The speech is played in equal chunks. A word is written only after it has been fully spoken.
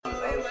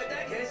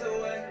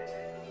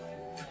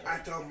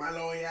told my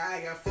lawyer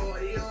I got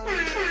 40 on me.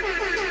 If you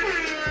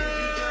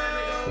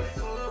tryna go to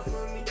court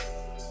for me,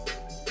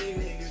 these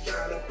niggas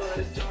tryna put a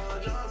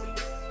charge on me.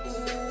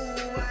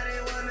 Ooh, why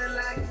they wanna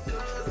lock the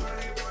doors on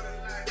me?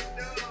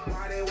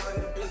 Why they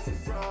wanna put some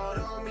fraud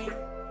on me?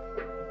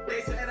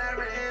 They said I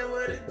ran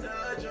with a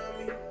touch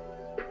on me.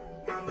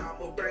 My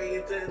mama bring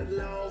it to the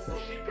law for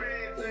me.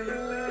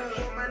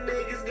 Ooh, my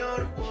niggas go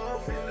to war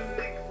for me.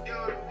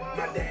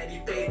 My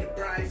daddy paid the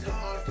price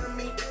hard for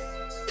me.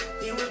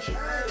 He was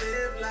trying to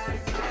live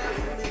life hard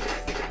for me.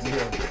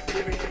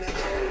 He ran the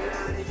whole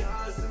 9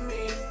 yards for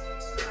me.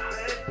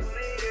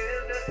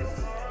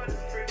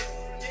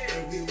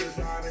 And we was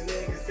robbing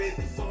niggas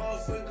 54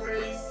 for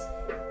grace.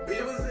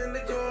 We was in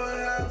the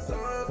courthouse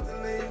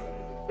oftenly.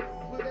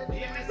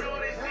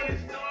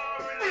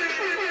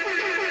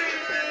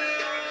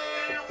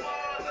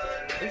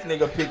 This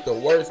nigga picked the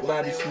worst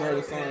body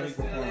smurder song he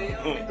could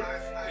find.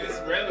 It's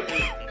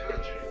relevant.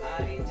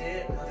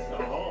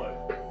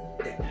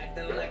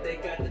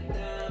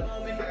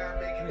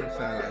 Nigga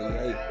sound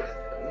like he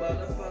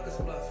Motherfuckers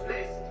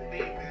bluffing.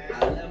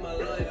 I let my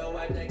lawyer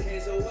wipe that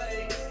case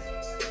away.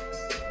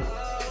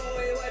 Oh,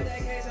 he wiped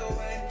that case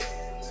away.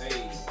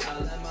 Hey. I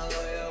let my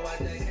lawyer wipe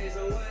that case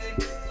away.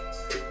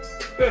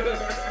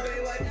 Oh,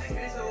 he wiped that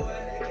case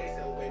away.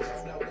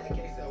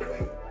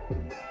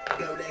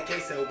 Blow that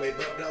case away,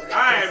 blow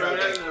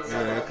that case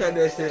away. Man, cut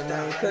that shit,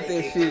 man. Cut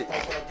that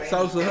shit.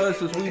 Social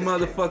hustles, we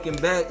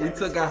motherfucking back. We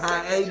took a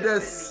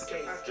hiatus.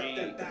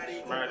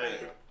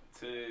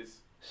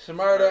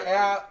 Smurder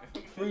out.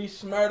 Free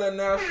Smurder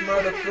now.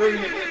 Smurder free.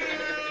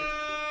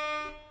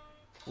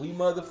 We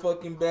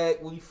motherfucking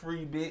back. We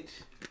free, bitch.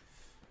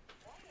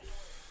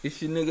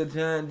 It's your nigga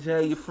John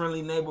J, your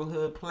friendly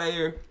neighborhood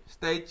player.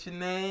 State your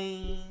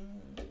name.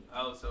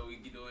 Oh, so we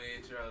can do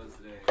intros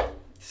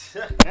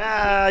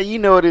today. You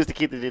know it is to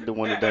keep it in the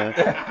one and done.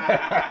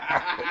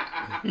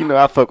 You know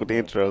I fuck with the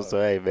intro, so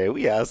hey man,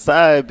 we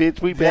outside,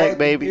 bitch. We back,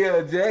 baby.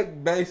 Yeah,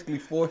 Jack basically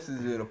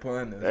forces it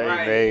upon us. Hey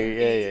Right. man,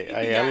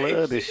 hey, I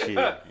love this shit.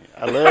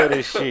 I love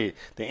this shit.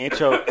 The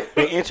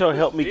intro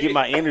helped me get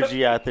my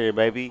energy out there,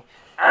 baby.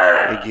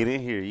 Hey, get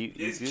in here. You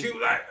It's good?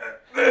 cute like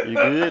You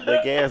good?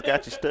 That gas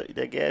got you stuck.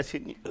 That gas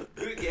hitting you.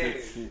 good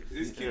gas.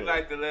 It's cute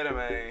like the letter,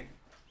 man.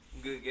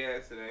 Good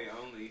gas today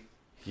only.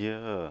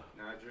 Yeah.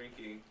 Not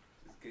drinking.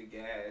 It's good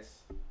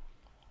gas.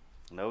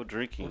 No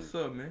drinking. What's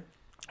up, man?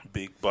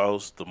 Big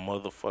Boss, the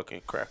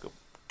motherfucking cracker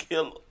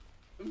killer.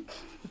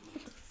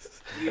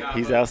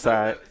 He's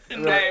outside. Hey,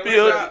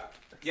 Building. what's up?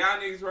 Y'all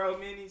niggas roll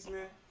minis,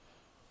 man?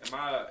 Am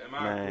I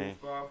Man.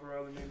 a goofball for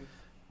rolling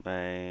minis?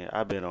 Man,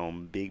 I've been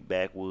on big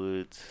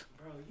backwoods.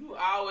 Bro, you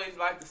always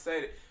like to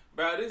say that.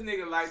 Bro, this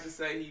nigga like to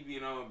say he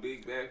been on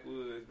big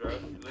backwoods, bro.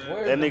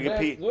 Where's That the nigga back-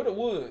 Pete. Where the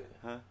wood?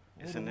 Huh?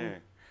 It's in there.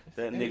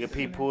 That nigga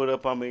P pulled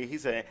up on me. He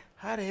said,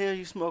 "How the hell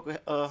you smoke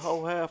a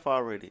whole half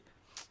already?"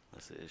 I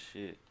said,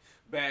 "Shit,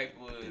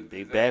 Backwoods.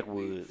 big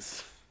exactly.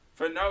 backwoods.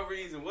 For no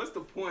reason. What's the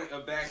point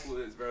of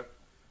backwoods, bro?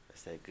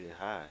 That's that good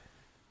high."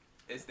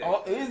 It's that.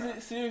 Oh, is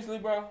it seriously,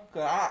 bro?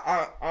 Cause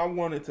I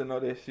wanted to know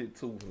that shit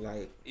too.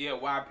 Like, Yeah,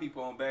 why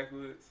people on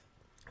backwoods?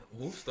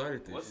 who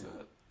started this What's shit?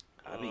 up?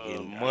 I be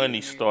getting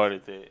Money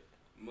started that.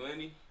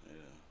 Money?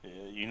 Yeah,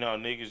 you know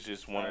niggas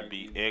just want to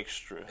be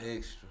extra.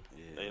 Extra.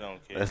 They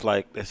don't care.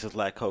 That's just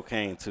like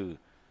cocaine too.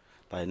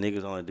 Like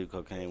niggas only do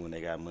cocaine when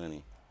they got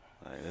money.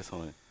 Like that's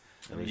only.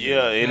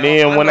 Yeah, and Now,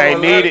 then I when know they a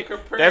lot need of it,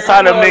 compare- that's I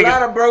how know them a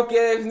lot niggas. of broke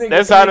ass niggas.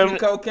 That's how taking them-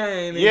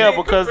 cocaine. and Yeah,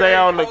 shit. because they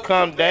on the Coke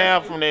come to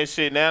down backwoods. from that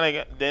shit. Now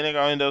then they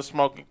gonna end up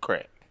smoking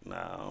crack. Nah,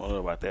 I don't know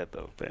about that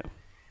though, fam.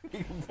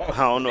 I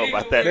don't know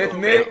about that. That's though,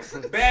 next.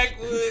 fam.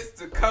 Backwoods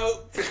to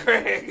coke to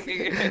crack.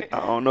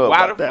 I don't know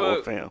Why about the that one,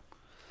 fuck? fam.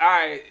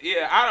 Alright,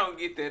 yeah, I don't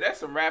get that. That's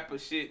some rapper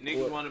shit.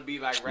 Niggas want to be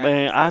like rappers.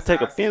 Man, I That's take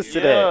how I see offense it. to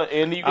Yeah, that.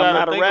 and you I'm gotta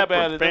not a think rapper,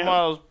 about it. Them fam.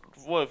 models,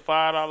 what,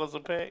 $5 a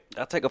pack?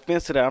 I take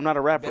offense to that. I'm not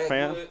a rapper,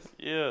 fam. Backwoods.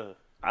 Yeah.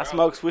 I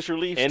smoke Swisher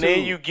Leafs And too.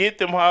 then you get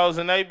them hoes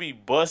and they be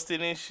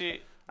busted and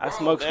shit. I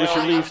smoke Bro, Swisher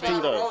I Leafs I too tried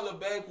to though. roll a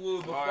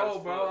backwood Hard as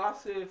before, bro. I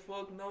fuck. said,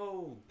 fuck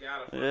no.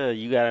 Gotta Yeah,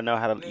 you gotta know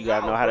how to. You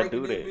gotta know how to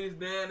do that. Bitch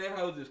down, that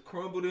hoe just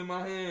crumbled in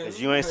my hand. 'Cause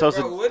you ain't Like, supposed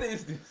bro, to- What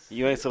is this?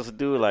 You ain't supposed to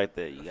do it like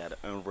that. You gotta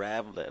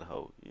unravel that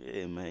hoe.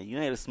 Yeah, man. You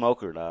ain't a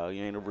smoker, dog.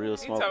 You ain't a real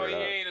He smoker, told me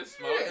dog. he ain't a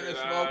smoker, ain't a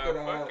smoker,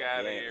 dog. Fuck out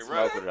of You here. ain't a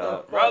Roll, smoker,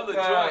 dog. roll a Fuck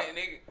out. joint,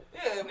 nigga.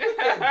 Yeah, put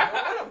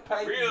that,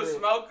 what Real papers at?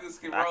 smokers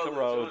can I roll can a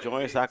roll joint.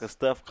 joints. bitch. I can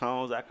stuff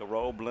cones. I can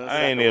roll blunts.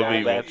 I ain't can never roll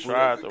even backwoods.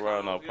 tried to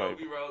roll no You don't paper.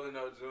 be rolling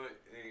no joint,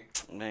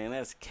 nigga. Man,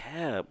 that's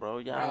cab, bro.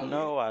 Y'all Bro,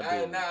 know I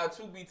Hey, do. nah,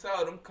 truth be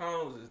told, them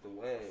cones is the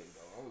way,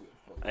 though. I don't give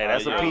a fuck. Hey,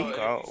 that's Yeah. a Yo, P. if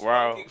you Raw, smoking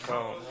raw, cones,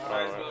 raw, you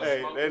might as well Hey,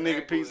 smoke that a nigga P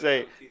backwoods, say,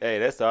 low-key. "Hey,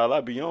 that's all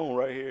I be on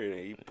right here." And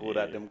he pulled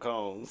out them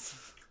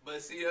cones. But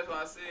see, that's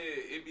why I said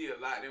it be a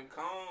lot. Them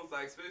cones,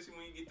 like especially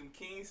when you get them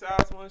king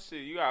size one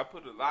shit, you gotta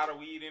put a lot of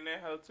weed in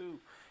that hoe too.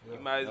 You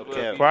might as well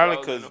Okay. be Probably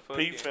rolling because a P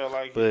fucking- felt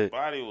like But- his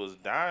body was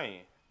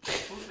dying. Who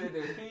said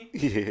that, P?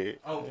 Yeah,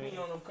 Oh, P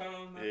on them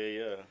cones, man?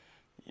 yeah.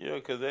 Yeah,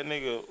 cause that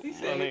nigga, He my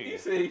said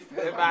nigga,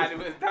 that body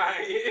was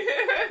dying.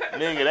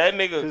 nigga, that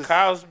nigga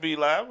Cosby,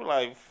 like, I'm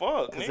like,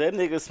 fuck, Cause nigga. that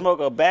nigga smoke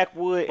a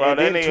backwood Bro, and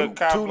that then nigga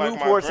cop two like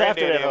my Newports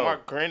after granddaddy. that. And my hoe.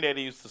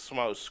 granddaddy used to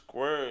smoke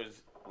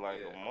squares like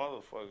a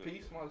motherfucker.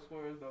 He smokes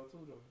squares though too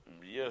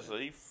though. Yeah, so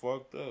he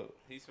fucked up.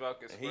 He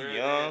smoking He square.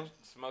 young.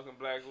 Smoking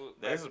blackwood.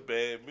 That's a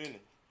bad business.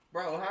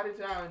 Bro, how did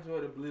y'all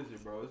enjoy the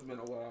blizzard, bro? It's been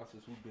a while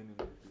since we've been in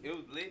this. It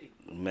was litty.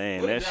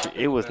 Man, What that did y'all shit,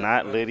 think it was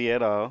about not it, litty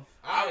at all.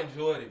 I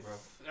enjoyed it, bro.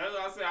 That's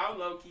what I said. I was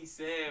low key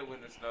sad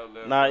when the snow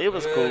left. Nah, it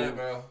was Yeah, cool.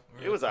 bro.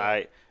 It was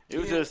alright. It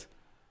was Yeah. just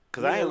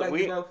cause I ain't like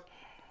we. it, though?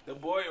 The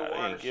boy in I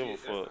water didn't give a shit,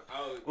 fuck.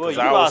 Well, Cause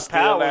you I was lost still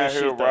power out and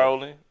here shit, though.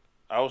 rolling.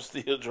 I was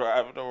still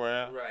driving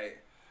around. Right.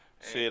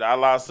 Shit, I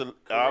lost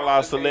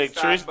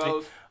electricity.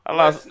 I What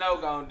lost. snow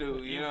gonna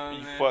do? You know what You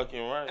I'm saying?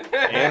 fucking right.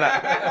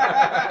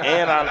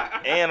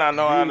 And I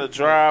know how to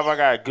drive. I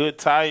got good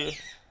tires.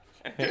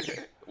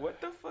 What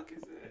the fuck is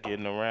that?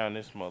 Getting around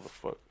this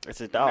motherfucker.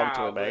 It's a dog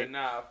toy, but babe.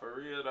 nah, for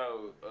real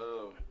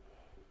though.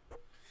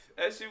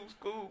 That shit was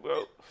cool,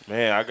 bro.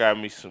 Man, I got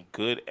me some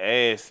good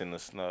ass in the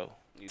snow.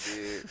 You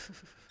did.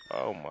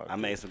 Oh my. I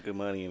made some good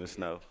money in the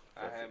snow.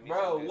 I had me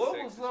Bro, some good what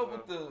sex was as up well.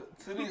 with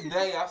the? To this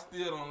day, I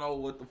still don't know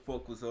what the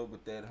fuck was up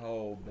with that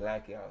whole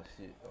blackout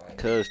shit. Like,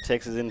 Cause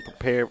Texas isn't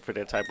prepared for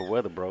that type of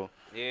weather, bro.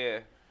 Yeah.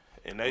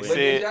 And they But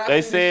did y'all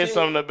said see the shit?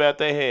 something about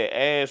they had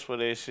asked for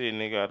that shit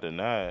and they got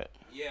denied.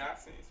 Yeah, I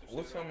seen some shit.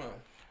 what's some of?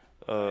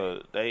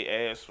 They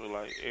asked for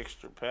like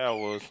extra power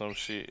or some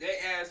shit. They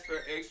asked for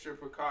extra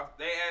precaution.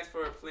 They asked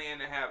for a plan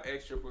to have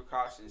extra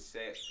precautions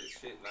set for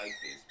shit like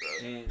this,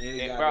 bro. And it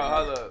And got bro, me.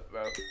 hold up,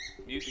 bro.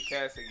 Mute the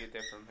cast and get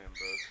that from him,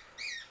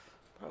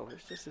 bro. Bro,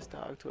 it's just this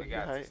dog to We a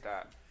got to height.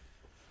 stop.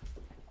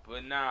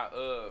 But nah,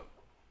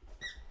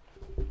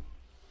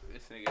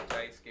 this nigga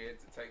Jay scared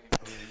to take it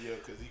from me. Yeah,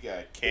 cause he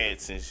got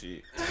cats and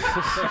shit.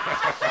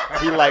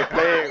 He like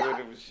playing with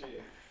him and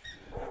shit.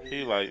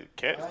 He like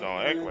cats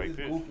don't act like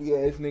this. Goofy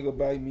ass nigga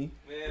bite me.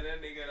 Man,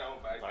 that nigga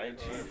don't bite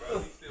you, you. bro.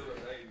 He's still a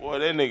baby. Boy,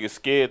 that nigga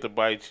scared to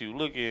bite you.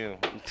 Look at him.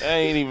 That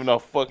ain't even no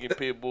fucking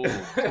pit bull.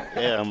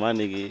 Yeah, my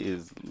nigga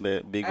is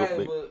that big. Hey,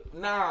 big. but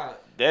nah.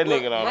 That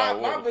Look, nigga don't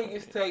know my what.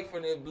 biggest take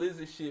from that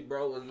Blizzard shit,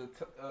 bro, was the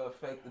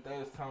fact that they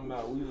was talking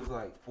about we was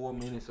like 4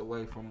 minutes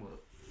away from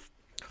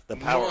The a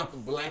power. month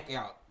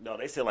blackout. No,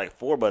 they said like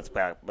 4 months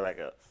back,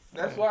 blackout.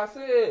 That's what I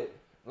said.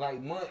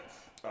 Like months.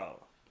 Oh.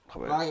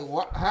 Like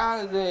how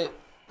is that?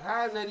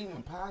 How is that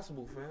even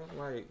possible, fam?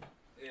 Like,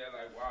 Yeah,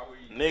 like, why were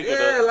you? Nigga,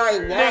 yeah,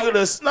 like nigga,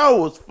 the snow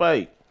was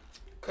fake.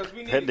 Because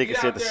we need That to nigga get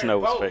said out the there snow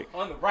and was vote fake.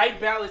 on the right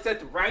ballots at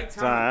the right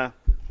time. Time.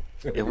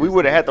 If we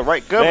would have had the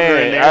right governor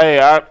in Man, there, hey,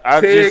 I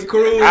Ted just,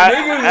 Cruz, I-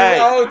 niggas hey,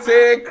 is on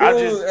Ted I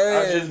Cruz just, I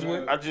ass, just,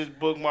 man. I just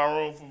booked my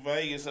room for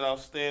Vegas and I'm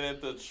staying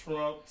at the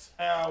Trump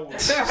Tower.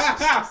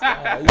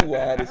 Oh, you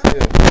wild as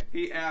hell.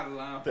 He out of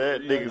line. For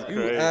that real, nigga's like. You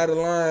crazy. out of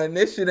line.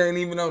 That shit ain't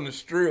even on the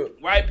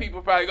strip. White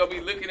people probably gonna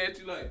be looking at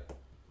you like,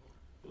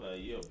 Like,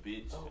 yeah,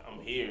 bitch, I'm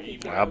here.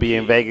 Eat my I'll be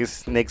in dick.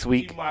 Vegas next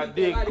week Eat my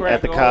dick, at the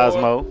cracker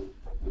Cosmo.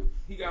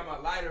 he got my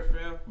lighter,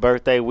 fam.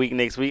 Birthday week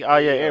next week. Oh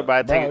yeah,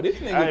 everybody Bro, take it.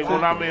 this nigga. Hey,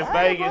 when I'm in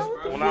Vegas,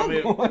 when I'm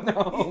in, going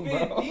on, He's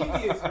being bro?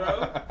 devious,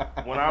 bro.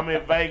 when I'm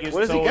in Vegas, What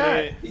does he tune got?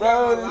 in. He Bro,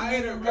 got this my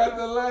lighter, nigga bro. got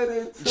the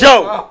lighter. too.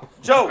 Joe,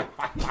 Joe.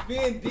 He's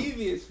being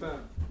devious,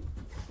 fam.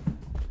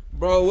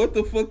 Bro, what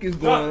the fuck is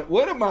going?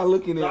 What am I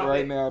looking at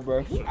right now,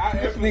 bro? This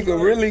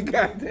nigga really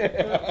got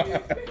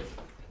that.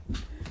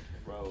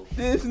 Bro,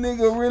 This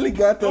nigga really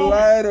got the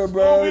lighter,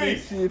 bro.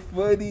 This shit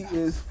funny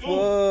as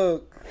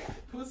fuck.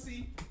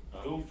 Pussy.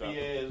 goofy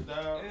ass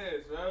dog.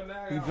 Yes, bro.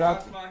 Now I He gotta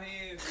dropped wash my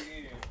hands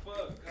again.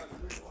 Fuck. Gotta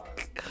drink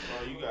water.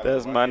 Bro, you got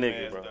That's a my lame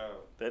nigga, ass bro. dog.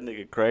 That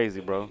nigga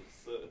crazy, bro.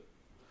 Suck.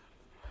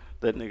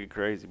 That nigga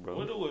crazy, What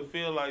bro. do it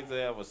feel like to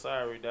have a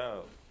sorry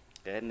dog?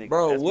 That nigga.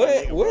 Bro, that's my what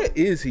nigga, bro. what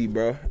is he,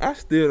 bro? I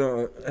still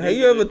don't. Have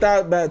you ever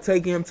thought about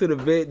taking him to the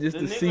vet just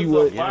The to see nigga's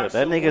what? a Yeah,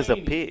 that nigga's a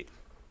pig.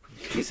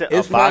 He said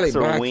It's a probably boxer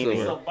boxer. weenie.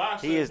 It's a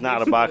boxer. He is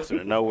not a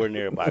boxer. Nowhere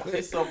near a boxer.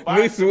 It's a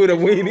Mixed with a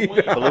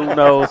weenie. Blue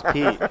nose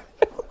pig.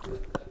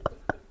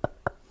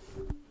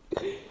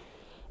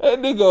 That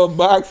nigga a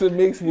boxer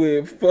mixed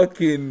with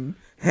fucking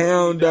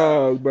hound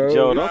dog, bro.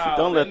 Joe, Nah,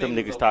 don't let that them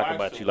nigga's niggas a talk boxer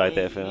about you like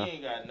that, weenie. fam. He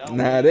ain't got no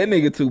Nah, that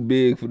nigga too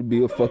big for to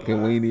be a fucking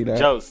weenie, dog.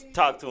 Joe,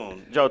 talk to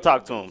him. Joe,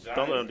 talk to him.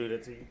 Don't let him do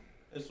that to you.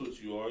 That's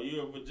what you are.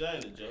 You're a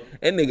vagina, Joe.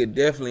 That nigga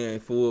definitely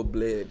ain't full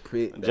blood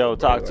prick. though, Joe,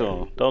 bro. talk to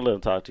him. Don't let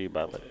him talk to you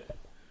about that.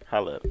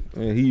 Holla at him.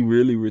 Man, he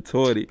really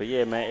retarded. But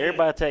yeah, man,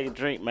 everybody take a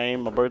drink,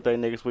 man. My birthday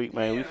next week,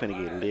 man. We finna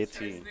get lit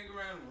too.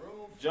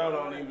 Joe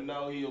don't even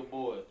know he a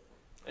boy.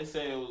 They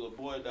say it was a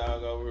boy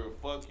dog over here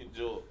fucking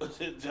Joe.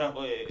 Joe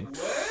had.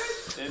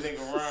 What? That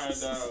nigga Ryan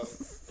dog.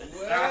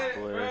 What,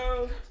 Boy.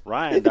 bro?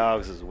 Ryan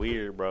Dogs is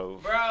weird, bro.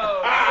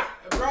 Bro.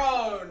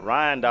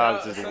 Ryan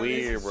Dogs No, is so this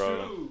weird, is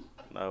bro. true.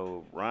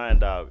 No, Ryan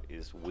Dog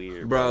is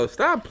weird, Bro,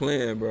 stop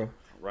playing, bro.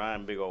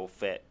 Ryan big old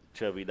fat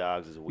chubby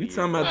dogs is You weird.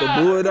 talking about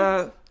the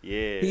bulldog?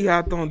 Yeah, He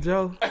hopped on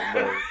Joe.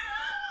 bro.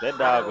 That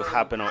dog was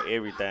hopping on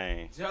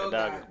everything. Joe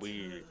That dog got is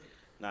weird.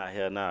 Nah,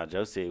 hell nah.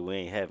 Joe said we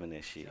ain't having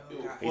that shit. You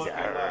a He said,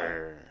 fucking liar.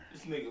 "Arr."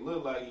 This nigga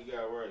look like he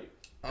got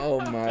raped. Oh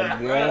my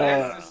Bro,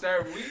 that's god.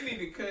 disturbing. We need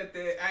to cut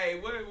that. Hey,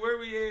 where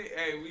we at?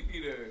 Hey, we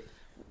need to.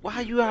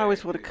 Why you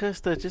always want to cut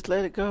stuff? Just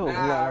let it go.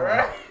 Nah,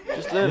 right?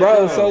 Just let it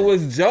Bro, go. so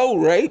was Joe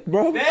raped,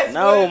 bro? That's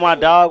No, what, my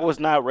dog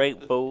was not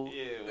raped, fool.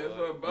 Yeah, That's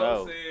well, what Bo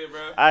No. said,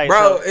 bro. All right,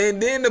 Bro, so, and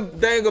then the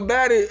thing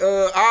about it,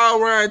 all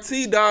around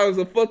T-Dogs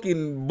are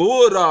fucking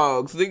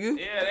bulldogs, nigga.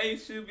 Yeah, they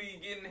should be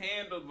getting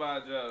handled by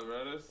Joe,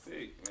 bro. That's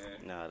sick,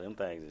 man. nah, them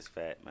things is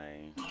fat,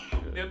 man.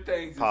 Them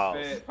things Pause.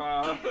 is fat,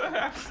 Paul.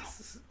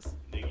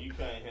 nigga, you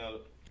can't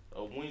handle. A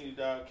weenie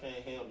dog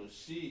can't handle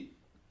shit.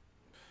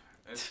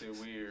 That shit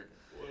weird.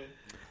 What?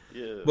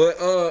 Yeah. But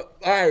all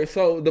right,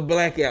 so the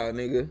blackout,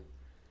 nigga.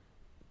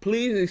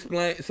 Please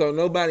explain so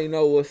nobody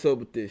know what's up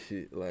with this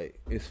shit. Like,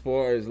 as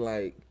far as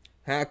like,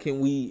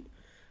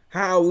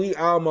 how we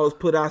almost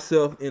put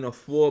ourselves in a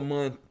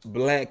 4-month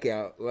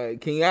blackout. Like,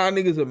 can y'all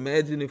niggas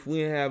imagine if we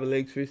didn't have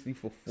electricity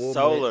for 4 months?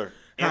 Solar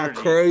How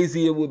energy.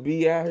 crazy it would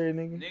be out here,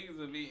 nigga. Niggas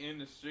will be in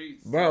the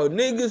streets. Bro,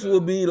 niggas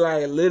will be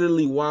like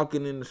literally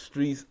walking in the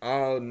streets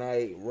all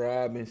night,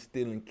 robbing,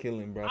 stealing,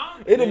 killing, bro.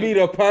 It'll be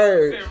the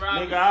purge.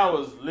 Nigga, I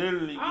was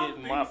literally I don't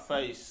getting my think so.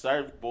 face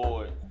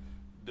surfboard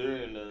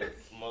during the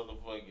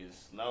motherfucking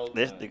snow.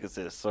 This thing. nigga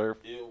said surf.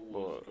 It was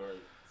boy. great.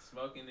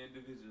 Smoking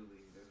individually.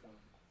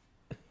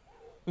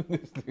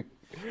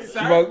 That's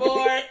Smoke-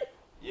 Surfboard.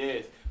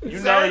 Yes, you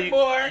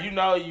Surfboard.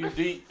 know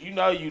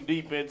you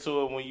deep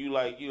into it when you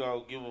like you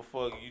don't give a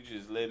fuck. You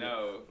just let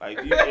No. it like.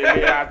 You, and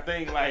then I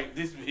think like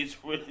this bitch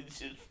really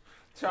just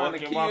Trying to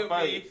fucking kill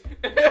my me. face.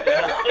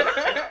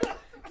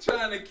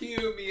 Trying to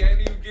kill me.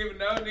 Ain't even giving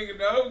no nigga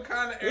no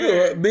kind of Yeah,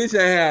 air. bitch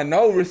ain't had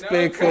no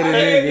respect for the kind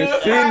nigga.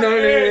 of Sitting on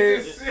air.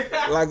 his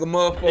ass like a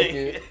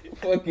motherfucking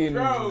fucking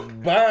Bro.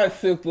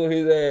 bicycle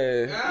his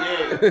ass.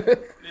 Yeah,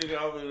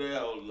 nigga over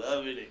there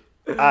loving it.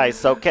 All right,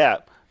 so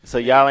Cap. So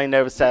y'all ain't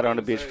never sat on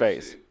a bitch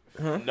face.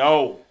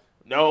 No,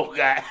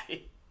 guy.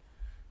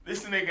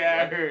 This nigga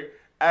out here.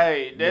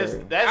 Hey, that's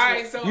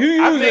Alright, so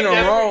You I using think the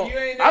that's- wrong. You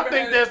ain't I never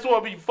think had that's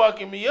what be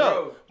fucking me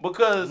up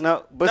because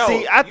No, but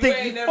see, I you think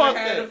ain't you never fuck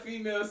had that. a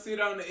female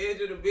sit on the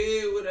edge of the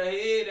bed with her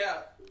head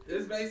out.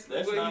 That's basically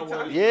That's what not he what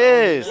talking he-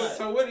 Yes. about.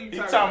 So what are you he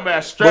talking talking about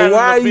But straddling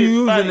why are the you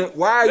bitch using face. it?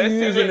 Why are you Let's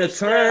see using the the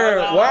strap.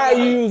 term? Hold Why are on.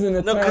 you using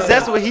the no, term? because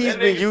that's what he's That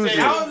been nigga using.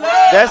 said- Hold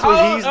That's what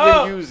hold he's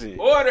up. been using.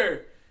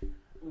 Order.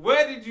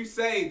 What did you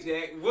say,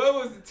 Jack? What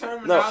was the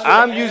terminology? No,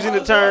 I'm using the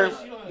Hold term.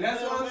 on.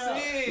 That's what I'm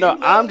saying. No, You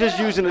know I'm just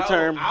that. using the No,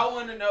 term. I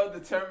want to know the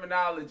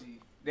terminology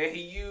that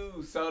he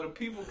used so the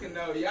people can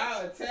know.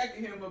 Y'all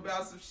attacking him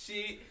about some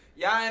shit.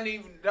 Y'all ain't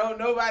even don't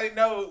nobody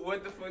know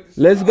what the fuck this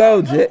Let's shit go,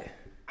 about. Jack.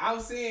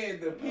 I'm saying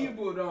the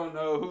people don't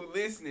know who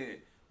listening.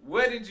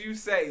 What did you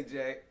say,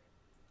 Jack?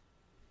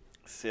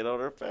 Sit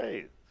on her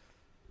face.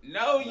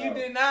 No, you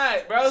did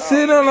not, bro.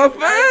 Sit on her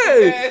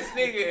face. Ass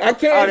nigga. I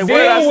can't Alright, what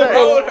did I deal with say?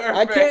 Rolled the. her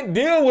I face. can't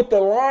deal with the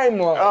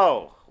limelight.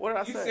 Oh, what did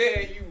I You say?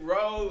 said you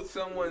rolled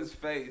someone's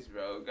face,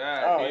 bro.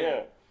 God Oh, damn.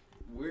 yeah.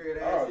 Weird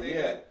ass Oh, nigga.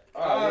 yeah.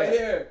 Oh,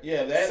 yeah.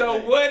 Yeah, that. So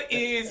thing. what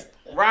is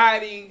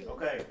riding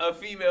Okay, a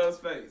female's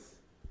face?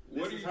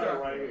 this What are is you her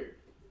talking right about? here.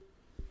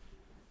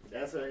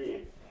 That's her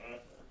head.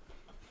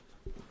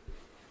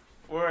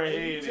 Where her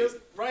head Just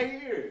is? right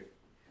here.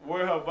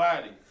 Where her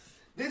body?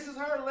 This is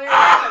her laying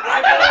out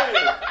right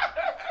there.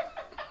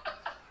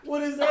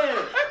 What is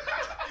that?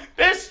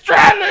 They're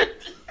straddling.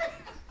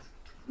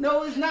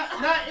 No, it's not.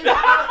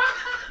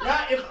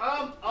 Not if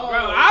I'm.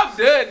 Bro, I've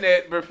done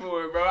that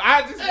before, bro.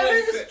 I just That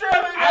wouldn't nigga say,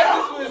 straddling I down.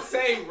 just would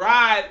say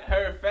ride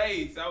her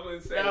face. I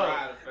wouldn't say No.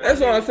 ride her face. That's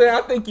what I'm saying.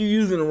 I think you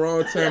using the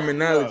wrong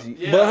terminology.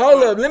 Yeah, But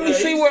hold up, let me yeah,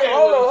 see he where. said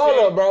Hold what he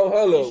up, said. bro.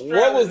 Hold up. He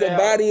Where was the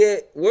straddled body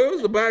at? Where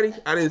was the body?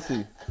 I didn't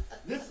see.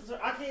 This is her.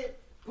 I can't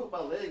put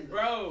my legs.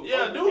 Bro.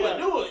 Yeah, do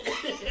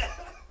it.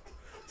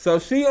 So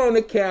she on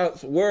the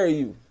couch. Where are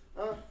you?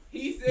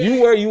 He said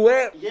You where you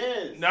at?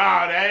 Yes.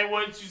 Nah, that ain't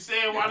what you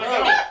said a while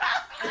ago.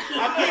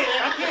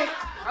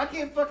 I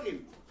can't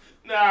fucking.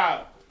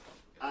 Nah,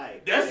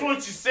 Alright. that's what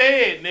you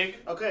said, nigga.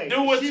 Okay.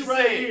 Do what she you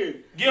right said. here.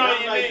 Get on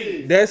Not your like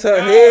knees. That's her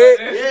No, head.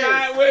 that's Yes.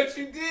 not what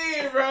you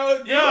did, bro.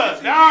 Do Yeah, what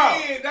you nah.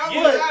 did. That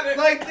Yeah. was not a-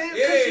 Like this? 'Cause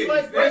Yes, she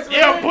like that's right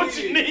Yeah, what put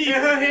you your did. knees. And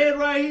her head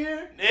right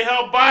here. And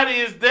her body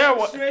is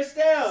there. Stretched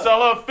out.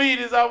 So her feet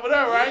is over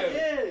there, right?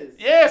 Yeah.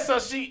 Yes. Yeah,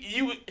 so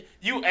you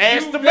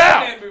asked You've him done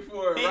out. that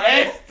before, He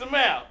right? asked him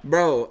out.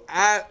 Bro,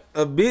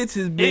 a bitch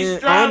has been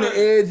He's on the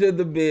driving. edge of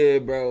the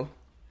bed, bro.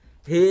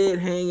 Head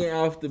hanging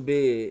off the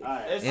bed.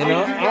 Alright. And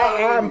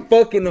I'm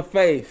fucking the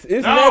face.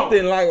 It's No.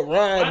 nothing like My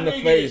riding the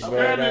nigga face, is bro.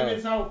 straddling dog.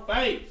 his whole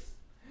face.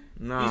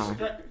 No.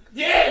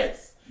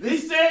 Yes. He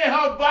said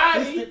her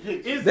body this the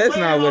picture. is That's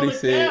laying not what on he the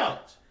said. couch.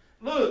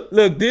 Look.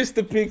 Look, this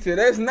the picture.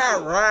 That's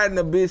not riding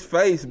a bitch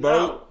face, bro.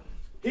 No.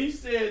 He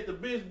said the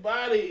bitch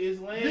body is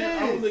laying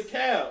Yes. on the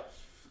couch.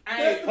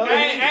 Hey, That's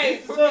hey, her- hey,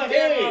 this put is the her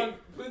camera head. on.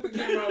 Put the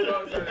camera on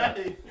both of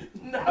them.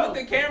 No. Put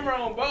the camera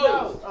on both.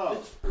 No. Oh.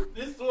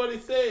 This is what he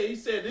said. He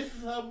said this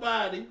is her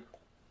body.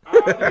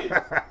 All this.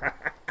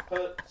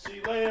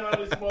 She laying on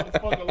this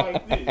motherfucker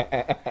like this.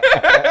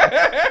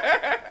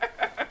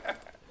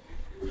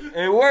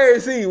 And where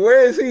is he?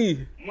 Where is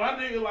he? My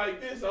nigga like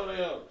this on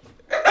the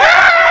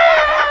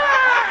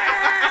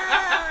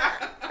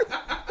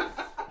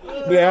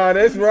Yeah,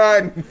 that's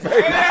riding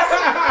face.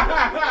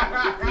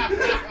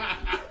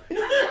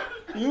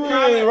 You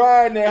ain't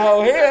riding that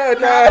whole hell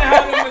Hold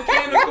now. a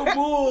mechanical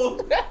bull.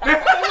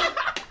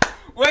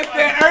 What's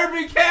that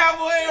urban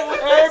cowboy?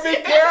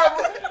 Urban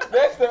cowboy.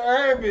 That's the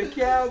urban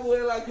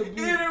cowboy like a Hit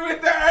beat. her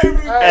with the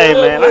urban Hey,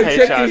 Look, man, I look, hate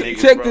check y'all this,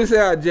 niggas, check bro. this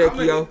out, I'm Jack,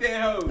 gonna yo. hit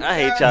that hoe. I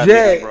hate y'all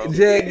niggas, bro.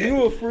 Jack,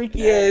 you a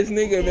freaky ass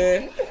nigga,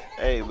 man.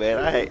 Hey, man,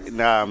 I hate.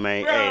 Nah,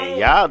 man. Bro, Hey,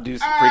 y'all do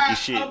some freaky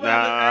shit. I'm about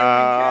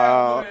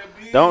Nah. to urban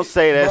cowboy, bitch. Don't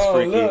say that's Bro,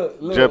 freaky.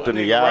 look. Jump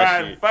into Nigga y'all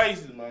riding shit.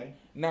 faces, man.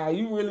 Nah,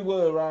 you really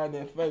was riding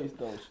that face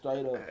though,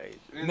 straight up.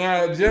 This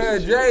Now, is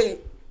Judge shit. J,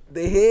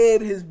 the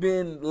head has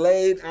been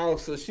laid out,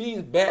 so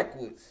she's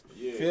backwards.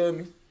 Yeah. Feel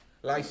me?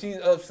 Like she's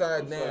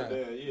upside down,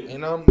 yeah.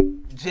 and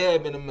I'm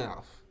jabbing the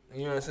mouth.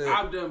 You know what I'm saying?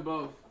 I've done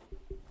both.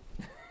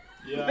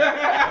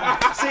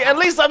 Yeah. See, at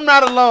least I'm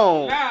not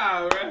alone.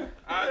 Nah, bro.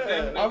 I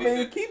definitely I mean,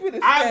 did. keep it a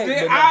I stack, did.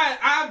 but nah.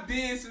 I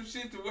did some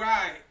shit to where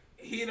I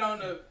hit on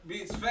the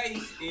bitch's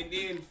face and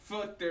then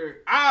fucked her.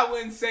 I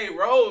wouldn't say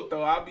rolled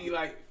though. I'd be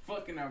like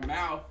fucking her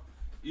mouth.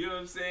 You know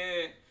what I'm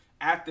saying?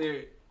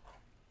 After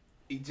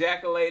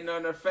ejaculating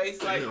on her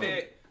face like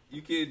that,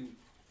 you can.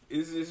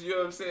 It's just, you know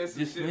what I'm saying? Some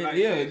Just, shit like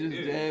yeah, that. just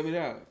jab it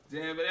out.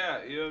 Jab it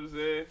out. You know what I'm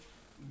saying?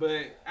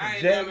 But I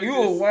ain't Jab, never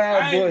you a just,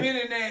 wild I ain't boy. been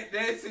in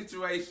that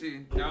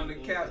situation on the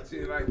couch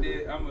shit like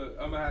that. I'm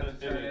gonna have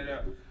to try that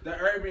out. The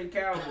urban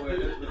cowboy.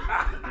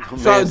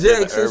 So, Man said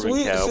Jack, the since urban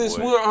since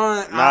cowboy. we're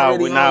on, Nah,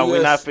 already we're on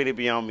your, not finna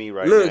be on me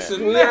right Look, now. since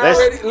we Let's-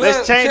 already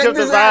Let's change check up the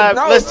this out. vibe.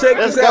 No, Let's check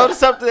this go out. to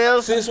something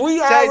else. Since we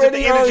Change up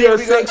already the on energy. your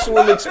We go-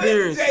 sexual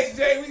experience.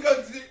 Jay, we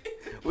go.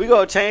 We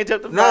gonna change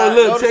up the vibe. No, Go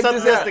look, to check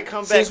something this else out. to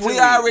come back Since to we me.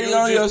 already You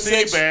on was your just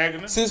sex,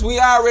 teabagging her. since we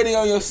already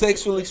on your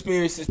sexual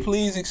experiences,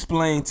 please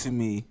explain to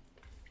me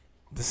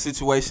the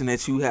situation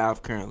that you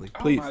have currently.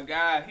 Please. Oh my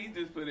God, he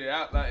just put it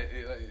out like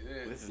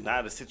that. This is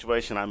not a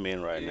situation I'm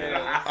in right now.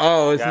 Yeah.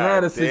 Oh, it's God not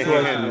a damn.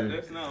 situation.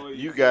 That's not what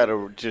You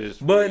gotta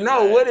just. But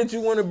no, relax. what did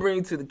you want to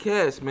bring to the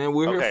cast, man?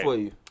 We're Okay. here for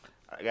you.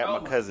 I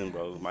got my cousin,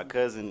 bro. My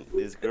cousin,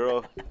 this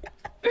girl.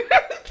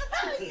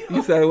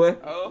 You say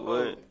what? Oh,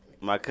 What?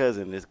 My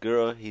cousin, this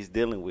girl he's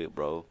dealing with,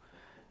 bro.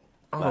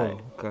 Like,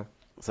 Okay.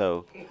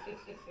 So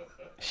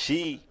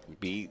she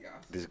be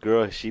this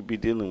girl she be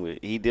dealing with.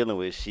 He dealing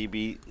with. She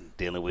be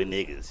dealing with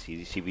niggas.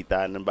 She be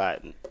thotting and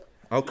biting.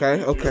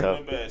 Okay. Playing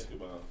So-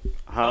 basketball.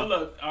 Huh? Hold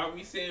up, are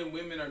we saying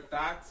women are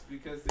thoughts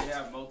because they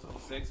have multiple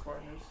sex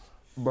partners?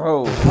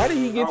 Bro, how did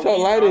he get Are your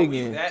we- lighter are we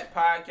again? That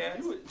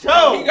podcast?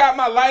 Joe! He got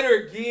my lighter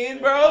again,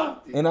 bro.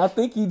 And I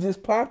think he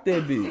just popped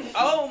that bitch.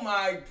 Oh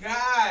my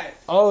God.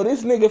 Oh,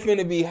 this nigga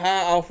finna be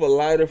high off a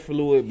lighter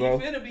fluid, He bro.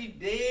 finna be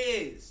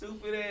dead,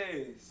 stupid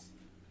ass.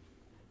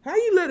 How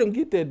you let him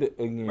get that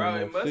again? Bro, though?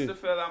 it must Shit. have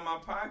fell out my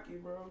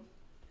pocket, bro.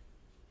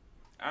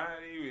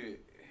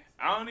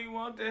 I don't even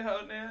want that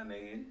hoe down,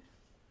 nigga.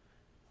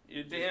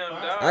 You damn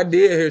dog. I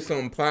did hear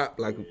something pop.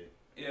 Like,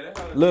 Yeah, that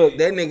hoe look,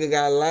 dead. that nigga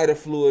got lighter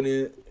fluid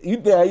in it. You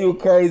thought you were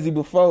crazy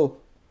before.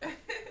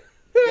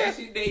 That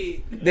shit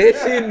dead. That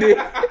shit did.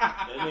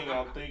 That nigga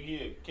don't think he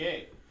a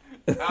cat.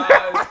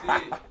 Oh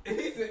shit.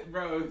 He said,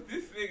 bro,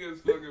 this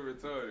nigga's fucking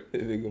retarded.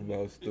 That nigga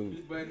about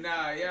stupid. But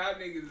nah, y'all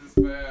niggas is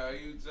foul.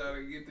 You trying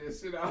to get that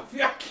shit off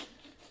y'all.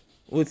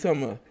 What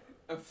talking about?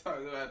 I'm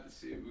talking about the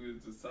shit we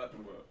was just talking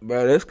about.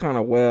 Bro, that's kind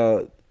of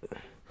wild.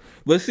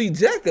 But see,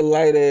 Jack a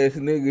light ass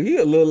nigga. He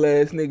a little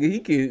ass nigga. He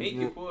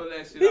can pull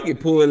that shit He off. can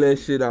pull that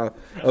shit off.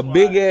 A why-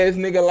 big ass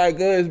nigga like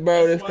us,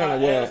 bro, that's why kind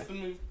of I wild. asked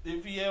him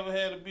if he ever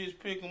had a bitch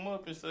pick him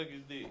up and suck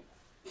his dick.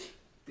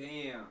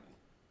 Damn.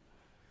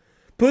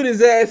 Put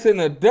his ass in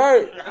the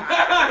dirt.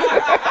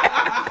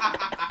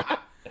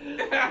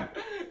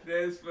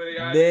 That's funny.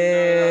 I Damn.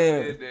 didn't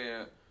know I said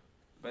damn.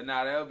 But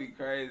nah, that would be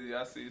crazy.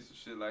 I see some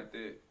shit like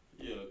that.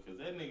 Yeah, because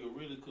that nigga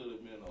really could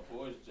have been a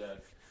horse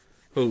jockey.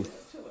 Who?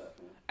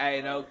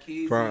 Hey, no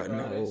kids. Bro, bro,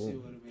 that shit no.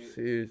 would've been.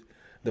 Serious.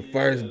 The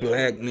first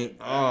black nigga.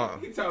 Oh.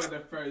 He talking the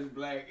first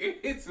black.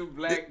 It's a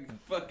black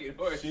fucking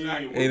horse. Shit,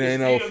 jockey. we It can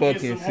ain't no still get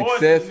fucking some horses,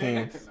 successful nigga.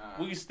 ones.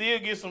 We can still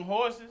get some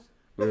horses.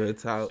 Real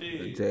talk.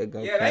 Shit. Jack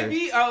go Yeah, they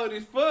crazy. be old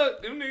as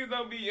fuck. Them niggas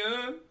don't be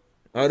young.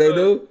 Oh, they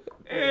do?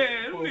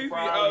 Yeah, them Put niggas be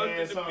fried old ass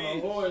as the on a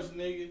bitch. horse,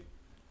 nigga,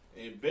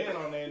 and bet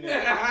on that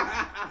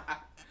nigga.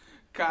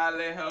 Call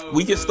that hoe.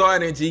 We can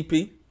start in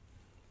GP.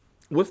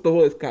 What's the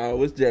horse called?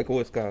 What's Jack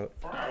horse called?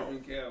 Urban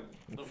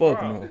Cowboy.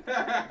 Fuck no.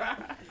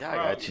 Y'all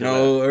got chill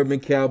No, Urban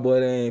Cowboy,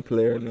 they ain't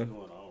player What's no. going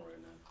on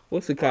right now?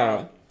 What's it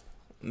called?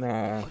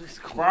 Nah.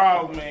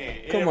 Frog man.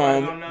 Come Everybody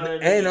on. gonna know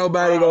that Ain't nigga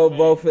nobody Frog gonna Man.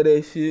 vote for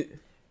that shit.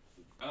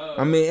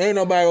 I mean, ain't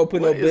nobody gonna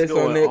put What no is bets on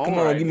going that. on Come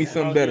on, right give me now?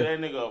 something Gonna better.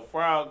 give that nigga a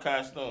frog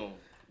costume.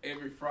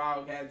 Every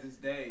frog has its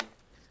day.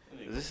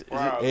 Is this,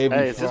 Frog. Every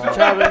hey, is this Friday.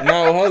 what y'all been?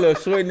 No, hold up,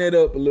 shorten it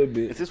up a little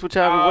bit. Is this what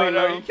y'all been Oh waiting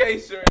no, you on?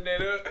 can't shorten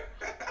that up.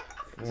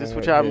 Is this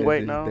what y'all been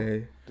waiting on?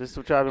 Day. This is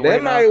what y'all been That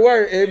waiting might on?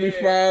 work. Every Yeah.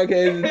 frog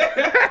has.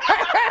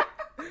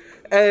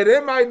 Hey,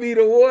 that might be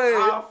the one.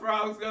 All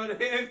frogs go to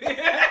heaven.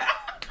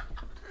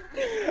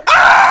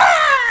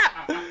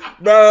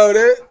 Bro,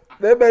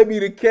 that may be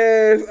the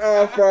cast.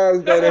 All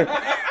frogs go there.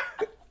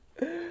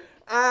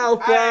 All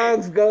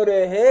frogs go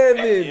to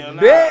heaven. Hell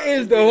nah. That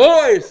is the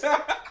horse. Hell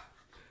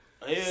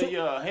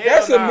yeah. Hell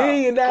That's nah. $1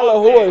 million Fuck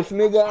horse, that.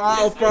 nigga.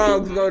 All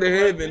frogs go to Bruh,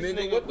 heaven, this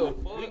nigga. What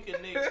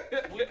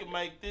the We can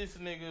make this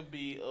nigga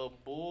be a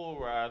bull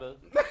rider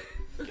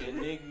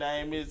and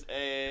nickname his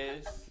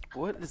ass.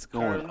 What is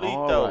going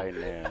Kermlito. on right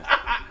now?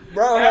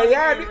 Bro, That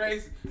hey, was y'all.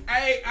 racist.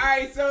 Hey,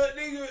 alright, so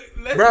nigga,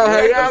 let's Bro, have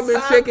break y'all been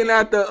aside. checking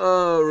out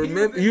the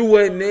remember you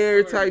wasn't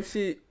there type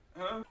shit?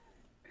 Huh?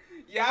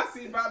 Y'all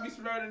see Bobby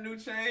Smurda new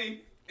chain?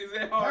 Is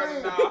that hard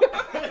or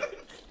not?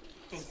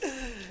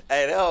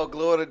 Hey, that whole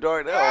glow in the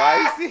dark,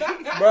 that whole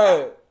icy.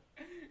 Bro,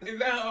 Is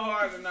that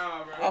hard or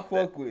not, bro? I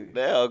fuck with it.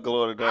 That whole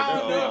glow in the dark. I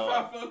don't that know whole if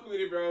I fuck with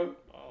it, bro. I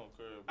don't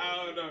care. Bro. I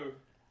don't know.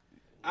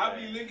 I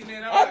be looking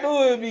at it. I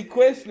knew it would be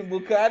questionable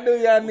because I knew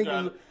y'all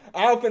niggas.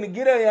 I was finna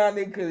get on y'all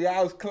niggas because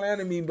y'all was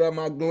clowning me about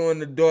my glow in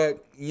the dark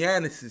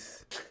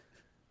Giannis's.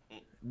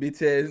 Bitch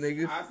ass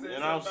niggas. I said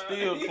And I'm something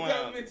still about- he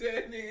clowning. told me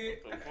that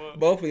nigga. The fuck?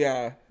 Both of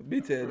y'all.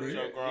 Bitch ass Your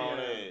niggas. grown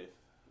ass.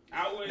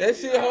 I wouldn't- That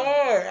shit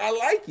hard. I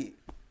like it.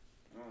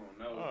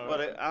 I don't know.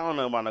 But I don't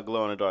know about no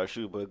glow in the dark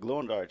shoe, but glow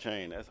in the dark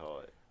chain, that's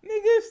hard. Nigga,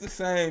 it's the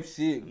same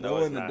shit. No, Glow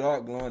it's in the not.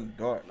 dark, glow in the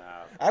dark. Nah.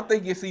 I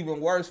think it's even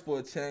worse for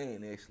a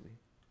chain, actually.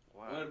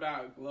 What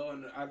about glow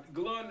in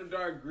the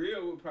dark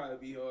grill would probably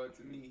be hard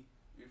to me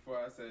before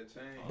I said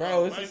chain.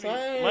 Bro, it's the Maybe-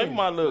 same. Maybe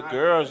my little Not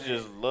girls the same.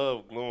 just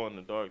love glow in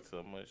the dark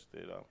so much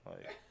that I'm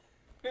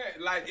like,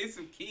 Like it's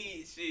some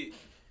kid shit.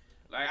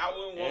 Like I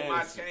wouldn't want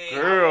my it's chain.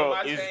 girl, I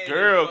want my it's chain to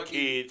girl fucking-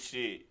 kid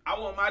shit. I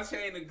want my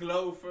chain to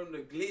glow from the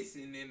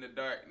glisten in the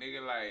dark,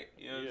 nigga. Like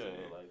you know what I'm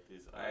saying? like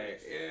this.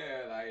 Like,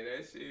 yeah, like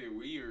that shit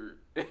weird.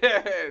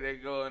 They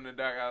go in the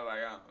dark. I was like,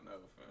 I don't know,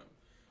 fam.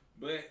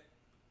 But,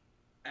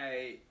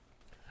 hey,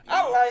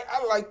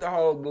 I like the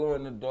whole glow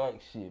in the dark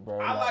shit, bro.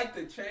 I like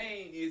the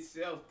chain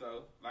itself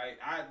though. Like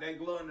that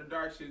glow in the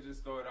dark shit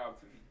just throw it off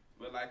to me.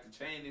 But like the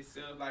chain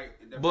itself, like.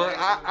 The But black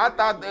I one,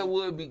 thought that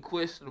would be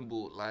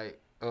questionable.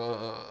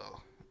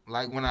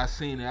 Like when I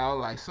seen it, I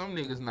was like, some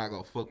niggas not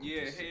gonna fuck with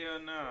Yeah, this shit. hell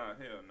no,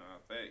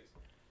 thanks.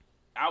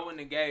 I wouldn't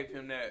have gave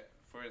him that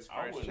for his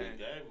I first wouldn't chain. have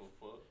gave a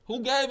fuck. Who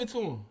gave it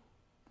to him?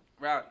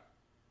 Rowdy,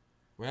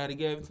 Rowdy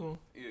gave it to him.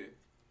 yeah.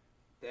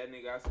 That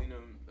nigga, I seen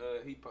him.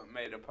 He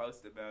made a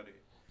post about it.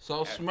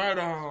 So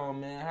Smurda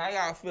home, man. How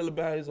y'all feel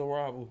about his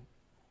arrival?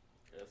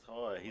 That's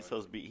hard. He's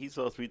supposed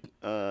to be.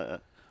 I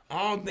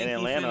don't think In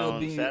he's Atlanta finna on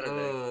be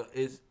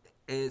Saturday.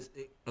 as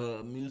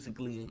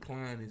musically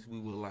inclined as we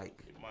would like.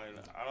 It might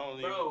not. I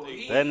don't Bro, even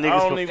think. That I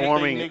nigga's don't even think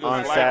performing niggas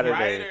on like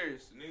Saturday.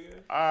 Writers, nigga.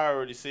 I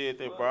already said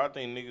that, bro. I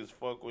think niggas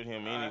fuck with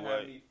him I had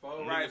anyway. me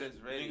 4 writers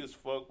ready. Niggas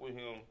fuck with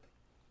him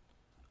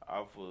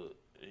off of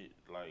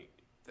like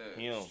The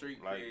him,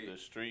 street like cred. the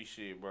street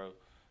shit, bro.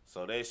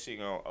 So that shit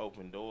gonna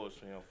open doors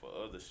for him for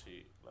other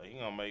shit. Like he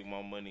gonna make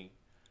more money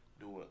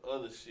doing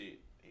other shit.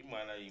 He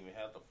might not even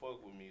have to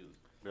fuck with music.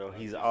 Bro, Like,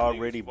 he's just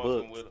already niggas fucking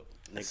booked. with him.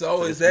 next So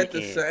to is this that the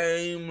weekend.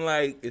 same,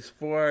 like, as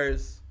far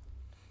as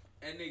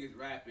That nigga's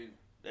rapping.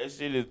 That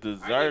shit is I give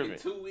deserving. it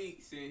 2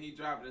 weeks and he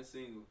dropped a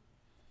single.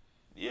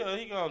 Yeah,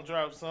 he gonna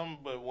drop something,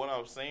 but what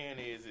I'm saying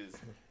is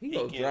he He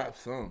gonna can- drop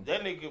some?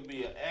 that nigga could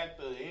be an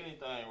actor or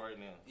anything right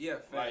now. Yeah,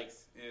 Like,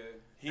 facts. Yeah.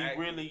 He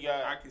Acting. really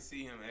got I can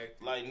see him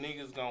acting. like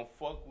niggas gonna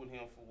fuck with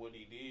him for what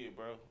he did,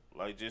 bro.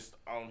 Like just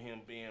on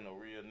him being a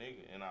real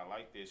nigga, and I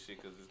like that shit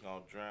because it's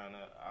gonna drown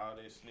out all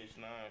that snitch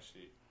 9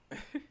 shit.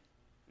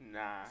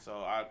 Nah.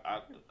 So I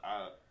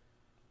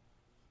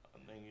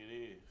think it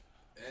is.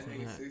 That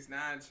nigga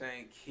 6ix9ine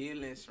chain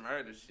killing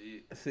Smurder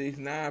shit.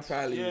 6ix9ine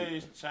probably. Yeah,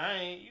 it's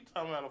chain. You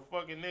talking about a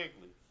fucking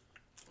necklace?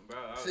 Bro,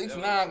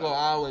 6ix9ine gonna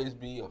always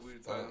be We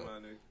talking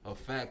about nigga. a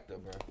factor,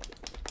 bro.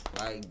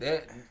 Like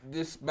that,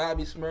 this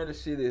Bobby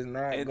Smurder shit is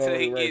not Until gonna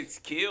he erase. gets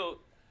killed.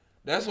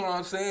 That's what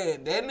I'm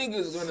saying. That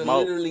nigga's gonna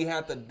Smoke. literally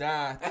have to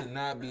die to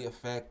not be a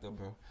factor,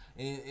 bro.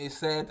 And it's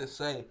sad to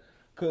say,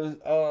 cause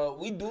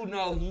we do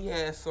know he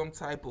has some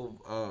type of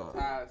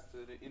Ties to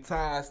the internet.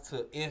 ties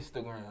to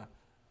Instagram.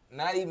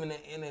 Not even the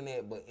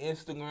internet, but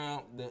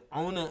Instagram. The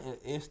owner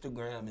of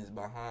Instagram is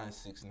behind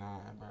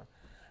 6ix9ine, bro.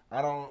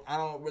 I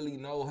don't really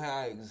know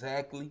how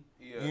exactly.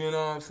 Yeah. You know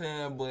what I'm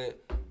saying? But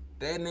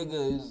that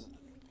nigga is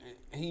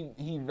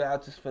he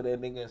vouches for that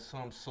nigga in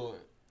some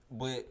sort.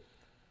 But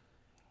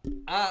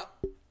I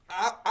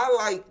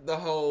like the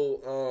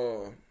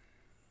whole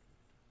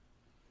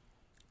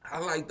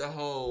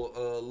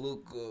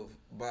look of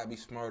Bobby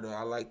Smurda.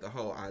 I like the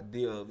whole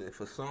idea of it.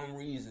 For some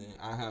reason,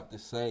 I have to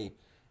say,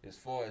 as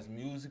far as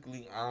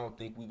musically, I don't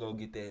think we gonna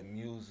get that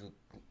music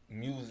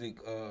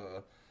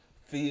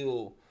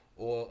feel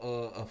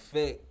or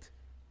effect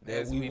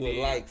that As we we would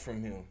did. like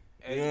from him.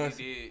 As You know what I'm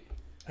we saying? did.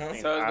 Huh?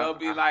 So it's gonna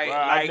be like bro,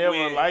 I like never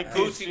when liked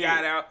this Gucci shit.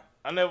 got out.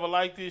 I never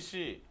liked this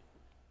shit.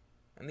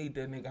 I need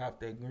that nigga off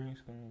that green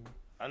screen.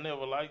 I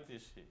never liked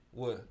this shit.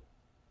 What?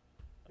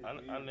 I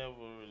never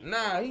really.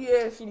 Nah, he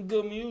had some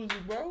good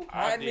music, bro.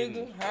 I Hot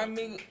didn't.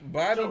 nigga,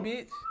 body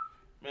bitch.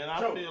 Man, I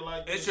feel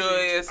like It this sure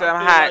shit- is I some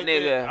feel hot like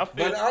that- nigga. I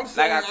feel, But I'm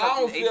saying I I don't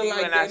told you, feel if you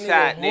like went that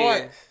outside, nigga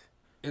heart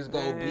nigga. is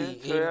gonna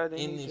be Sure, in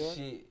nigga, this sure.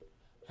 shit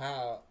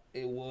how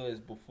it was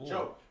before.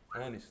 Joe.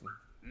 Honestly,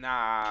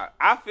 Nah,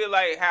 I feel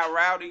like how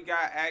Rowdy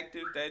got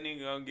active, that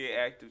nigga gonna get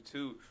active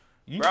too.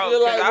 You Bro,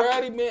 feel like 'cause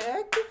Rowdy been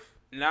active?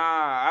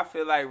 Nah, I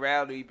feel like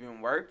Rowdy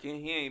been working.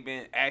 He ain't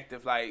been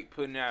active like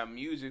putting out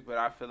music, but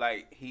I feel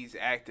like he's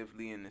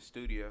actively in the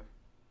studio.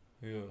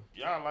 Yeah.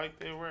 Y'all like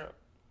that rap?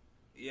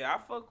 Yeah, I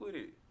fuck with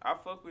it. I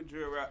fuck with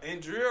drill rap.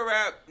 And drill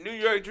rap, New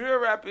York drill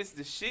rap is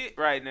the shit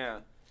right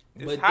now.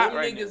 It's But hot them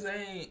right niggas now.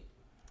 ain't.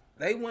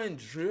 They wasn't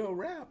drill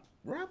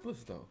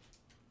rappers though.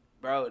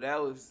 Bro,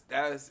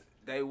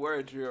 they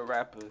were drill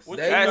rappers. What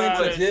They you went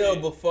call to that jail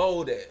shit?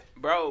 before that.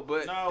 Bro,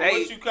 but No, they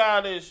what you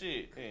call that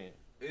shit? Man,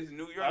 it's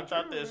New York. I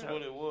thought drill that's rap.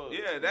 what it was.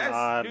 Yeah, that's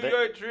Nah, New that-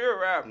 York drill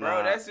rap, bro.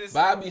 Nah. That's just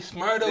Bobby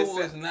Smurda This-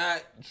 was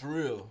not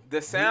drill.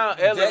 the sound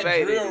That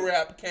elevated. drill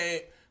rap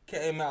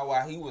came out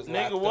while he was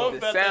Nigga, locked what up.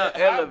 about sound that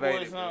Hot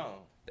elevated, Boy bro. song?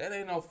 That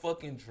ain't no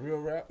fucking drill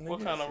rap, nigga.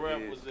 What kind of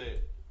rap was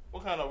that?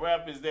 What kind of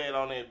rap is that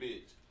on that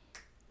bitch?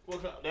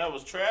 That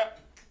was trap?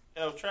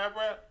 That was trap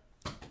rap?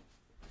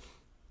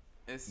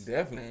 It's,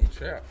 Definitely ain't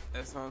trap.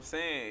 that's what I'm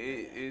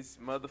saying. It's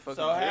motherfucking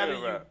So how do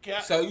drill you rap.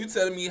 count? So you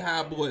telling me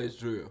Hot Boy is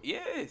drill?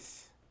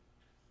 Yes.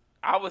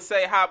 I would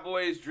say Hot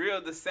Boys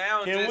drill. The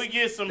sound Can just, we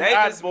get some they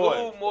Hot just Boy?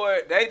 move more.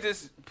 They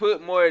just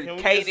put more Can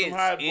we get some cadence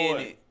Hot in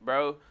Boy? it,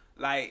 bro.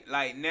 Like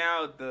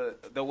now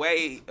the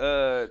way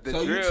the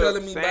So drill you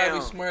telling me sound.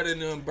 Bobby Smurda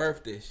and them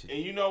birth that shit?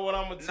 And you know what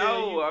I'm gonna tell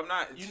you? No, I'm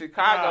not. You-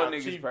 Chicago nah,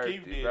 niggas Chief birthday,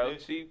 Keef did bro.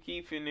 that. Chief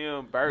Keef and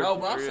them birthday. No,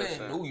 but I'm drill saying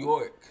sound. New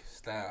York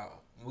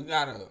style. We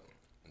got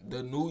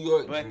the New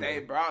York But drill. they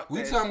brought We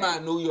that talking shit.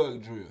 about New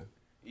York drill.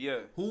 Yeah.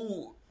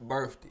 Who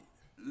birthed it?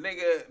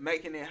 Nigga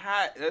making it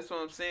hot. That's what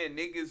I'm saying.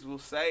 Niggas will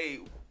say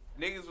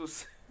niggas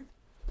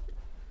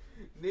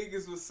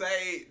will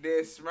say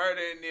that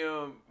Smurda and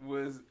them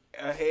was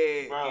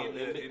ahead Bro,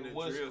 in the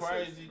what's drill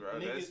crazy? section, bro.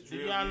 That's Niggas, do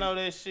drill y'all music. know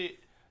that shit?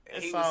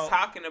 That He song- was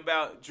talking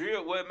about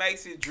drill. What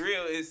makes it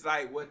drill is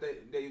like what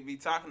they be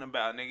talking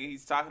about, nigga.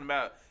 He's talking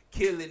about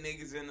killing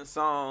niggas in the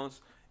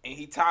songs, and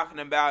he talking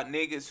about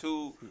niggas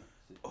who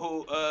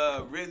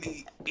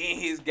really in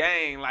his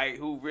gang, like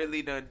who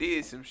really done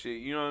did some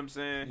shit. You know what I'm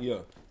saying? Yeah.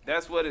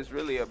 That's what it's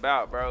really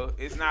about, bro.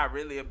 It's not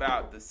really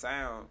about the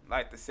sound.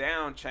 Like the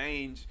sound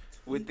changed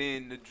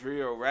within the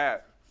drill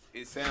rap.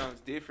 It sounds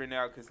different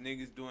now because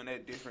niggas doing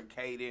that different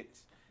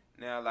cadence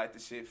now, like the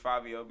shit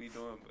Fabio be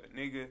doing. But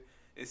nigga,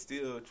 it's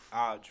still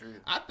all drill.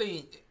 I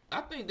think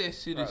that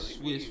shit Bro, is leave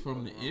switched me,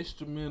 from the bro.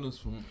 instrumentals,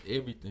 from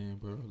everything,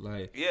 bro.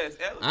 Like Yeah, it's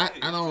I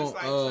elevated. don't. Just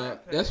like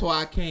Trap That's House.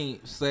 why I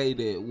can't say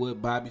that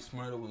what Bobby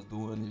Smurda was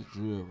doing is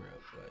drill rap.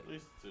 Like,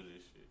 Listen to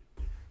this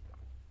shit.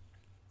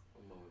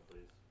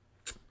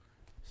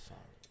 sorry,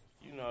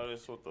 You know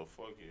that's what the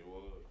fuck it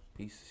was.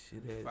 piece of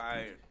shit ass.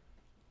 Fire.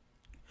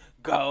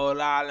 Gold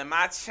all in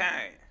my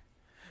chain.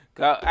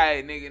 Go,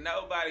 hey nigga,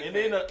 nobody. And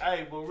can- then,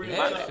 hey, but really,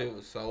 That shit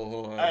was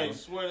so hard. hey, bro.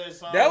 swear that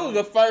song. That was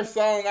the first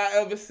song I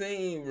ever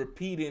seen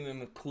repeated in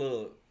the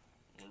club.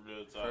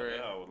 real talk. For real.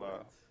 That was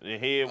loud. The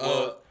head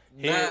was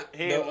not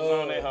head the, was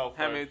on that hoe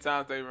how many first.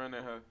 times they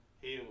running her?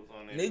 Head was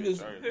on that Niggas,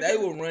 bitch first. they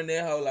would run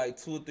that hoe like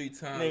 2 or 3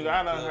 times. in Nigga,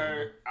 I the done club.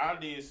 heard. I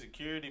did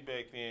security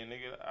back then,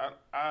 nigga.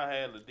 I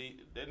had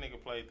that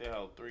nigga played that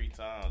hoe 3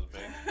 times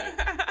back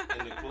then.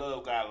 And the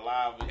club got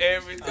live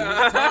Every each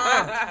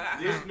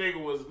time. This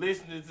nigga was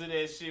listening to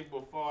that shit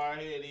before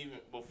it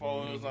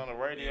was on the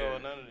radio or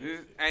none of this This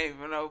shit. ain't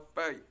for no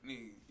fake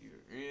nigga. You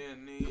real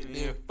nigga,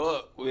 then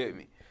fuck with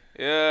me.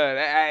 Yeah,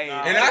 that ain't.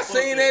 Nah, And I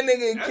seen that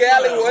nigga in That's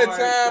Cali one of one the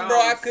time, bro.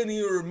 I hardest couldn't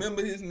even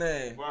remember his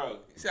name. Bro,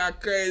 See how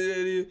crazy that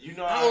is? you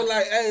know I was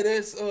like, hey,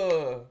 that's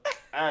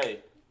hey,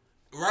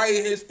 right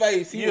in his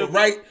face. He Yeah, was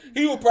right.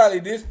 He was probably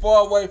this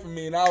far away from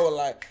me, and I was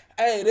like,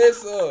 hey,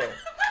 that's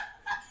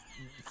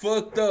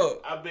fucked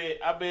up. I bet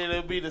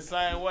it'll be the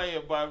same way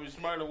if Bobby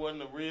Smurda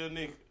wasn't a real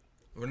nigga.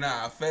 But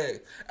nah,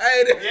 fact.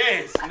 Hey, that,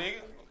 Yes,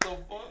 nigga. What the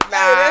fuck? hey,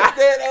 that's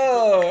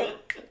that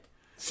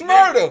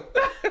Smurda.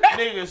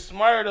 Nigga,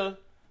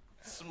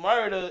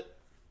 Smurda,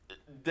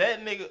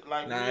 that nigga,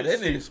 like, Nah, real that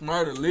shit. nigga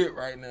Smurda lit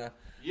right now.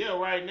 Yeah,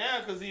 right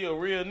now, because he a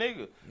real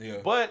nigga. Yeah.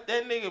 But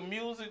that nigga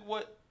music,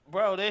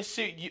 bro, that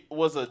shit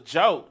was a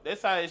joke.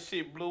 That's how that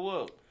shit blew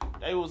up.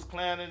 They was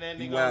clowning that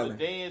He nigga on the wildin'.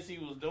 dance he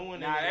was doing. Nah,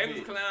 in that they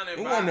was bitch. clowning. It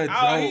Bob. wasn't a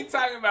Oh, he joke.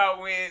 talking about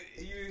when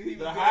he was The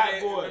doing hot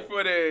it boy.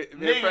 before the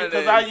Nigga,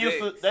 because I used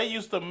to, they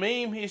used to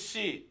meme his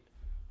shit.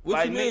 What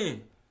Like, you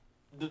mean?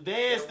 The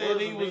dance That that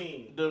was he a was,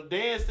 meme. the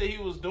dance that he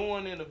was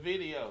doing in the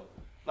video.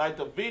 Like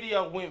the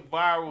video went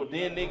viral,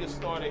 then niggas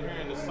started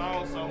hearing the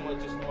song so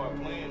much and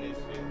started playing this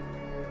shit.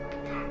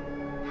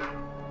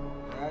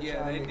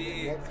 Yeah, they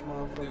did.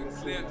 The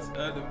clips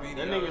of the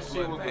video. That nigga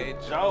shit was a page.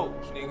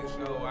 joke.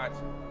 Niggas go watch it.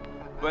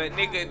 But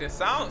nigga, the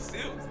song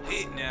still was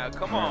lit now.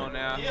 Come on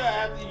now.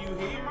 Yeah, after you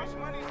hear it.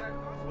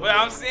 But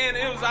I'm saying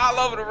it was all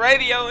over the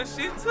radio and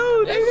shit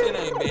too. That nigga. shit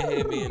ain't been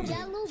heavy in the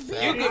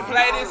You can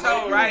play this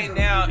hoe right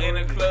now in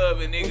a club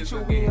and niggas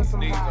will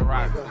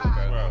rock it, bro.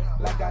 Bro,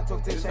 Like I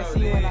talk to This Shashy hoe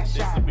when I lit.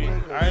 shot.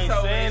 I ain't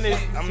So, saying this.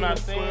 man, I'm not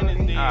saying this,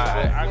 dude, but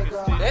Alright. I can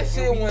see. That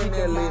shit wasn't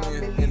that lit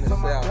in the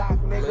South.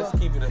 Let's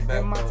keep it a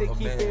back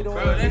though.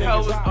 Bro, that hoe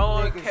was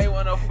on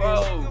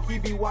K104 He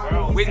be Bro,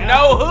 wild. with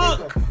no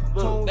hook.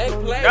 Look, They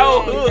played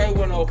No it and hook. they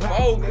went on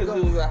four because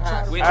it was a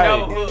hot With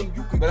shot. no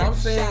hook. But I'm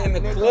saying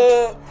in the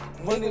club,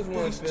 niggas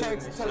wasn't feeling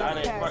this shit.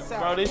 nah,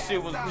 bro, this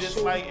shit was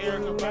just like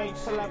Erica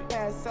Banks shit.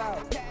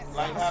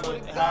 Like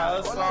how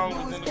her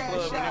song was in the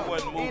club and it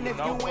wasn't moving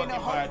no fucking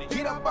body.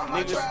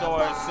 Niggas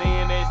started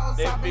seeing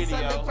that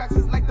video.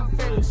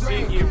 The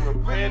shit get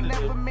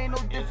repetitive.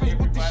 And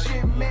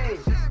everybody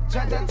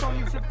Judge, I told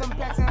you flip them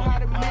packs and how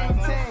to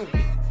maintain.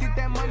 Get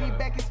that money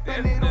back and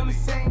spend it on the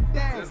same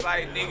thing. Just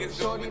like niggas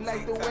do Shorty with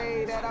like the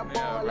way that I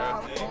ball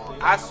out.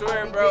 I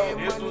swear, bro.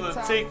 This was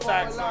a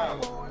TikTok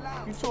song.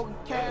 You talking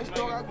cash,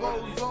 dog, I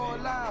go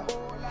all out.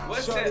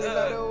 What's Shorty that?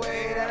 love the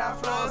way that I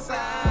floss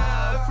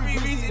out. Free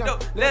reason,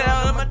 don't let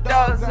all of my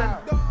dogs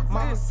out.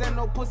 Mama said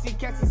no pussy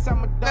cats inside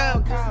my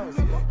dog house.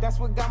 That's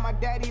what got my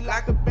daddy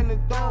locked up in the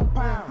dog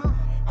pound.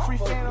 Free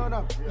fan on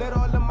them, let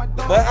all of my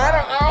dogs But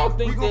I don't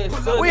think that's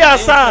Southern. We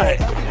outside.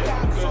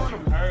 Because you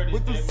heard it.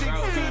 with the that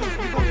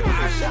 16s, we gon' put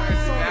the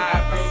shots on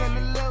them. Send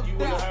a little You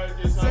would've heard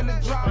this send a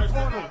song drop first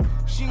on time.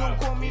 them. She gon'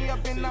 call me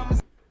up and I'ma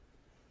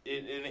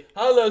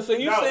Hold up, so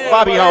you No, saying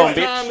Bobby the home, first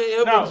bitch. time it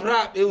ever No,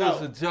 dropped, it was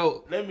no. a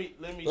joke. Let me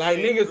Like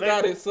say, niggas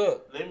thought it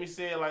sucked. Let me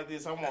say it like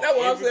this. I want That's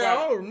what I'm saying. I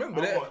everybody- don't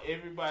remember I that. want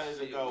everybody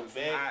to go was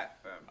back. hot,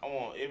 fam. I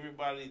want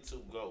everybody to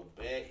go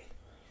back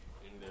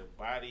in their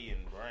body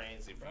and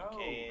brains if you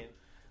can.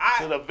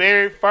 To the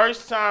very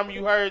first time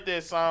you heard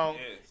that song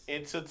Yes.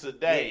 into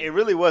today. It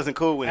really wasn't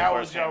cool when it How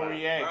first was came your out.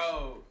 reaction?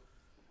 Bro,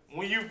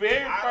 When you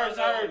very I first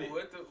don't know heard it.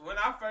 when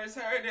I first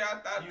heard it, I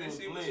thought You this was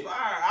shit was lit.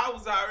 fire. I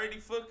was already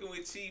fucking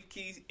with Chief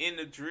Keef in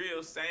the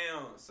drill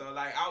sound. So,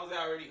 like, I was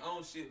already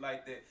on shit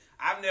like that.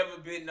 I've never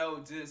been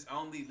just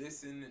only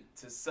listening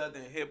to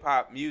Southern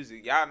hip-hop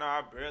music. Y'all know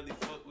I barely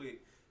fuck with,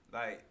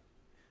 like,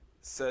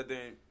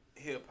 Southern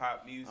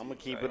hip-hop music. I'm gonna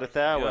keep like, it a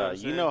thou you know what I'm out.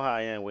 You saying? know how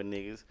I am with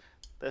niggas.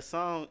 That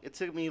song, it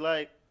took me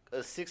like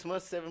 6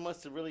 months, 7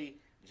 months to really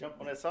jump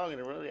on that song,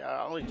 and really,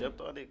 I only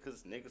jumped on it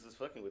because niggas was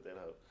fucking with that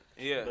hoe.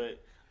 Yeah.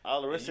 But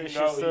all the rest of You the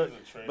know shit sucked. he's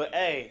a trendy But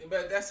hey,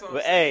 But that's what I'm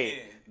but saying.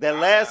 hey, that I-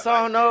 last I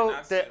song like though, and I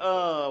that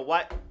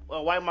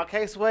said, wipe my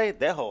case away,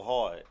 that hoe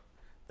hard.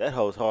 That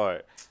hoe's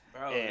hard.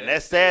 bro, and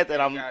that's sad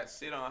that I'm- got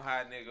shit on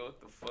hot nigga. What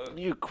the fuck?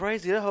 You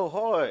crazy? That hoe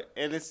hard,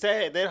 and it's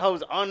sad that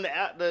hoe's on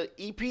the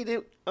EP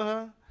that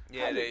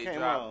Yeah, how they it came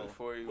dropped on.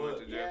 before he But, went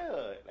to jail.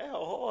 Yeah, that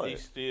hoe hard.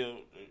 He's a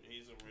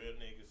real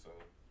nigga, so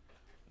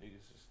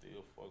niggas should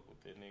still fuck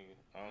with that nigga.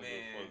 I don't give a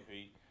Man. fuck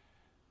if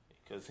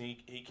because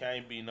he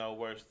can't be no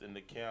worse than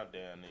the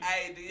Countdown nigga.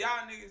 Hey, do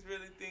y'all niggas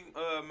really think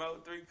Mo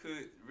 3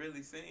 could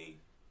really sing?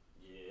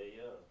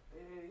 Yeah.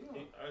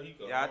 He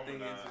could Yeah, I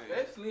think harmonize.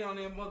 it's Especially on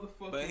that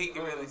motherfucker. But he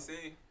can really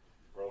sing.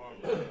 Bro,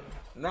 man.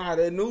 Nah,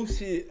 that new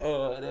shit,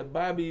 that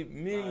Bobby Nah, he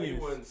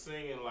Millions. wasn't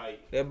singing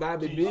like That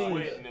Bobby G Billions.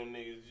 Sweat and them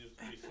niggas just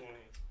be swinging.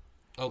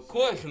 Of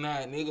course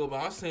not, nigga.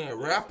 But I'm saying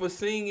rapper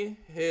singing,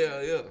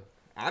 hell yeah.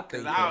 I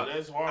think I, so.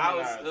 that's I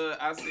harmonized. was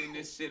I seen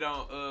this shit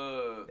on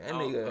That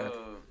on,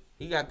 nigga-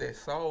 he got that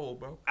soul,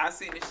 bro. I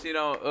seen this shit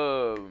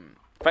on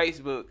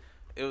Facebook.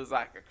 It was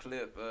like a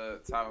clip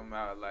talking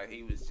about like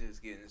he was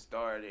just getting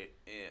started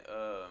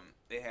and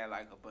they had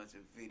like a bunch of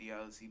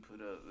videos he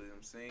put up with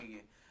him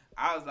singing.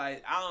 I was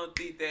like, I don't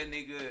think that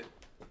nigga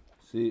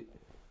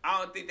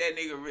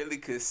really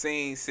could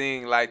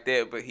sing like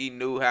that, but he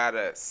knew how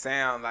to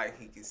sound like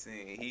he could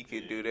sing. He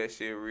could do that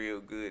shit real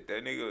good.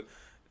 That nigga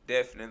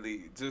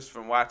definitely, just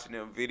from watching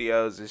them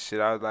videos and shit,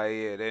 I was like,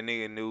 yeah, that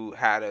nigga knew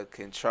how to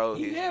control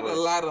He his had voice. a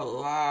lot of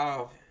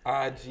live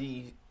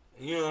IG,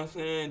 you know what I'm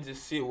saying?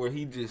 Just shit where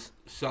he just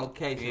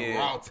showcasing Yeah.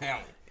 raw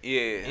talent.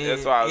 Yeah,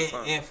 that's why I was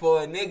saying. and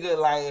for a nigga,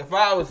 like, if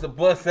I was to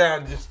bust out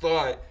and just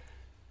start,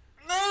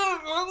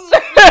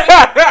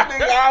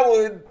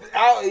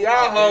 nigga,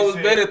 y'all hoes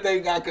better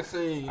think I could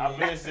sing. I've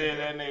been saying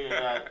that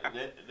nigga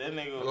that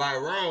nigga Like,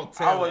 raw I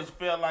talent. always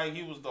felt like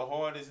he was the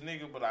hardest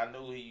nigga, but I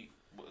knew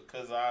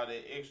because of all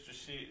that extra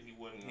shit, he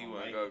wasn't He gonna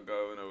wasn't make gonna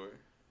go nowhere.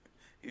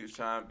 He was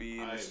trying to be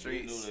in I the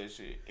streets. knew that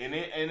shit. And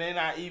then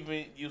I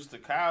even used to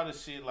call the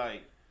shit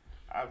like,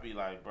 I'd be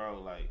like,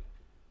 bro, like,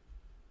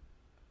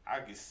 I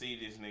could see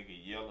this nigga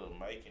Yellow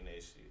making that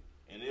shit.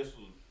 And this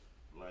was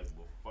like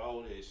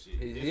before that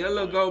shit. Is This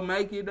Yellow was, go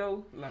make it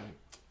though? Like,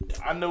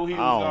 I knew he was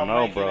I don't gonna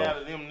know, make bro. it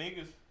out of them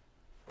niggas.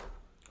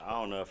 I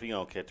don't know if he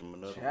gonna catch him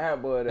enough.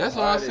 that's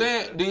what I'm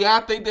saying. Do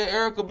y'all think that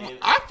Erica?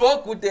 I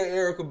fuck with that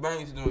Erica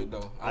Banks doing it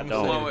though. I I'm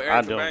don't. The one saying. with I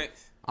Erica don't.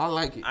 Banks. I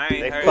like it. I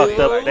ain't They heard fucked it.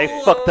 up. They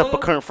fucked up a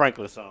Kurt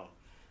Franklin song.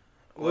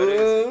 What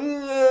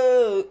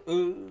is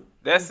it?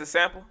 That's the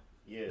sample?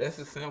 Yeah. That's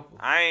a sample.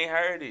 I ain't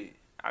heard it.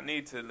 I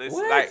need to listen.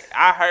 What? Like,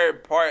 I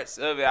heard parts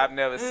of it. I've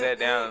never sat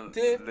down and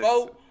listened.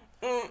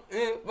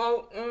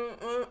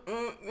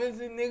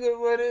 Missy nigga,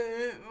 what it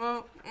is?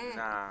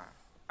 Nah.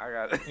 I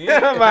got it.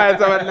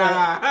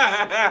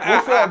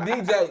 What's up,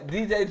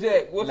 DJ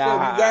Jack? What's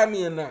up? You got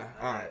me or not?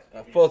 All right,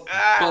 fuck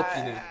you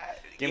then.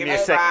 Give me a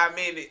second. 5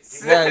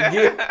 minutes. Nah,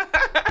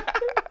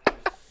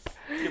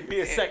 Give me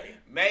a second.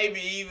 Maybe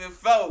even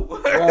 4.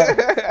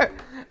 Right.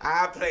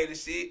 I play the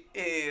shit.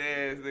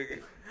 Head ass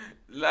nigga.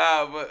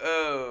 Nah, but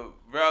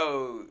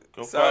bro.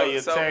 Go file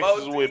your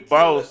taxes with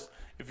boss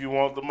if you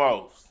want the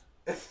most.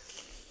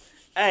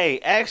 Hey,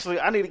 actually,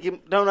 I need to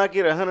get. Don't I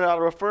get $100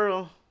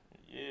 referral?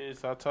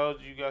 Yes, I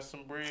told you got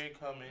some bread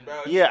coming.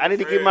 Bro, Yeah, I need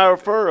to get my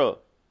referral.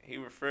 He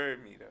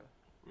referred me though.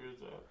 Where's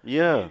up?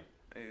 Yeah.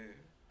 Yeah.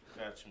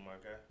 Got you, my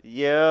guy.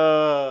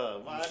 Yeah.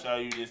 I'll show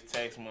you this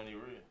tax money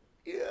real.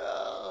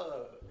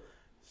 Yeah.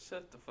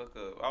 Shut the fuck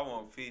up. I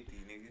want 50,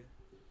 nigga.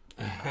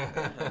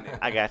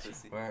 I got you.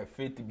 Right,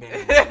 50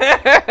 bands.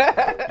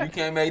 You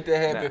can't make that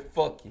happen.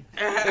 Fuck you.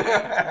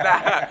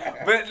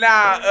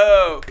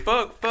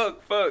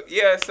 Fuck.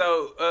 Yeah,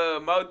 so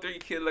Mo3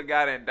 Killer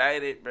got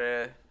indicted,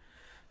 bruh.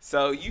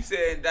 So you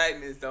said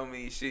indictments don't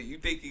mean shit. You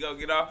think he gonna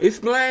get off?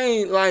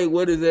 Explain, like,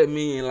 what does that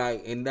mean,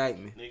 like,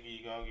 indictment? Nigga,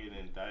 you gonna get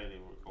indicted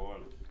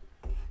regardless.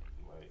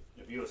 Like,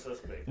 If you're a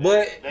suspect.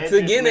 But that to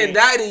just get means-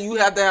 indicted, you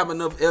have to have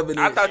enough evidence.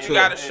 I thought you to-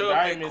 gotta show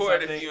up in Indictments, court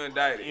I if think, you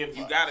indicted.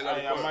 You gotta go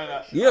to I court. might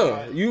not,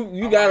 Yeah,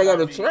 you gotta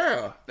go to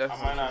trial. That's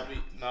I might not be.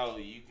 No,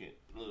 you can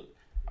look.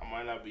 I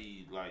might not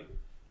be like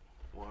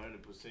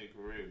 100%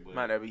 correct, but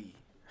Might not be.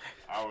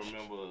 I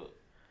remember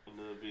a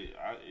little bit.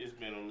 It's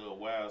been a little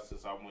while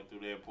since I went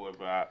through that part,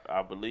 but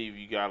I believe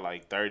you got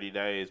like 30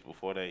 days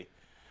before they.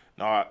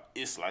 No,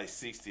 it's like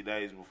 60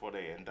 days before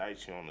they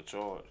indict you on the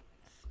charge.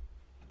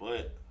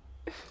 But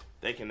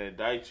they can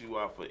indict you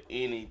off of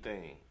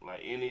anything,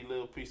 like any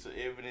little piece of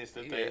evidence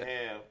that they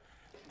have.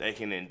 They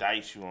can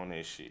indict you on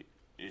that shit.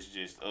 It's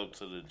just up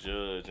to the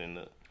judge and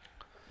the.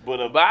 But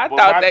I my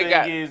thought they thing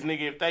got- is,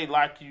 nigga, if they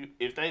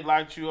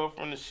locked you up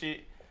from the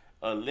shit,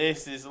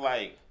 unless it's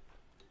like,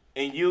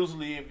 and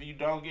usually if you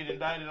don't get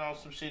indicted on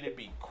some shit, it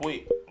be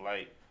quick.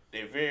 Like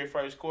the very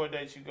first court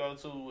date you go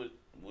to,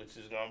 which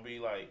is gonna be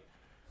like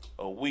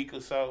a week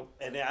or so.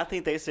 And then I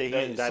think they said he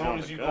As indicted soon on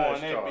as the you go gun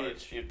on that charge.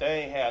 bitch, if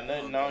they ain't had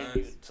nothing on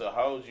you to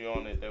hold you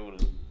on it, they would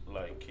have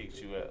like kicked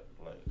you out.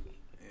 Like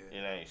it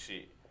ain't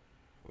shit.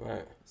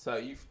 Right. So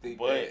you think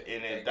But that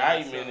an they got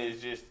indictment some-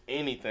 is just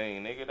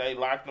anything, nigga. They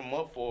locked them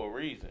up for a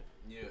reason.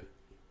 Yeah.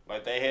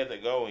 Like they had to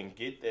go and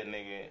get that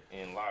nigga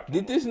and lock him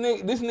Did this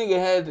nigga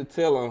had to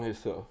tell on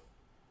himself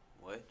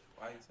What?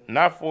 Why you saying?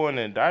 Not for an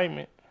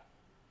indictment.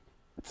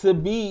 to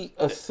be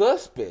a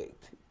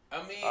suspect?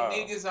 I mean,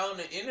 niggas on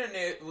the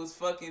internet was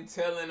fucking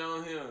telling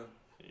on him.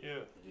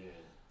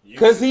 Yeah.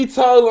 Cause he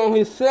told on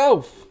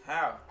himself.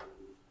 How?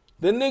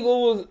 The nigga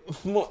was.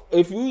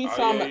 If we Oh, talking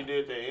yeah, about, he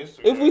did that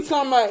Instagram. if we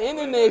talking about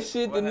internet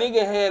shit, the what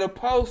nigga had a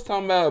post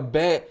talking about a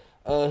bag.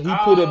 He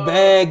put a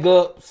bag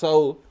up,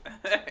 so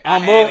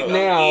I'm had to up go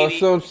now or get it.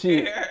 some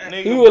shit.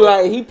 Nigga, He was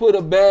like, he put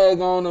a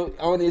bag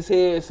on his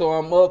head, so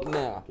I'm up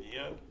now.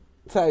 Yep.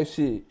 Type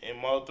shit.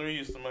 And Mo3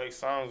 used to make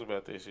songs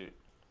about that shit.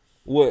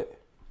 What?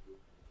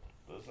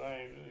 The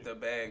same shit. The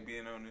bag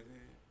being on his head.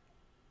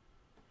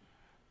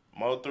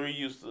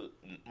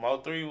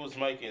 Mo3 was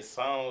making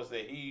songs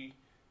that he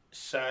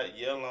shot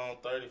Yellow on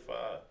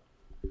 35.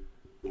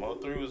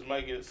 Mo3 was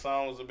making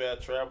songs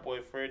about Trap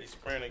Boy Freddie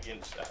Sprinter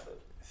getting shot up.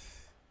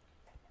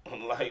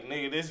 Like,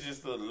 nigga, this is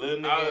just a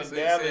little I nigga was in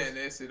saying Dallas.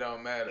 that shit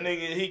don't matter.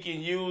 Nigga, he can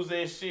use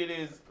that shit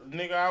as,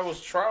 nigga, I was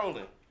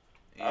trolling.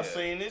 Yeah. I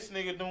seen this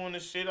nigga doing the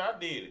shit, I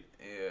did it.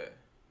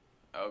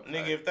 Yeah. Okay.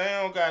 Nigga, if they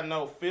don't got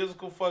no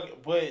physical fucking,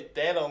 but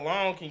that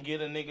alone can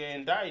get a nigga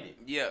indicted.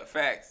 Yeah,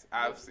 facts.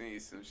 I've seen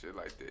some shit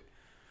like that.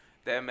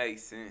 That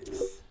makes sense.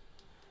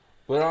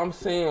 But I'm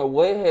saying,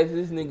 what has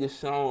this nigga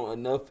shown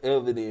enough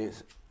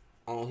evidence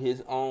on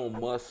his own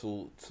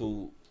muscle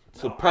to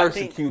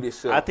persecute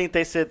himself? I think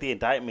they said the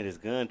indictment is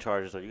gun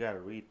charges, so you gotta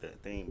read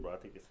that thing, bro. I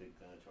think it said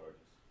gun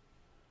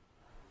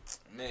charges.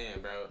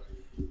 Man, bro.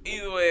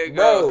 Either way it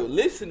Bro, goes.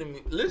 listen to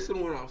me. Listen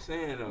to what I'm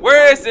saying. Though.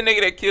 Where is the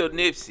nigga that killed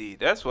Nipsey?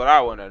 That's what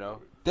I want to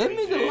know. That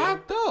nigga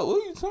locked up.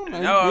 What are you talking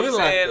about? No, He I'm been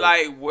saying, locked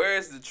up. like,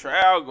 where's the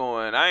trial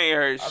going? I ain't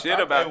heard I shit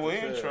thought about they were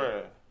this. in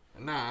trial.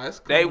 Nah, it's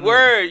They coming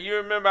were. You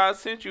remember I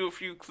sent you a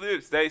few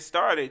clips. They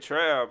started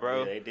trial, bro.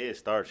 Yeah, they did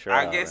start trial.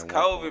 I guess at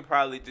one point. COVID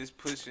probably just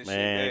pushing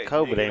Man, shit back.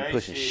 COVID Nigga, ain't they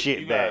pushing shit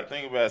you back. gotta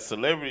think about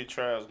celebrity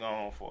trials going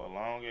on for a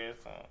long ass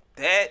time.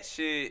 That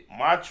shit.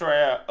 My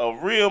trial, a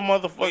real We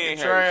motouking ain't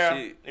heard trial,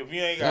 shit. if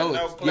you ain't Your got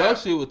no clout,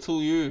 shit was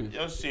 2 years.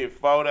 your shit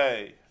 4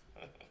 days.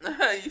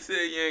 You said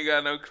you ain't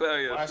got no clout. My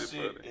Your shit,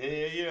 shit,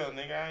 hell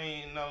yeah, nigga, I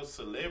ain't no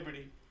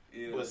celebrity.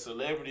 yeah. But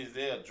celebrities,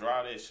 they'll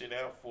draw that shit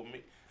out for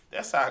me.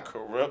 That's how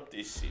corrupt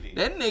this shit is.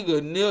 That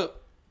nigga nip.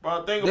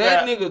 Bro, think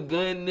That about nigga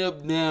gun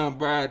nip down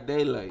broad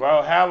daylight.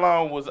 Bro, how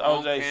long was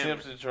On OJ camera.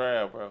 Simpson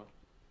trial, bro?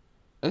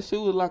 That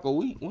shit was like a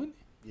week, wasn't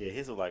Yeah,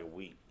 his was like a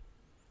week.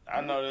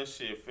 I know that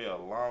shit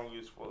felt long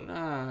as fuck. it?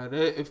 Nah,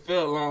 it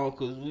felt long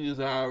because we was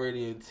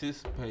already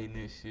anticipating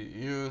this shit.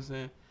 You know what I'm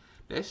saying?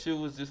 That shit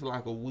was just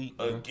like a week.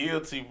 A Bro.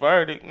 guilty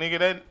verdict,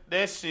 nigga.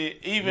 That shit.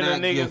 Even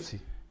Not the niggas, guilty.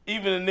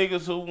 even the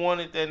niggas who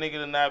wanted that nigga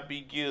to not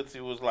be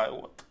guilty was like,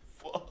 what the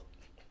fuck?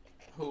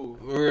 Who?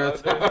 Real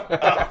talk.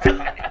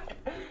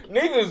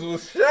 Niggas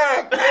was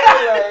shocked. They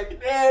were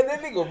like, damn,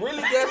 that nigga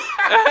really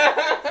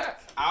got.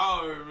 I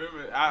don't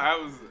remember.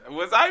 I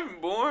was I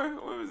even born?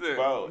 What was that?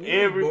 Bro, You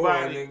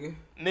everybody, boy, nigga.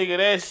 nigga,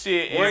 that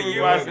shit. What year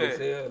Young was Everybody, as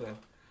that? hell, though. What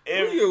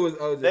every, year was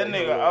OJ? that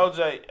nigga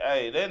OJ.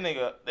 Hey, that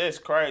nigga, that's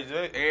crazy.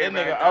 That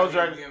Everybody nigga thought he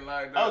was OJ. getting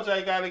locked up.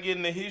 OJ gotta get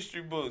in the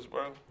history books,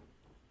 bro.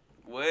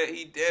 What?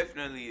 He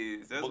definitely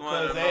is. That's one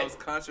Because of the that most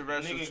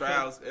controversial nigga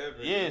trials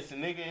ever. Yes,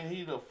 nigga,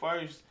 he the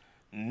first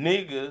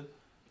nigga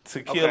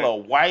to kill a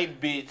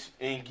white bitch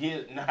and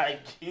get not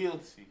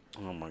guilty.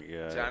 Oh my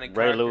god. Johnny Ray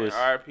Carter, Lewis.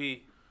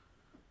 R.I.P.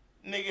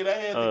 Nigga,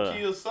 they had to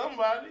kill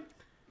somebody.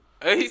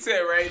 He said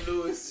Ray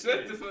Lewis.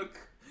 Shut the fuck.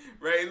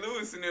 Ray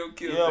Lewis and them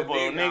killed the but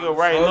nigga. nigga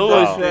Ray First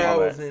Lewis. trial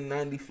my was in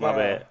 '95. My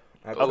bad.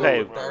 October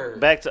Okay, 3rd.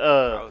 back to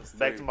was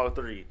back to three. Mo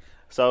 3.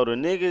 So the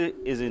nigga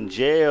is in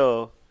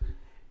jail.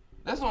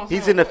 That's what I'm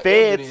He's saying. in the What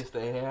feds. evidence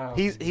they have?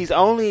 He's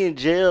only in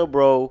jail,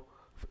 bro.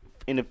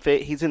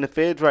 He's in the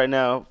feds right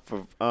now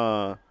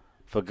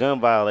for gun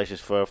violations,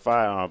 for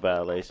firearm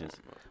violations.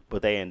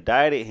 But they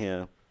indicted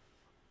him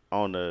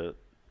on the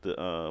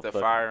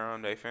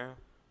firearm they found.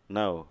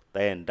 No,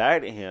 they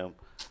indicted him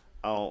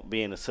on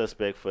being a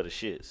suspect for the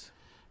shits.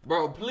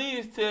 Bro,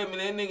 please tell me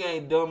that nigga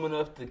ain't dumb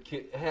enough to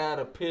have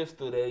a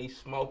pistol that he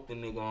smoked the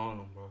nigga on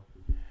him, bro.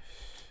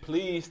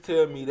 Please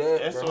tell me that,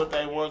 That's bro. what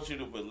they want you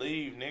to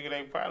believe, nigga.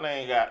 They probably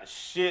ain't got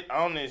shit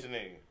on this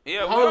nigga.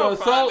 Yeah, Hold on,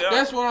 so so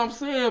that's what I'm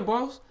saying,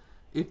 boss.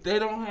 If they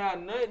don't have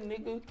nothing,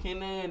 nigga,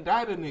 can they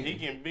indict a nigga? He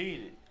can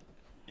beat it.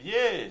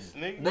 Yes,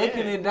 nigga. They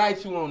can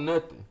indict you on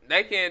nothing.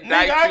 They can Nigga,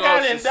 indict I you got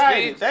on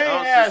indicted. They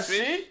ain't have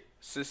suspicion. shit.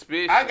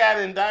 Suspicion. I got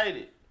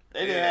indicted.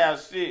 They didn't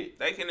have shit.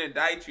 They can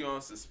indict you on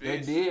They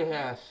suspicion. did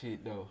have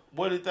shit though.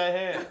 What did they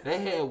have? They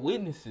had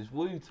witnesses.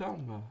 What are you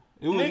talking about?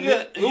 It was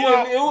Nigga, it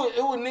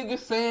was niggas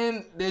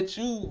saying that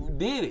you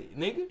did it,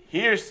 nigga.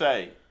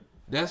 Hearsay.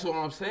 That's what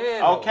I'm saying.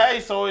 Though. Okay,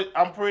 so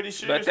I'm pretty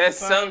sure But it's that's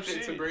the same something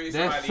shit. to bring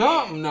That's somebody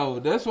something in. though.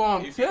 That's what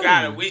I'm If telling you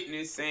got you. a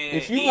witness saying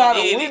If you he got a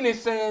did it,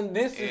 witness saying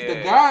this is the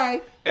Yeah.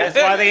 guy, That's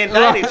why they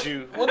indicted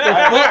you. what the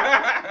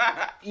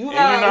fuck? You And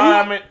you know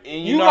how many?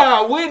 And you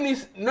got a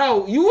witness.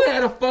 No, you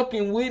had a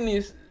fucking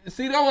witness.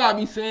 See, that's why I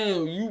be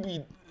saying you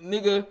be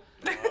nigga.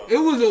 It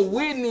was a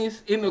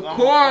witness in the I'm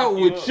car gonna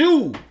fuck with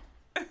you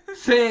you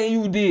saying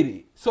you did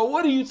it. So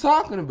what are you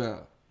talking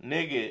about?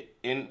 nigga,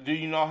 and do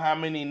you know how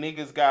many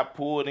niggas got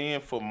pulled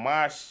in for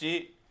my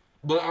shit?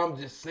 But I'm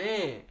just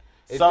saying,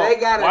 if So, they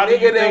got why a do you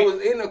nigga that think-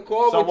 was in the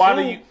car so with why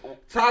do you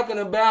talking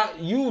about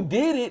you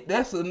did it,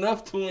 that's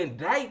enough to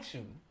indict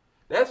you.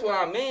 That's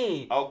what I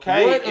mean.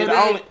 Okay, What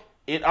are they-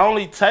 it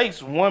only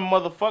takes one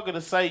motherfucker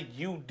to say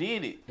you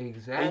did it.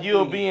 Exactly. And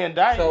you'll be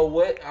indicted. So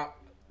what?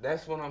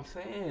 That's what I'm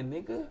saying,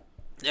 nigga.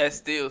 that's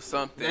still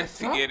something That's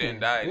to get something.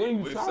 indicted. What are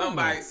you If talking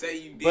somebody about? say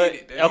you did But,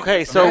 it, then okay,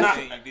 you so-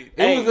 say you did it.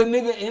 It Hey. was a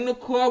nigga in the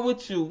car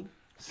with you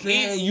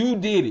saying He's- you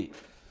did it.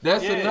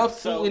 That's Yeah, enough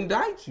so- to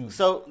indict you.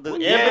 So the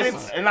Yes,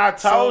 evidence. and I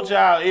told So-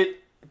 y'all it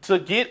to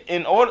get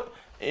in order.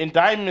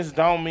 Indictments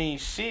don't mean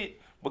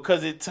shit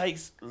because it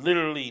takes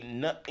literally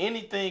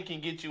anything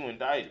can get you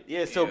indicted.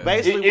 Yeah. So Yeah.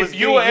 basically, If was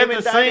you're at him the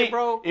indicted, scene,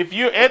 bro. if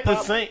you're at the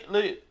problem. scene,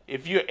 look,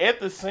 if you're at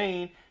the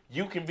scene,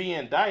 you can be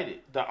indicted.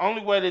 The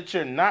only way that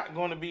you're not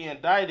going to be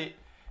indicted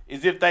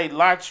is if they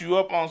locked you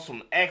up on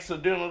some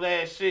accidental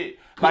ass shit.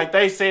 Like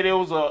they said, it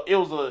was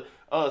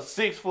a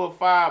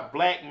 6'5"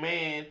 black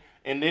man,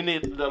 and then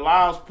the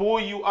laws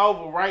pull you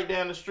over right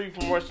down the street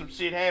from where some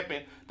shit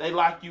happened. They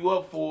lock you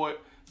up for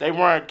it. They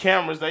run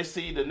cameras. They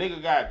see the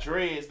nigga got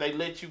dreads. They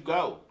let you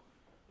go.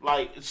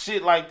 Like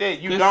shit like that.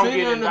 You don't get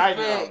Considering the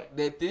indicted on it. fact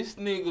that this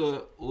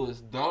nigga was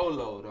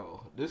dolo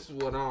though. This is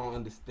what I don't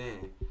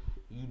understand.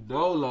 You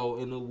dolo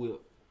in the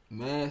whip,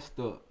 masked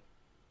up.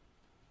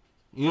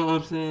 You know what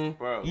I'm saying?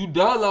 Bro. You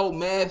dolo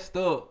masked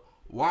up.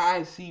 Why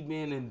is he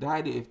being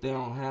indicted if they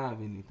don't have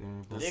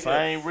anything, bro? The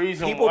same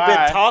reason People why.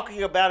 been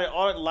talking about it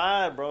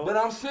online, bro. But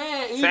I'm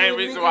saying, Same even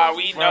reason niggas- why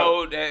we Bro,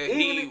 know that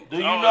he. even- Do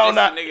you oh, know this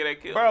not- the nigga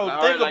that killed Bro, him. I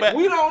think heard, about-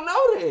 we don't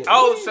know that.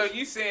 Oh, We- so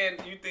you saying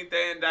you think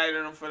they indicted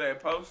him for that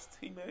post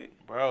he made?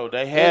 Bro,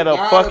 they it had a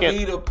gotta fucking.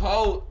 be the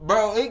post,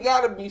 bro. It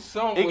gotta be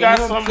something. It got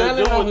with him something to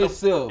telling do on with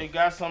himself. the. It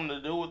got something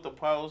to do with the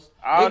post.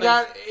 All It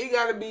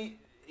gotta be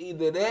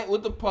either that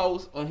with the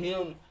post or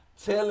him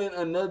telling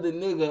another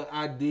nigga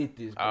I did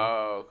this, bro.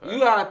 Oh, okay. You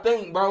gotta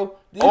think, bro.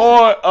 This-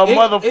 or a it-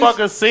 motherfucker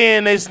it's-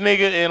 seeing this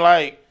nigga and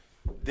like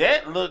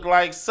that look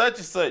like such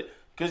and such.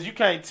 Cause you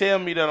can't tell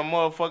me that a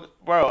motherfucker,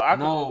 bro.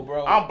 No,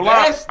 bro. I'm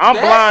blind. I'm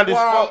That's blind as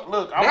why- fuck.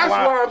 Look, I'm that's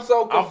blind. why I'm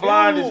so I'm confused.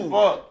 blind as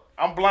fuck.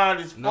 I'm blind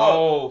as fuck.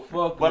 No,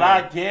 fuck. But no.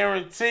 I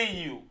guarantee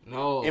you,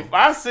 no. if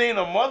I seen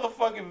a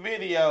motherfucking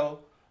video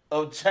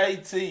of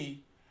JT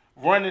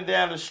running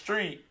down the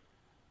street,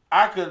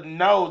 I could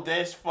know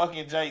that's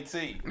fucking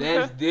JT.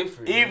 That's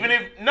different. Even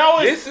if no,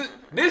 it's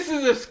this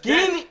is a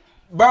skinny,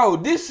 bro.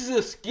 This is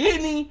a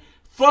skinny,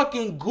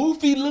 fucking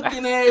goofy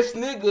looking ass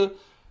nigga,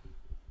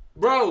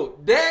 bro.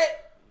 That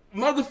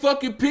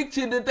motherfucking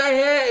picture that they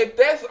had, if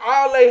that's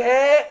all they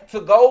had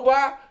to go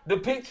by, the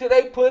picture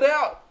they put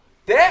out,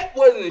 that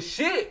wasn't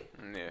shit.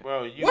 Yeah.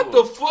 bro. You What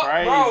the was fuck,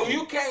 crazy. bro?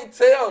 You can't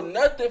tell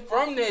nothing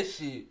from that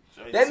shit.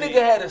 That JT. nigga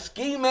had a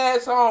ski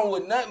mask on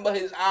with nothing but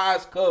his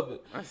eyes covered.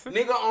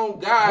 Nigga on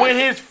God. with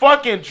his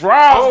fucking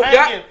drawers Oh,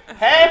 hanging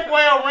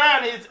halfway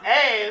around his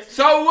ass.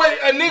 So what?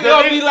 A nigga The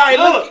gonna be nigga- like,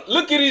 look,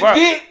 look at his bro.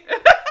 dick.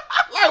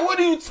 Like, what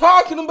are you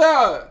talking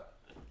about?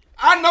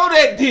 I know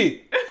that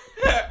dick.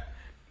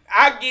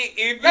 I get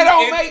if That you,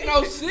 don't if, make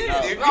no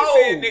sense. If No. you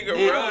say a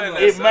nigga run, or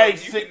It something,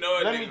 makes you sense. can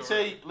know a Let me nigga tell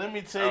run. you. Let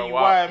me tell you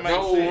walk. why it makes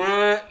No sense.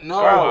 run, no.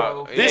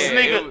 Bro, this Yeah,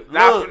 nigga- it was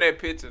not look. from that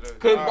picture though.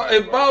 Cause Alright,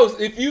 if bro. boss,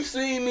 if you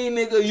see me,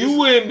 nigga, you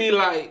wouldn't be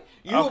like.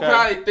 You would Okay.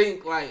 probably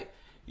think like.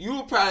 You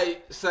would probably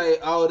say,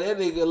 "Oh, that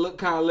nigga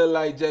kind of look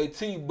like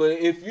JT." But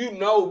if you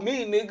know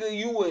me, nigga,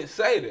 you wouldn't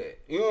say that.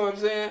 You know what I'm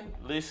saying?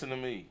 Listen to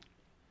me.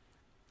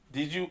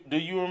 Do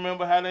you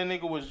remember how that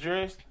nigga was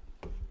dressed?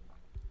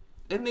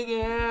 That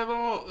nigga had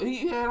on.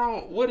 He had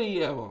on. What did he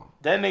have on?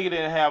 That nigga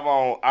didn't have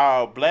on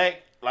all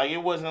black. Like it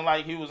wasn't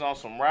like he was on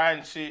some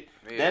riding shit.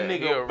 Yeah, that he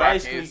was nigga rocking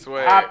basically his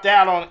swag. hopped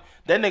out on.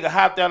 That nigga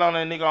hopped out on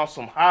that nigga on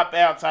some hop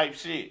out type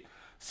shit.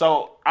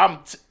 So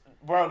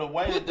bro, the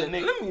way that the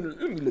nigga.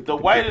 Let me look. The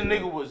at way the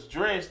picture. nigga was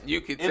dressed,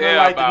 You could it tell looked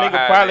like the about nigga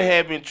how probably they-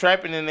 had been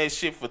trapping in that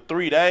shit for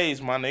 3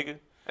 days, my nigga.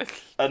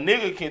 A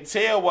nigga can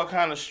tell what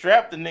kind of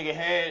strap the nigga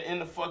had in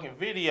the fucking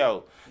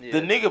video. Yeah.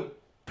 The nigga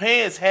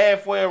pants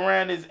halfway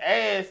around his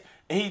ass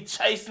and he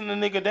chasing the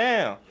nigga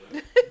down.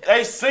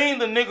 They seen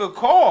the nigga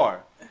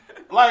car.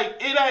 Like,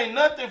 it ain't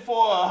nothing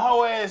for a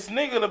hoe ass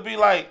nigga to be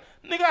like,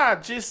 nigga, I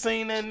just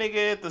seen that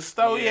nigga at the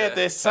store. He Yeah, had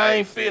that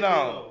same type fit shit.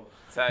 on.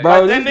 Type. Bro,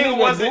 Like, that this nigga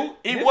wasn't-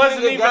 he this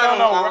wasn't nigga even got on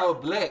no all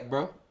black,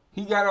 bro.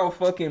 He got on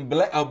fucking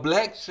a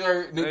black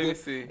shirt, Let me nigga,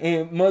 see.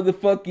 and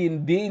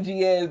motherfucking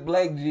dingy ass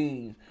black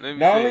jeans. Let me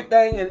The only see.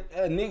 thing a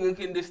nigga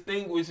can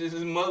distinguish is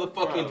his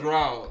motherfucking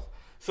drawers.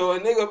 So a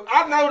nigga,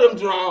 I know them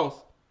drawers.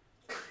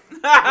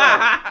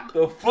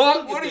 The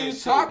fuck? What are that you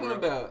shit, talking bro.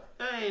 about?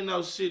 There ain't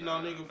no shit no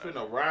nigga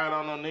finna ride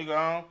on no nigga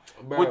on.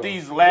 Bro, With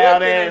these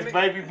loud what ass can a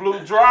baby blue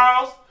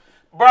drawers.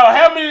 Bro,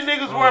 how many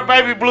niggas wear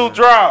baby blue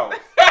drawers?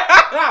 Bro,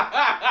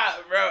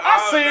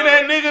 I seen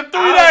that nigga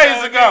 3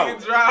 days ago.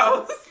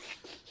 ago.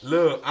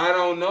 Look, I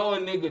don't know a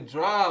nigga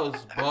drawers,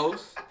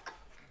 boss.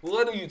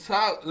 What are you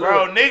talking?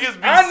 Bro, niggas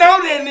be I know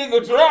that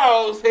nigga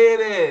drawers, head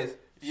ass.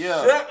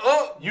 Yeah. Shut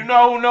up. You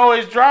know who know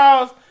his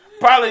drawers?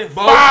 Probably Both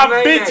 5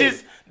 Nay Nay.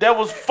 bitches that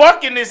was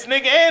fucking this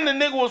nigga, and the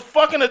nigga was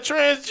fucking a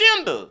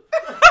transgender.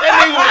 That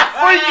nigga was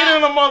freaking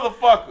in a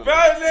motherfucker.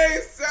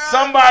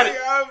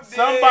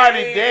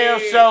 Somebody damn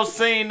sure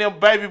seen them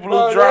baby blue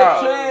Bro,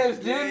 drawers.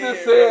 that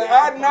transgender said,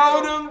 I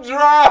know them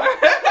drawers.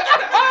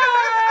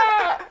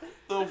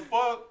 The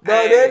fuck?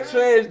 Bro, that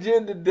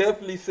transgender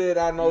definitely said,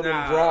 I know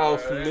them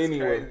drawers bro, from that's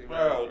anywhere. crazy,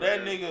 Bro, that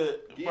nigga,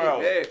 Get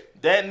bro, back.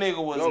 that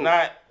nigga was Yo.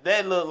 not.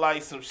 That looked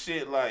like some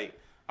shit. Like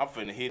I'm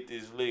finna hit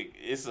this lick.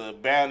 It's a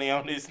bounty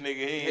on this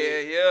nigga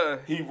head. Yeah.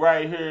 He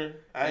right here.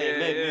 I ain't Yeah,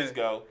 letting yeah. this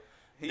go.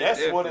 He That's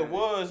what it definitely-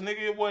 was,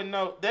 nigga. It wasn't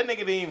no. That nigga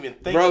didn't even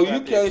think. Bro, about you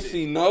that can't shit.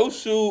 see no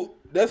shoe.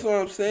 That's what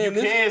I'm saying.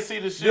 You This, can't see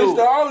the shoes. this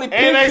the only And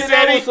they picture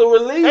said that was a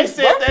release. They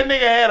said bro. that nigga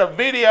had a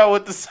video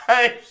with the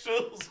same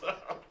shoes on.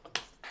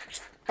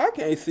 I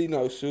can't see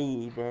no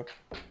shoes, bro.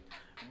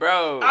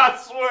 Bro, I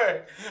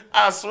swear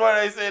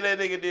they said that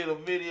nigga did a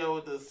video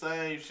with the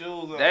same shoes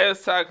on. they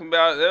was talking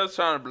about, they was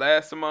trying to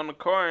blast him on the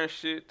car and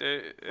shit.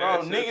 That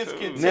Bro, shit niggas too.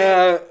 can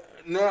tell.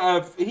 Now,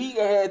 if he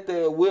had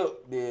that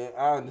whip, then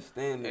I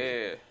understand that.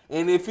 Yeah.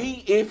 And if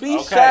he Okay.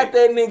 shot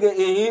that nigga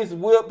in his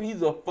whip,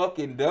 he's a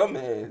fucking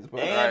dumbass, bro.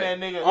 And that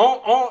nigga.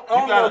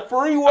 On gotta- the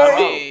freeway. I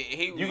mean,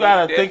 he You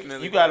gotta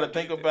definitely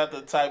think about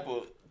the type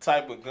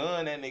of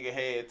gun that nigga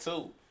had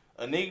too.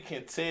 A nigga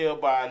can tell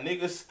by a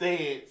nigga's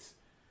stance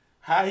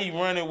how he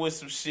running with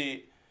some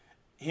shit.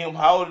 Him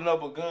holding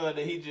up a gun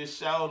that he just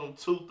showed him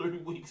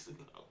 2-3 weeks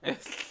ago.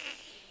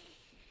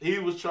 He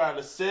was trying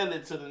to sell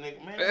it to the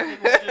nigga. Man, that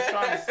nigga was just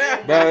trying to sell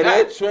it. Bro,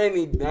 that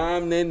tranny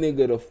dime that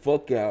nigga the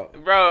fuck out.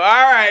 Bro, all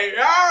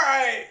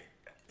right.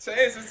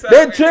 Change the topic.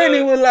 That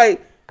tranny was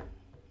like,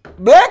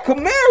 black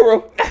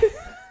Camaro,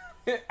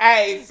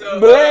 Hey, so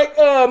black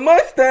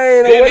Mustang,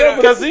 or Speaking whatever.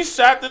 Because he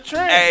shot the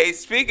train. Hey,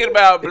 speaking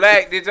about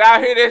black, did y'all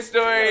hear that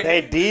story?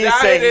 They did y'all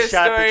say hear he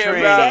shot the story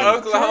train. about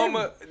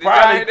Oklahoma? Did y'all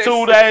Probably hear that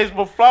 2 days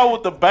before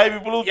with the baby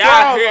blue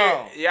Y'all drawers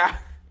hear? on.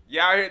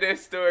 Y'all hear that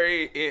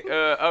story in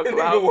That nigga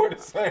Oklahoma? wore the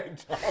same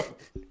dress.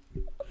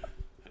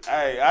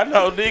 Hey, I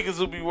know niggas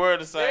who be wearing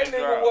the That same nigga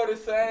drop. wore the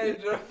same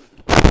dress.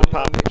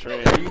 Pop the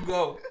trend. There you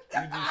go.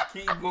 You just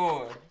keep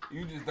going.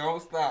 You just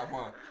don't stop,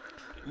 huh?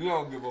 You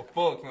don't give a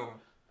fuck, huh?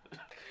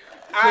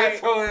 Alright.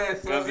 Shut your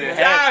ass up. it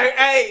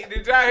Hey,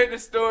 did y'all hear the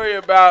story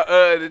about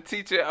the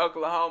teacher in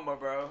Oklahoma,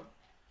 bro?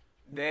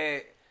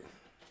 That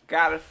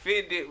got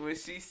offended when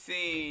she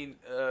seen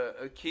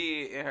a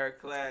kid in her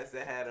class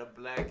that had a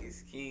Black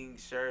is King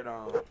shirt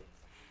on.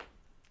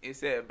 It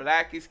said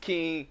Black is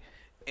King,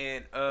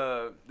 and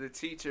the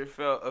teacher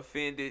felt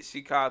offended.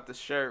 She called the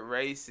shirt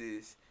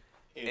racist.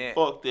 And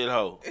fuck that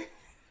hoe.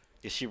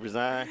 Did she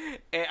resign?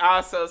 And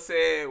also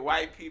said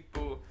white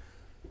people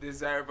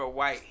deserve a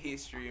White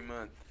History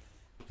Month.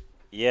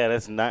 Yeah,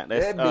 that's That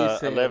bitch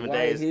said 11 white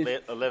days. history.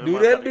 11 Do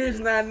months that out the bitch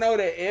year. not know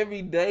that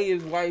every day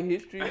is White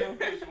History Month?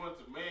 Bitch went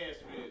to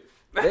Mansfield.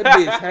 That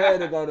bitch had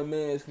to go to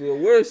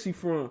Mansfield. Where is she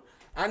from?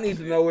 I need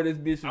to know where this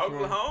bitch is from.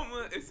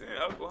 Oklahoma? It's in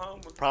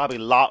Oklahoma. Probably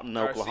Lawton,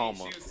 Or Oklahoma.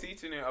 She was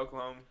teaching in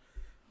Oklahoma.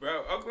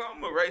 Bro,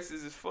 Oklahoma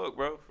racist as fuck,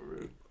 bro. For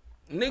real.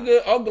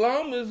 Nigga,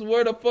 Oklahoma is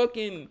where the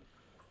fucking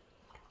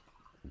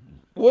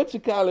what you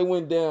call it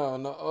went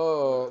down?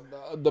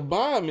 The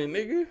bombing,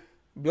 nigga.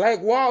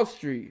 Black Wall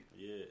Street.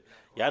 Yeah.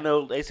 Y'all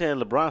know they saying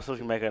LeBron's supposed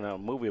to be making a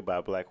movie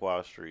about Black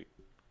Wall Street.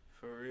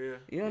 For real?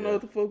 You don't know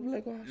what the fuck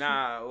Black Wall Street?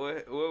 Nah,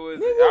 what was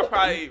Nigga, it? I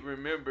probably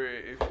remember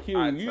it if Q,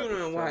 I you told done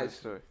the watch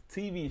story.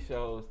 TV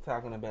shows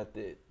talking about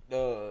that.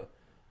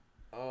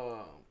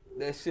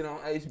 That shit on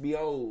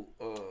HBO.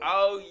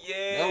 Oh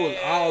yeah, that was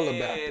all about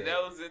that.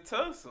 That was in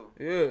Tulsa.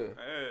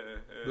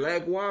 Yeah.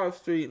 Black Wall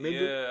Street,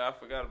 nigga. Yeah, I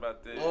forgot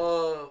about that.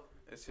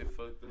 That shit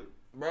fucked up.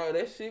 Bro,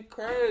 that shit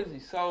crazy.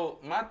 So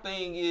my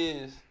thing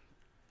is,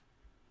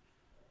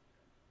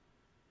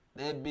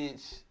 that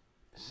bitch.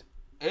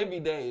 Every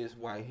day is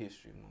White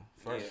History Month.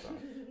 First off,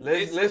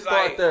 let's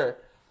start like, there.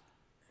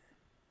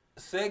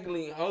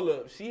 Secondly, hold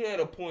up. She had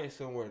a point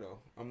somewhere though.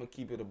 I'm gonna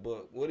keep it a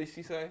buck. What did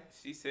she say?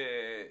 She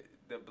said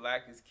the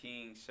Black is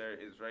King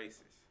shirt is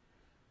racist.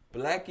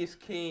 Black is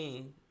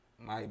King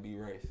might be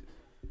racist.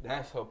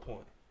 That's her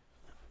point.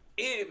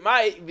 It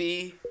might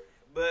be,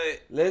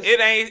 but Let's- it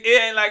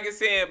ain't like it's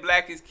saying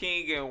Black is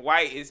King and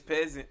white is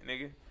peasant,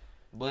 nigga.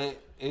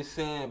 But it's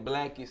saying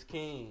Black is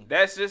King.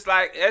 That's just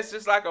like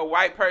a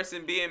white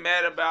person being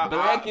mad about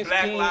Black Black is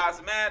King.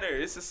 Lives Matter.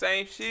 It's the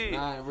same shit.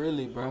 Not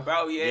really, bro.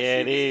 Bro, Yeah,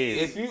 it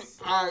is.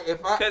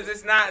 Because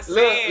it's not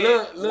saying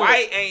look.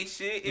 white ain't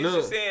shit. It's Look.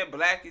 just saying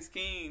Black is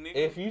King, nigga.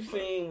 If you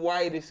seen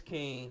White is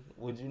King,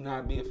 would you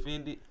not be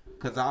offended?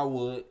 Cause I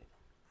would.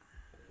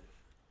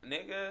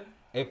 Nigga.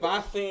 If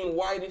I seen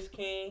White is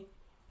King,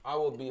 I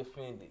would be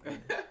offended.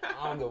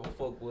 I don't give a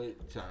fuck what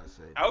y'all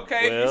say.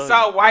 Okay, if Well, you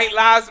saw White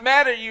Lives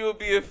Matter, you would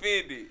be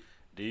offended.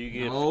 Do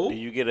you No.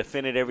 get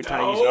offended every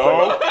time you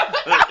No.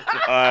 scroll?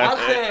 I'm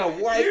saying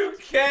White, You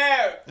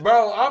cap.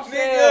 bro. I'm Nigga.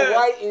 saying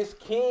White is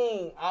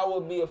King. I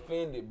would be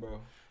offended, bro.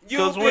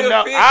 Because You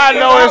I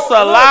know it's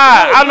a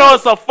lie. I know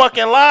it's a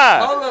fucking lie.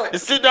 Hold up.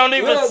 This shit don't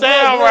even Look,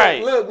 sound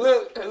right.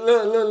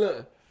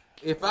 Look.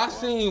 If I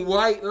seen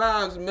White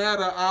Lives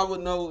Matter, I would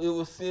know it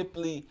was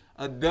simply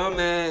a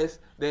dumbass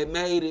that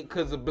made it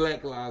because of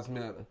Black Lives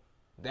Matter.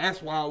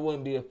 That's why I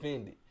wouldn't be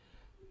offended.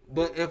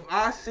 But if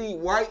I see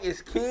White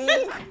is King,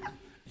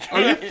 are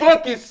you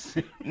fucking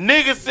serious?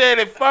 Nigga said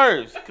it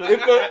first. If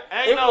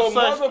Ain't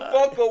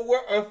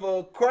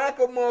a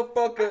cracker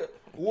motherfucker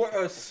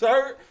wear a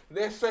shirt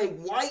that say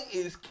White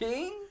is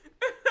King,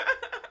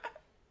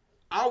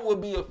 I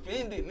would be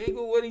offended,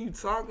 nigga. What are you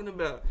talking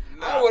about?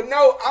 I would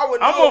know.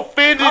 I'm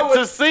offended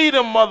to see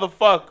them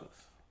motherfuckers.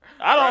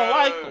 I don't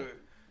like them.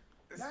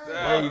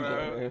 There you go,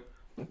 man.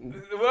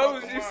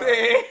 What was you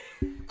saying?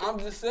 I'm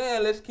just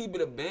saying, let's keep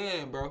it a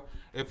band, bro.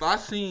 If I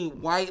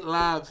seen White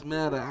Lives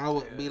Matter, I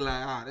would be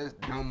like, this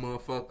dumb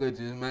motherfucker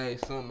just made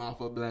something off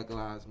of Black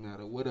Lives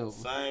Matter, whatever.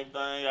 Same thing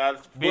I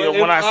feel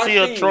But when if I see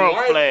a Trump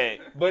White-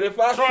 flag. But if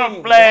I Trump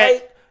see flag,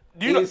 White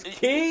you know- is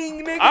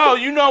King, nigga. Oh,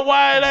 you know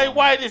why it ain't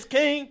White is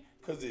King?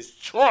 Because it's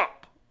Trump.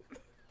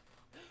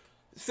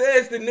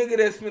 Says the nigga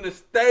that's finna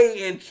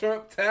stay in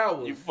Trump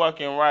Towers. You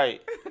fucking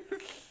right.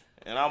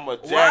 And I'm going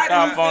to Why jack do you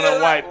off on feel the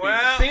like- white people.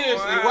 Well,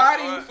 Seriously, why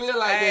do you feel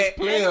like this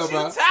player, ain't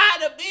bro? you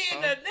tired of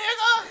being the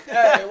nigga?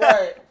 Hey,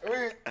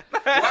 right.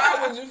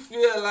 Why would you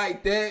feel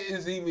like that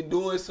is even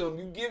doing something?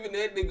 You giving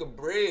that nigga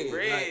bread.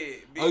 Bread,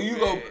 Like, big are you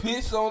gonna bread.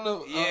 piss on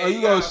the? Yeah, are you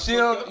you gonna gotta shit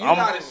on? fuck You up.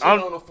 gotta shit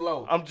I'm- on the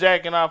floor. I'm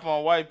jacking off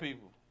on white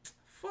people.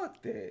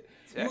 Fuck that.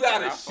 Jacking You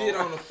gotta off shit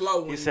on- on the floor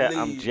when He you said, leave.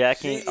 I'm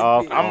jacking Shit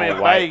off and I'm piss.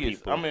 in White Vegas.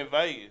 people. I'm in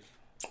Vegas.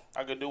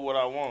 I can do what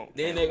I want.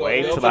 Then they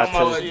Wait gonna till I double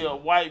tell charge see you. a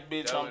white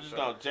bitch, I'm just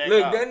gonna jack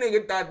Look, off. that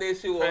nigga thought that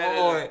shit was Fat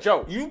hard.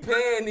 Joe. You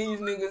paying these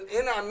niggas,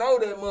 and I know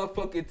that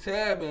motherfucking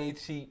tab ain't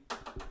cheap.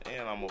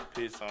 And I'm gonna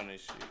piss on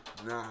this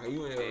shit. Nah,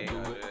 you ain't Ain't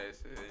gonna gonna do do it. that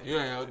shit. You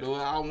ain't gonna do it.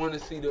 I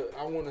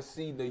wanna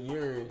see the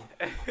urine.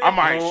 I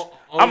might, On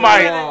I the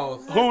might,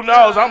 walls. who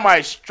knows? I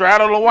might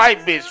straddle a white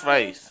bitch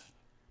face.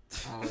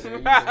 Oh, there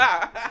you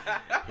go.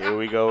 Here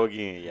we go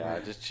again,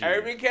 y'all. Just chill.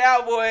 Urban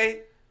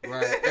Cowboy.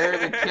 Right,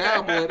 Urban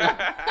Cowboy.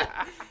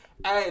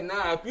 Hey,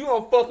 nah, if you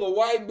don't fuck a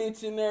white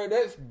bitch in there,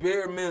 that's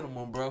bare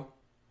minimum, bro.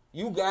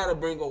 You gotta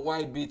bring a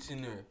white bitch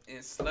in there And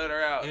slut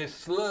her out. and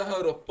slut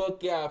her the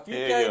fuck out. If you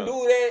Yeah, can't yeah. do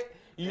that,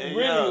 you Yeah, really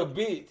yeah. a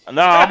bitch.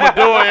 No, I'm gonna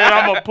do it and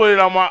I'm gonna put it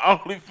on my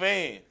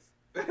OnlyFans.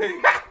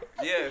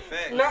 Yeah,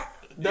 facts. Nah,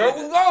 there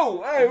we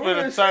go. Hey, I'm real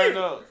gonna shit. turn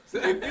up.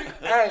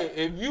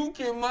 If you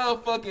can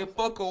motherfucking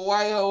fuck a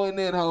white hoe in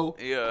that hoe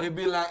Yeah. and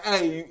be like,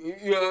 hey,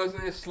 you know what I'm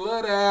saying,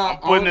 slut her out.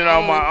 I'm putting it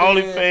on my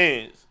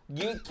OnlyFans.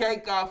 Get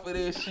cake off of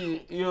that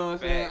shit. You know what I'm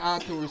saying?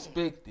 Facts. I can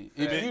respect it.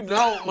 If you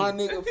don't, my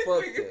nigga,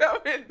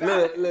 fuck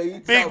that. Look, you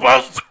Big talking-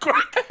 Buster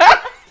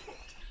Crack.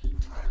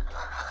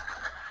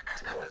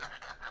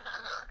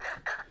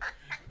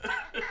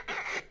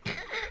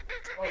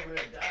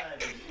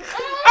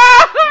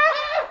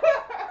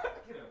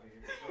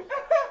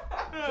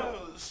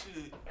 Oh,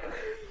 shit.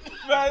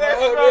 Man, that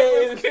Oh, smoke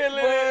man, was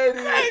killing it's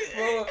it.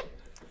 funny as fuck.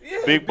 Yeah,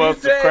 Big he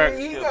Buster said Crack.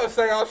 He gonna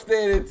say I'm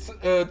staying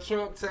at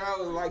Trump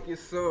Towers like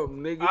it's something,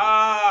 nigga.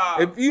 Ah.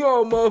 If you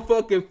don't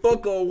motherfucking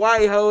fuck a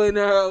white hoe in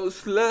the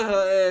house, slut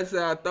her ass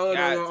out, throw it on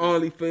Got your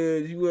to.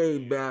 OnlyFans, you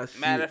ain't about shit.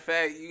 Matter of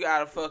fact, you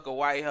gotta fuck a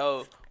white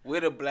hoe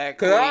With a black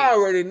Cause queen. I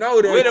already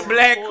know that. With a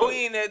black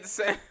queen at the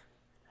same.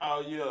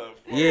 Oh yeah.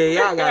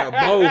 Yeah, y'all got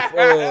both.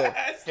 Hell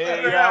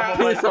yeah, I'm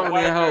Piss on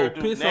that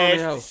hoe. Piss on that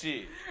hoe.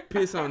 Shit.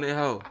 Piss on that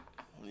hoe.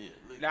 Yeah,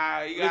 lick, Nah,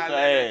 you lick gotta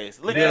her ass.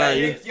 Lick Be her like,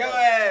 ass. your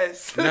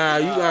ass. Nah,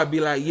 you gotta be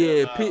like,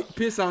 yeah,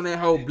 piss on that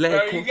hoe, black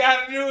Bro, you queen.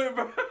 gotta do it,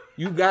 bro.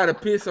 You gotta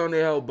piss on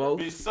that hoe, bo.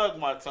 Bitch, suck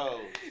my toes.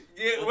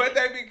 Yeah, what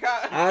they be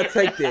called? I'll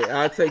take that.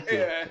 I'll take Yeah,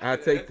 that. I'll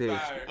take that's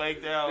that. fire.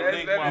 Like that, That-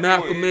 lick that- my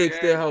Malcolm foot. X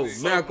that hoe.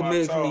 Suck Malcolm my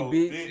X me, toe,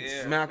 bitch.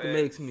 bitch. Malcolm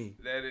facts. X me.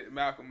 That is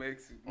Malcolm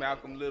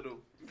Little.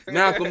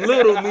 Malcolm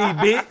Little me,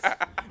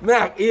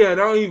 bitch. Yeah,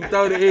 don't even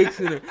throw the X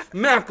in there.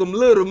 Malcolm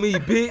Little me,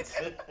 bitch.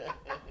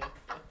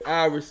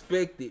 I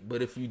respect it,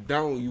 but if you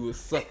don't, you a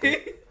sucker.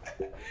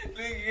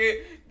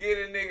 Nigga, get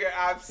a nigga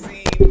I've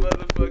seen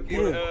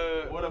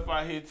motherfucking What if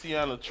I hit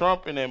Tiana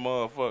Trump in that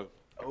motherfucker?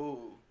 oh,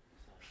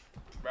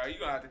 bro, you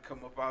gonna have to come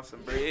up off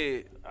some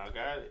bread. I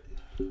got it.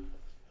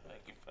 I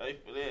can pay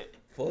for that.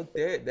 Fuck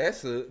that.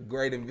 That's a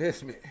great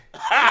investment.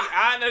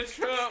 Tiana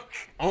Trump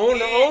On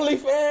the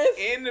OnlyFans?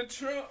 in the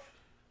Trump.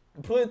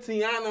 Put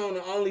Tiana on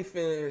the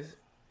OnlyFans.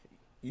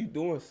 You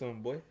doing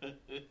something, boy.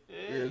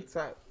 Real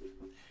talk.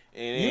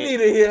 And You then need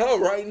to hit her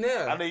right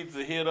now. I need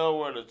to hit over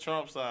where the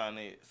Trump sign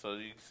is so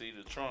you can see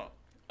the Trump.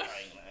 I ain't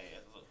gonna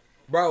ass up.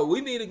 Bro,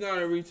 we need to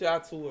go and reach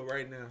out to her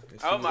right now.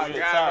 and Oh see my what-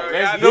 God, bro.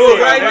 Let's Y'all do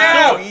it right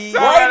now. Let's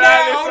Right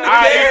now on the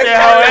I eat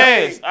that whole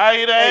ass.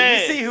 I eat that Hey,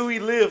 ass. you see who he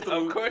lived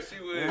through. Of course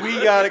you would.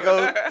 We gotta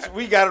go.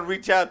 We gotta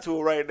reach out to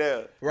her right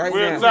now. Right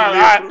Real now.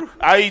 talk,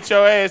 I eat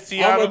your ass,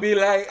 Tiana. I'm gonna be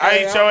like, I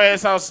hey, eat your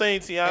ass on scene,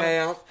 Tiana.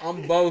 Hey,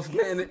 I'm boss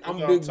manager. I'm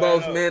gonna big turn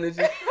boss up.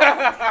 manager.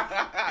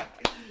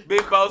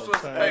 Big Boss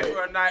wants to pay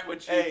for a night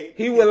with you. Hey,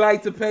 He would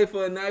like to pay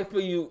for a night for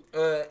you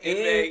in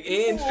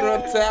Vegas.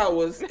 Trump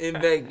Towers in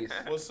Vegas.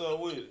 What's up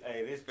with it?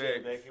 hey, this Facts.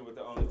 chick back here with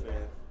the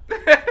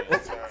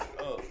OnlyFans.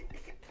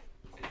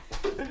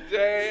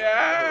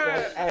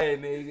 J.I. Hey,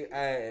 nigga.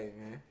 Hey,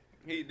 man.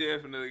 He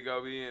definitely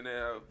gonna be in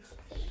there.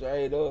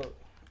 Straight up.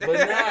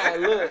 But nah,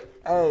 look.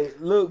 Hey,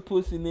 look,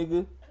 pussy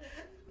nigga.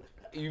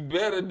 You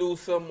better do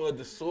something of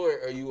the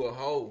sort or you a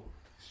hoe.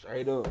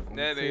 Straight up.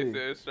 That ain't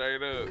said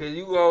straight up. Cause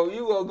you go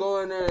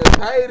in there and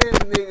pay this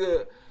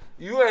nigga.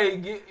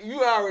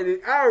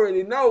 I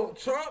already know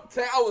Trump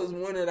Tower's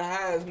one of the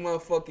highest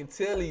motherfucking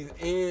tellies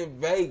in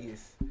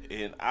Vegas.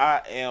 And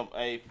I am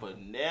a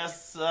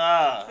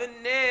finesser.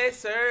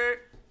 Finesser.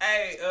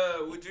 Hey,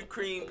 would you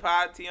cream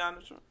pie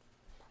Tiana Trump?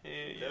 Hell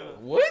yeah.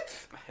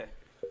 What?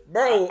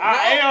 Bro, I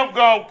am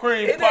gonna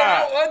cream It ain't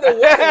pie. no other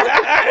way.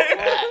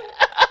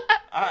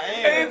 I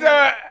He's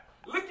am.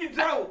 look at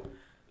Joe.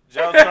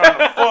 Joe trying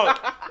to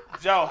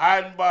fuck. Joe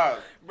hiding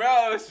box.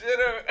 Bro, shut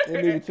up. That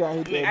nigga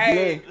trying to hit that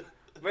Hey, blunt.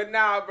 but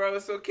nah, bro.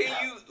 So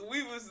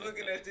we was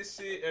looking at this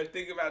shit or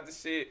thinking about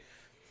this shit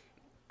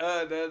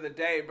the other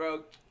day,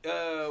 bro.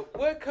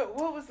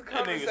 What was the That nigga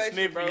conversation,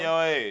 sniffing bro?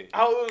 your ass.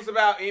 Oh, it was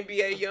about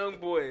NBA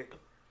YoungBoy,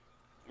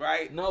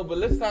 right? No, but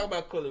let's talk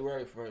about Cully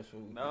Ray first.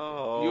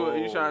 No.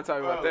 You trying to talk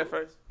about that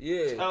first?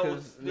 Yeah, Tell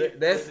because us, Nick,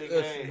 that's what a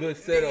they good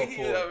setup He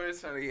for over it. there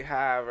trying to get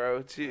high,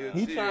 bro. Chill.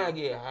 He chill. trying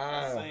to get I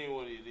high. seen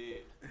what he did.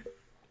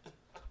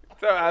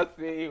 So I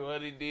seen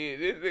what he did.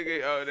 This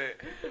nigga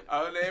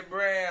on that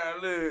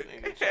brown, look.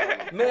 Nigga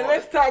trying to Man, fuck.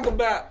 let's talk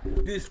about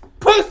this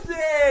pussy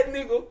ass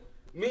nigga.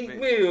 Meek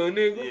Mill,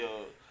 nigga. Yeah,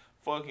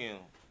 fuck him.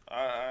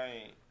 I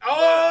ain't.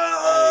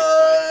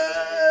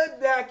 Oh,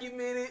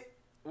 documented.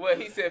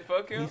 What he said?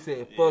 Fuck him. He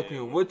said, "Fuck Yeah.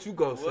 him." What you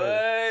gonna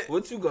say? What?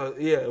 What you gonna?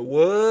 Yeah,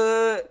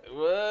 what?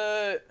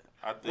 What?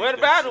 I think What that's-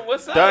 about it?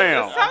 What's up?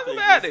 Damn. Let's talk I think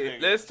about this it.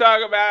 nigga- Let's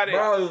talk about it.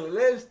 Bro,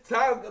 let's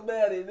talk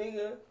about it,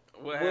 nigga.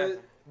 What happened?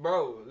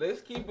 Bro,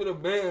 let's keep it a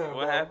band.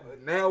 What bro.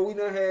 happened? Now we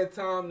done had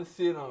time to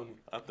sit on it.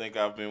 I think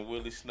I've been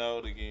Willie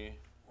Snowed again.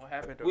 What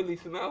happened? To Willie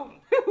Snow?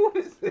 What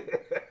is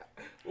that?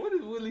 What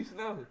is Willie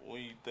Snow?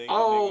 When you think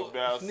Oh, a nigga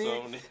about snitch.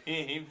 something, he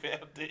ain't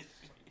about this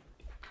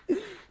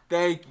shit.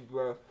 Thank you,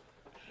 bro.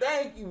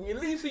 Thank you. At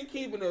least he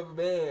keeping it a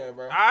band,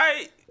 bro. All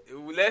right,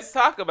 let's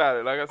talk about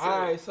it. Like I said,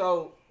 All right,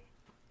 so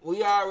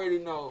we already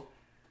know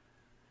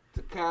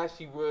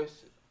Tekashi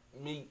rushed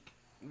Meek.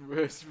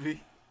 rush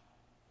me.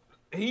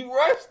 He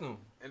rushed him.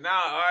 And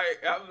now, all right,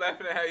 I'm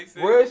laughing at how you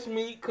said. Rush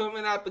Meek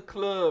coming out the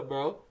club,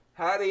 bro.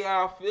 How do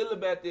y'all feel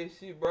about that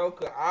shit, bro?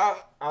 Cause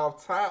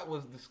off top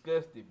was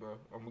disgusted, bro.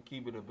 I'm gonna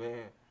keep it a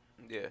band.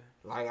 Yeah.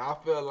 Like I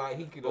felt like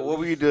he could. But what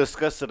were you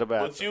discussing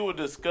about? But you were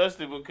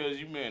disgusted because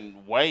you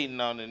been waiting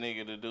on the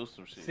nigga to do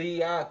some shit.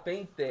 See, I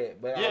think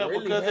that, but Yeah, I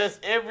really because that's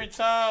every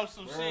time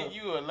some Bro. shit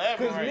you Cause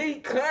elaborate.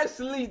 Meek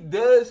constantly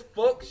does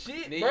fuck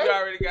shit, Nigga, bro. you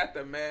already got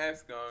the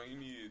mask on. You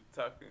need to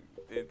talk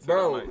into the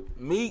Bro, mic.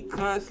 Meek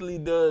constantly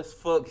does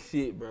fuck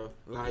shit, bro.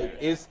 Like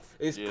it's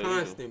Yeah,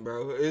 constant,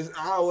 bro. It's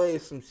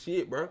always some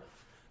shit, bro.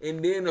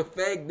 And then the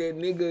fact that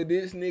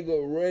this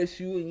nigga rush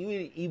you and you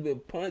didn't even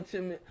punch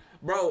him,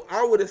 bro.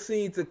 I would have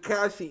seen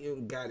Tekashi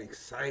and got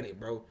excited,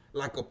 bro,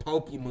 like a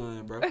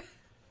Pokemon, bro.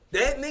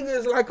 That nigga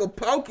is like a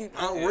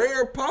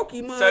rare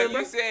Pokemon. So bro.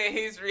 you saying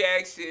his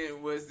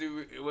reaction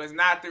was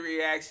not the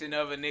reaction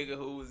of a nigga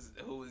who was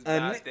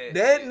not that.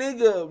 That shit.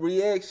 nigga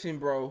reaction,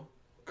 bro,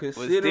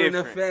 considering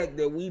the different. fact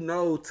that we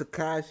know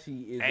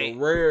Tekashi is a Ain't-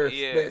 rare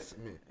yeah.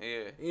 specimen.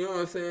 Yeah. You know what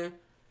I'm saying?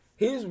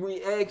 His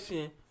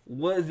reaction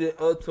wasn't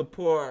up to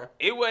par.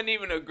 It wasn't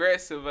even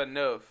aggressive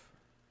enough.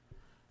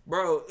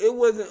 Bro, it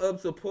wasn't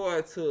up to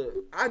par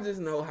to, I just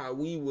know how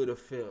we would have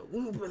felt.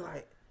 We would be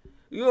like,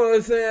 you know what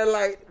I'm saying?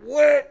 Like,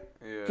 what?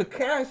 Yeah.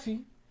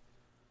 Tekashi?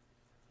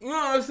 You know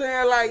what I'm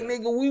saying? Like,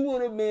 nigga, we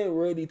would have been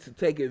ready to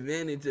take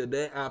advantage of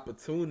that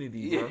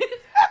opportunity, bro.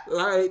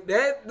 Like,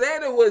 that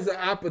was an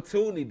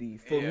opportunity.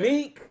 For Yeah.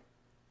 Meek,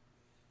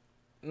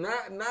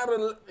 not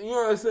a, you know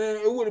what I'm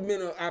saying? It would have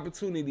been an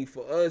opportunity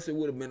for us. It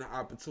would have been an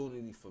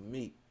opportunity for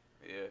Meek.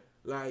 Yeah.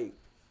 Like,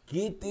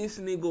 get this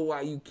nigga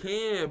while you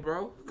can,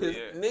 bro. Because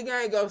Yeah.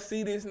 nigga ain't gonna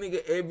see this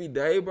nigga every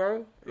day,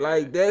 bro.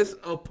 Like, that's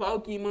a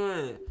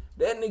Pokemon.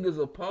 That nigga's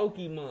a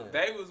Pokemon.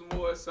 They was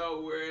more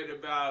so worried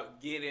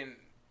about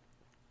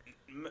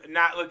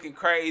not looking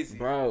crazy.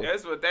 Bro.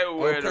 That's what they were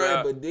worried Okay,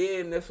 about. but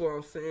then that's what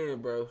I'm saying,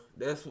 bro.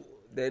 That's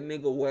that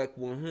nigga Whack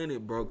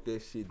 100 broke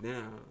that shit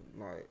down.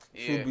 Like,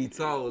 Yeah. to be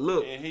told,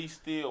 look, And he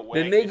still the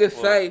whack nigga as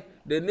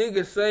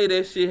fuck. say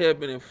that shit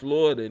happened in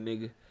Florida,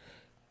 nigga.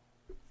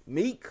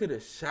 Meek could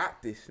have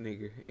shot this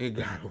nigga and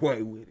got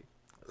away with it.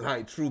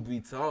 Like, truth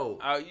be told,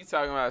 Oh, you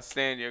talking about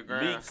stand your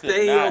ground. Meek could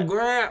stay your not.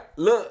 ground.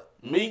 Look,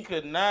 Meek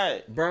could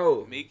not.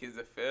 bro. Meek is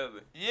a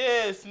feather.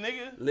 Yes,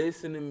 nigga.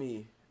 Listen to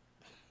me.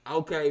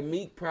 Okay,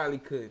 Meek probably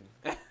couldn't,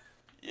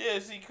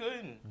 Yes, he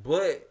couldn't.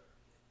 but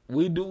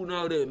we do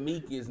know that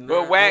Meek is not.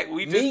 But Wack,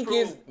 we just Meek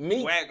proved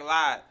Meek. Wack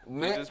lied.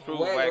 We Wack- just proved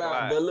Wack Wack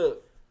lied.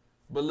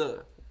 lied.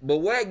 But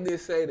Wack didn't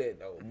say that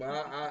though.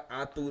 But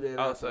I threw that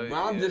Oh, out. so, There. But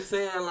I'm yeah. just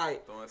saying,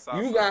 like, Throwing sauce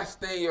you on gotta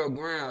stand your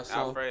ground. So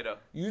Alfredo.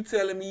 you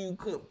telling me you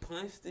couldn't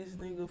punch this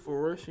nigga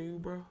for rushing you,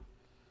 bro,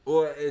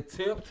 or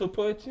attempt to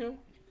punch him?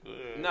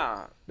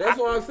 Nah. That's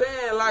what I'm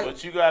saying. Like,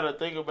 But you gotta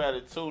think about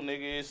it too,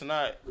 nigga. It's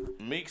not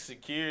Meek's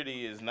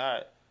security is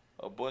not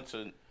a bunch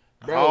of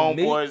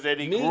homeboys that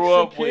he Meek grew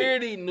up with.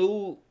 security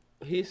knew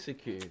his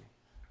security.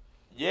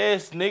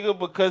 Yes, nigga,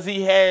 because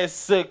he has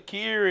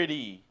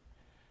security.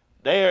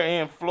 They are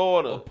in A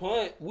Florida.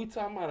 punch. We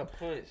talking about a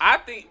punch. I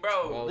think,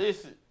 bro. Well,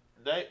 Listen,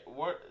 they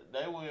were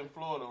in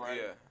Florida, right?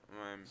 Yeah.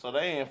 Man. So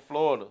they in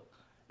Florida.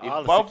 All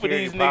If the both of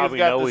security these niggas probably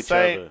got know the each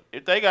same, other.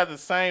 if they got the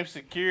same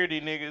security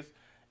niggas,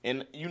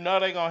 and you know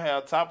they gonna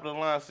have top of the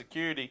line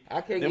security.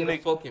 I can't them get a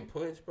niggas- fucking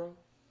punch, bro.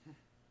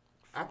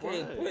 I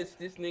can't What? punch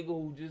this nigga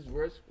who just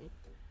rushed me.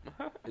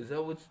 Is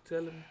that what you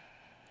telling me?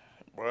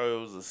 Bro,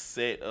 it was a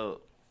set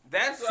up.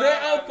 That's what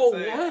Set I'm up for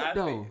saying. what, I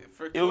though? think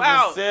For It was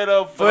clout. a set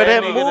up for, For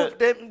that nigga move,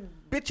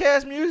 that bitch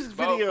ass music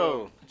Both of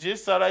video. them.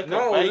 just so they could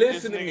No, bait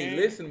listen this to nigga me. in.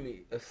 Listen to me.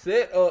 A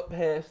setup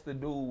has to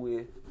do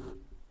with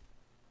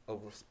a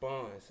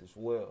response as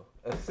well.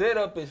 A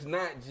setup is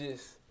not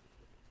just.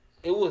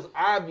 It was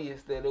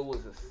obvious that it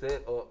was a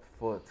setup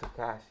for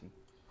Tekashi,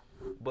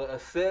 but a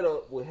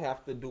setup would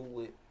have to do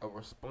with a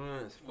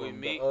response from With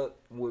Meek.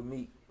 with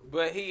Meek.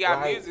 But he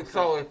got Like, music.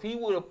 so if he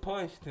would have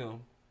punched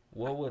him,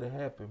 what would have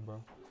happened,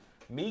 bro?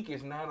 Meek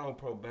is not on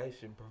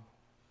probation, bro.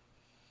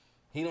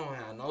 He don't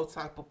have no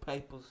type of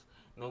papers,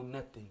 no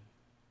nothing.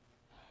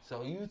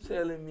 So you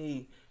telling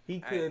me he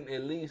couldn't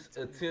at least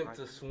attempt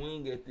to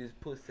swing at this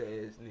pussy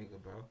ass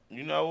nigga, bro?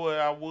 You know what?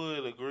 I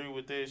would agree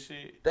with that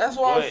shit. That's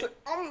why But-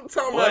 I'm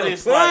talking but about a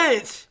it's like-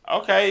 punch.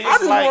 Okay, it's I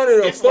just like wanted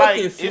a it's like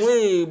fucking it's,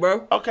 swing,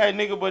 bro. okay,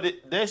 nigga, but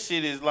that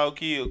shit is low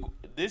key.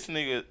 This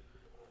nigga,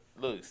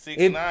 look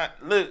 6'9",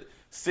 look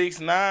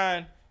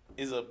 6'9"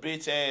 is a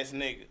bitch ass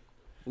nigga.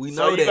 We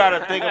So know you that.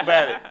 gotta think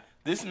about it.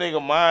 This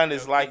nigga mind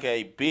is like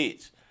a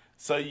bitch.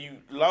 So you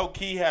low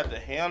key have to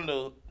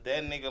handle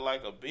that nigga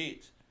like a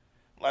bitch.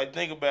 Like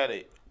think about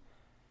it.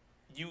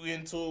 You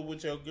into it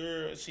with your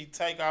girl, she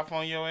take off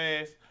on your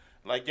ass.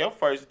 Like your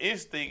first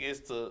instinct is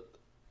to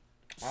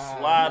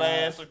slide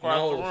her ass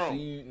across the room.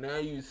 See, now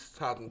you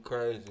talking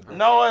crazy, bro.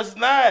 No, it's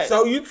not.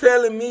 So you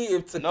telling me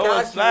if No,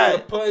 it's Tekashi not. would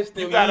have punched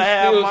him, You gotta he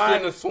have still mind-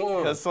 shouldn't have swung?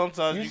 Because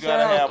sometimes you You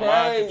gotta sound have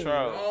mind crazy.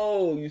 control.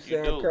 No, you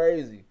do. sound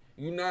crazy.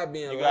 You not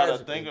being You gotta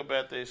logical. think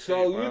about that shit,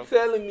 So bro. you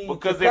telling me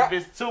Because if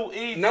it's too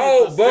easy,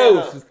 no, it's a setup.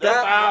 Boss, That's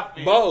how I stop,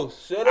 feel.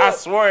 Boss, shut I up.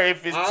 swear,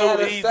 if it's I too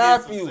gotta easy, stop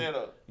it's a you.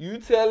 setup. You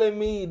telling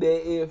me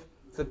that if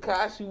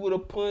Tekashi would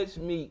have punched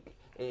Meek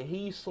and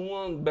he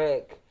swung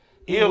back,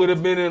 he If- would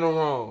have been in the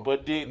wrong.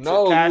 But did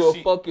No, you Tekashi?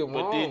 a fucking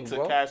but wrong, did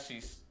bro.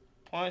 Tekashi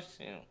punch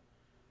him?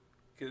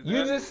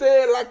 You just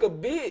said like a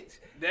bitch.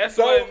 That's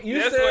So what you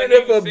that's saying what he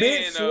if a was bitch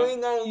saying, though.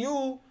 swing on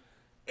you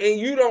and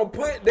you don't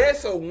punch,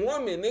 that's a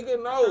woman,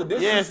 nigga. No, this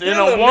is Yes, and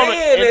still a a woman.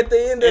 man and, at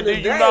the end of and the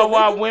do day. you know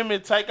why nigga.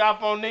 women take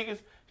off on niggas?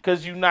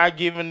 Because you not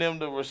giving them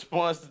the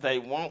response that they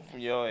want from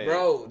your ass.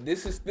 Bro,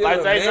 this is still like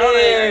a they man. know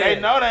they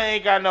know they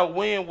ain't got no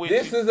win with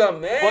This you. is a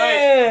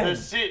man. But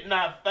the shit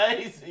not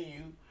phasing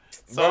you.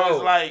 So Bro.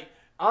 it's like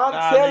I'm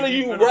nah, telling nigga,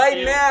 you finna right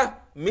feel- now,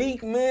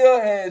 Meek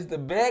Mill has the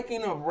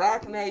backing of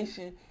Rock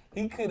Nation.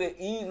 He could have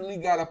easily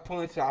got a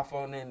punch off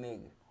on that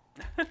nigga.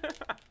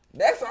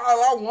 That's all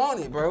I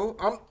wanted, bro.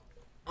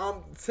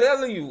 I'm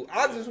telling you,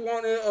 I just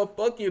wanted a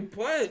fucking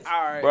punch.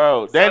 All right,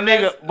 Bro, so that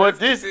nigga. let's But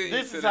this continue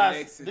this to is the how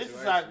next this is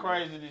situation, how man.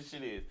 crazy this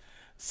shit is.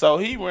 So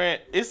he ran.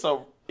 It's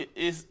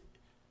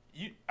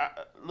you.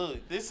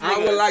 Look, this. I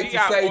would nigga- like he to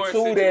got say more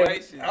too that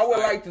situations, I would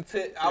like, like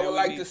to I would we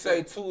like need to to-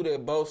 say too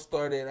that both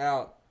started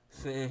out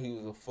saying he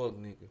was a fuck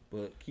nigga,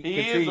 but He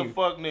continue. is a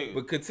fuck nigga.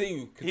 But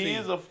continue. He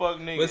is a fuck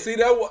nigga. But see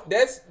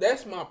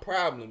that's my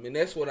problem, and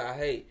that's what I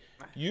hate.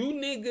 You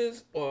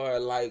niggas are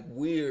like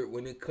weird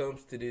when it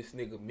comes to this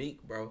nigga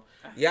Meek, bro.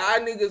 Y'all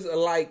niggas are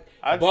like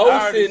I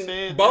already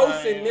said Bose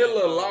that, and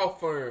Miller law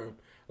firm.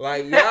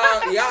 Like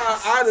y'all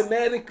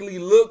automatically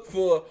look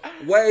for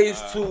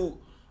ways to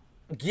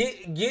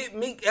get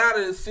Meek out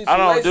of the situation. I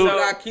don't do without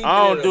that. keeping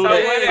I don't it do a So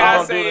that. what did fan. I I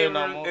don't do say? that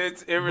no more.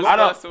 It's in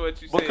response to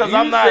what you said. because You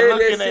I'm not said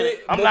looking that at shit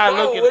it. I'm not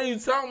before. looking. What are you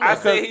talking I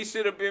about? said he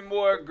should have been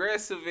more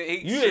aggressive. And he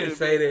You didn't should've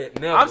say been.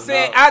 that. Never. I'm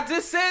saying no. I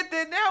just said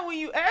that now when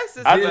you asked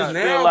us. I about just it.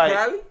 feel now like-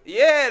 probably.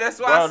 Yeah, that's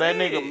why Bro, I that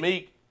said nigga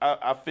Meek,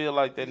 I feel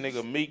like that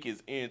nigga Meek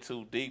is in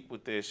too deep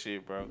with that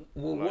shit, bro.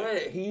 Well, Like,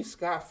 what? He's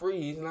scot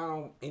free. He's not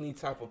on any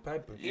type of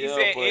paper. He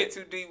said but in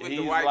too deep with the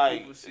he's white like,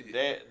 people shit.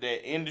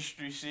 That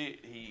industry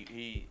shit,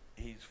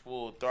 he's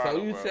full throttle,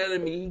 So you bro.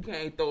 telling me he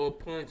can't throw a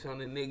punch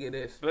on a nigga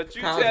that's But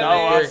you causing telling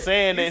No, me- I'm death?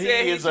 saying You that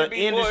said he is should an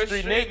be more industry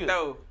strict, nigga.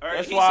 though. Or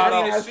That's he why I should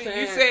don't- be the I'm street- saying-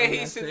 You said I'm he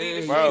not should saying leave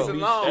he the Bro, streets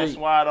alone. that's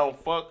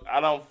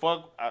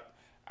why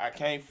I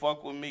can't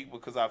fuck with Meek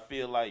because I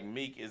feel like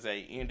Meek is a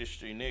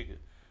industry nigga.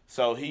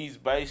 So he's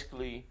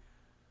basically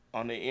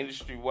on the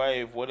industry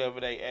wave. Whatever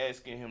they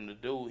asking him to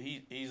do,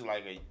 he's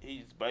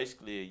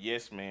basically a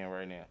yes man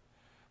right now.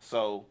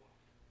 So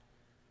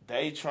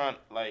they trying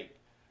like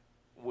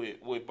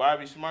with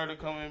Bobby Smurda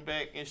coming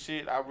back and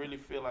shit. I really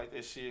feel like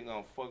that shit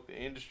gonna fuck the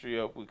industry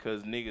up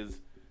because niggas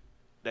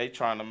they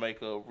trying to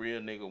make a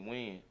real nigga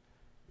win.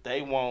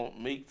 They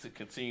want Meek to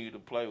continue to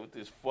play with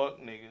this fuck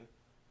nigga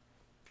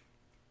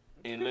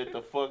and let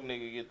the fuck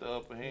nigga get the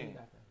upper hand.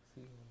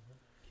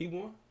 He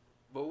won.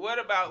 But what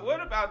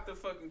about the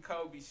fucking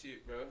Kobe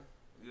shit, bro?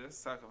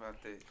 Let's talk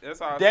about that. That's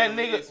all. That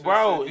nigga,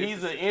 bro,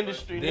 he's an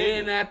industry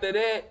Then nigga. after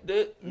that,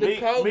 the Meek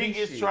Kobe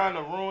is shit. trying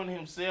to ruin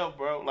himself,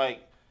 bro.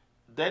 Like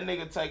that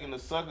nigga taking the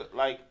sucker.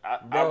 Like I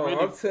Bro, really.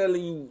 I'm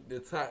telling you the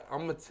type.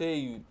 I'm gonna tell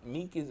you,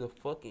 Meek is a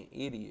fucking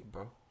idiot,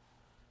 bro.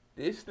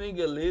 This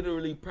nigga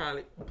literally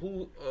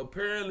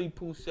apparently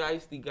Pooh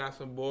Shiesty got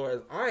some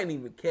bars. I ain't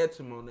even catch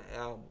him on the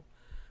album,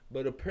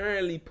 but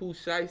apparently Pooh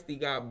Shiesty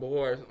got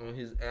bars on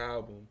his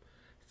album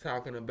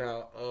talking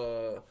about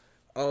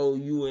oh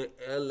you in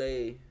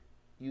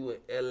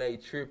LA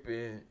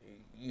tripping,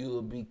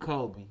 you'll be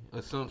Kobe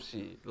or some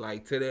shit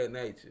like to that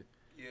nature.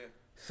 Yeah,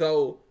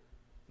 So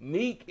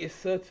Meek is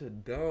such a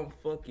dumb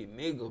fucking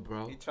nigga,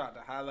 bro. he tried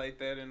to highlight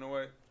that in a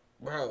way.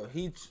 Bro,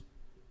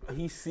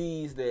 he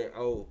sees that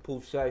Pooh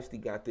Shiesty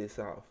got this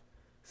off,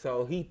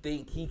 so he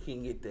think he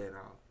can get that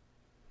off.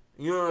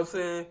 You know what I'm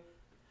saying?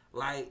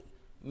 Like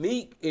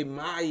Meek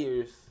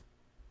admires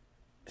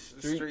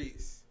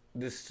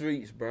The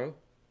streets. bro.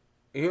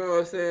 You know what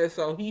I'm saying?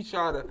 So he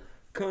try to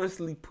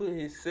constantly put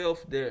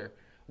himself there,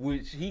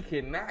 which he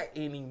cannot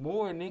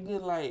anymore,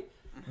 nigga. Like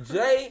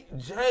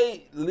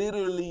Jay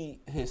literally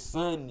his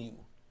son you.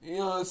 You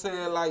know what I'm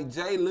saying? Like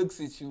Jay looks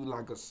at you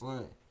like a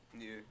son.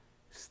 Yeah.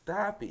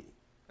 Stop it.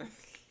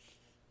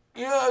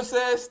 You know what I'm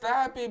saying?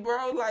 Stop it,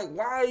 bro. Like,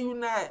 why are you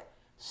not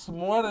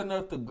smart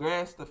enough to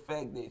grasp the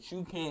fact that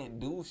you can't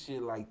do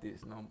shit like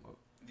this no more?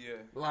 Yeah.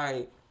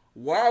 Like,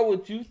 why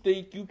would you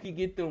think you could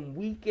get them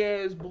weak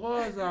ass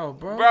bars out,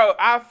 bro? Bro,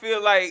 I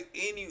feel like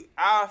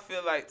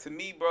to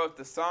me, bro, if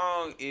the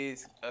song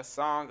is a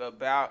song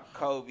about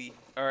Kobe,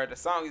 or if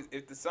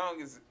the song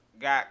is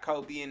got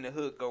Kobe in the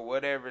hook or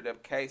whatever the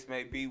case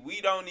may be, we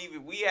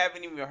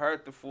haven't even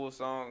heard the full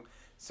song,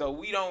 so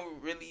we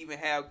don't really even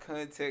have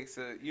context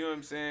of, you know what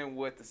I'm saying,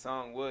 what the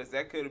song was.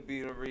 That could have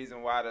been the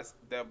reason why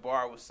that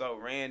bar was so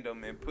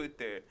random and put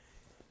there.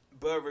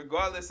 But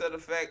regardless of the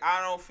fact,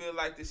 I don't feel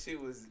like this shit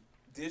was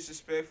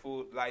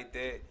disrespectful like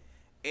that.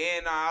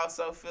 And I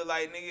also feel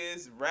like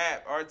niggas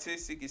rap,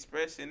 artistic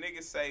expression.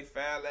 Niggas say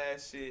foul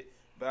ass shit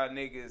about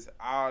niggas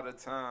all the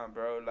time,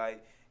 bro.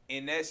 Like,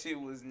 and that shit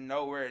was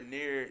nowhere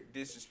near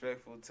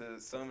disrespectful to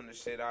some of the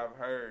shit I've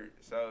heard.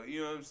 So,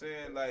 you know what I'm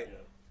saying? Like,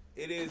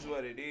 it is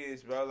what it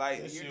is, bro.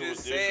 Like, That you shit just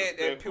was said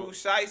that disrespectful. Pooh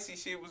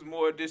Shiesty shit was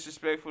more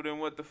disrespectful than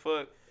what the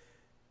fuck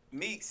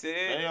Meek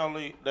said.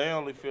 They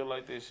only feel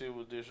like that shit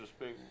was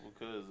disrespectful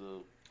because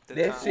of The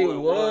That time. shit who it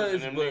was,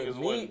 and them but niggas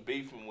Meek- wasn't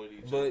beefing with each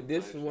other. But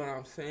this is what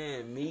I'm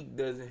saying. Meek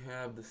doesn't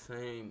have the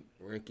same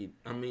record.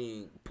 I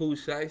mean, Pooh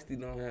Shiesty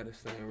don't have the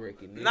same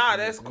recognition. Nah, as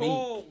that's Meek.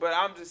 cool, but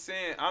I'm just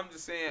saying.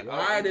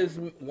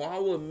 Why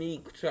would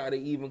Meek try to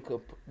even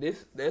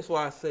this? That's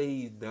why I say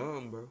he's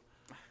dumb, bro.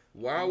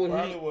 Why would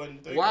probably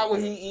wasn't thinking Why would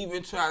about he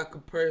even try to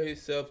compare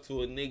himself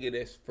to a nigga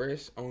that's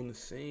fresh on the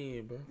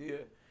scene, bro? Yeah.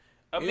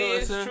 I You know mean, what I'm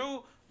it's saying?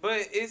 true,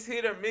 but it's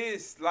hit or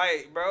miss.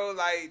 Like, bro,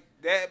 like,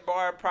 that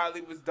bar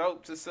probably was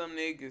dope to some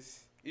niggas.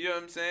 You know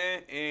what I'm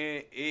saying?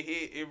 And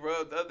it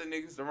rubbed other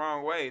niggas the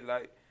wrong way.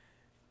 Like,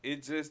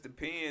 it just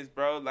depends,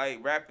 bro.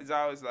 Like, rap is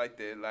always like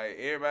that. Like,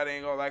 everybody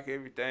ain't gonna like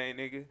everything,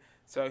 nigga.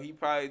 So he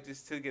probably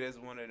just took it as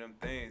one of them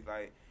things.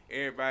 Like,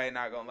 everybody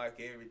not gonna like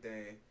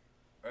everything.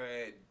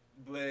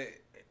 But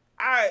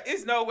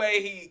It's no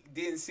way he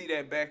didn't see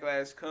that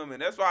backlash coming.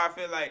 That's why I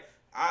feel like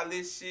all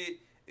this shit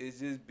is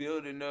just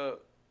building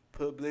up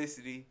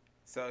publicity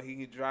so he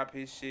can drop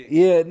his shit.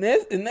 Yeah,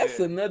 and that's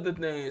another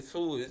thing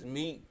too. Is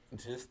Meek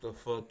just a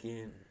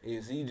fucking?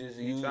 Is he just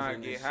using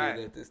trying to this get hot.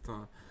 shit at this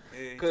time?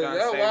 Yeah, Cause trying to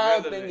that's stay why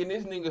I'm relevant. thinking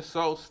this nigga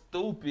so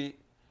stupid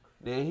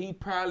that he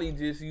probably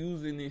just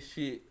using this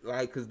shit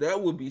like, cause that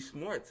would be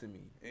smart to me.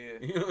 Yeah.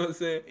 You know what I'm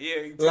saying?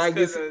 Yeah, just Like,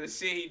 because it's- of the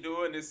shit he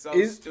doing is so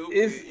It's stupid.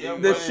 Yeah,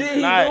 the but shit it's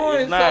he not-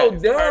 doing it's so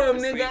not. dumb,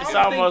 Purposely. nigga. It's It's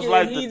I'm almost thinking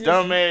like he the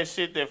just, dumbass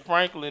shit that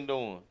Franklin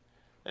doing.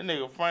 That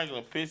nigga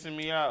Franklin pissing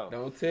me off.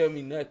 Don't tell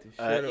me nothing.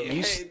 Shut up.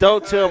 You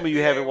don't tell me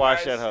you haven't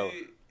watched that hoe.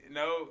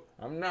 No,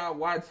 I'm not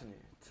watching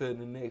it till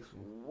the next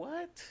one.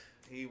 What?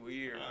 he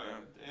weird,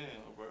 man.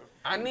 Damn, bro.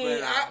 I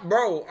need, But,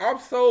 bro. I'm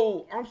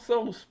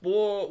so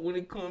spoiled when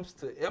it comes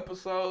to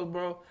episodes,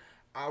 bro.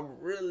 I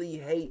really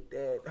hate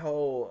that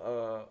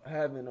whole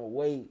having to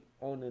wait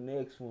on the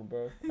next one,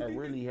 bro. I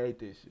really hate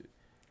this shit.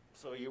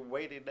 So you're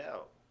waiting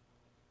out.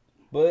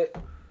 But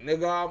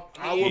nigga,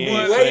 I would He be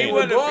wants- waiting he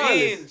want to regardless.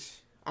 binge.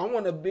 I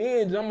want to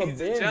binge. I'm a He's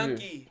a binger.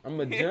 junkie. I'm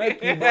a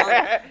junkie, bro.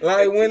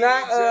 Like when He's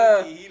a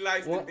junkie. He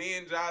likes to when-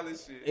 binge all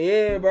this shit.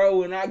 yeah, bro.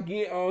 When I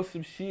get on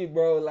some shit,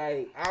 bro,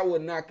 like I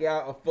would knock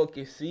out a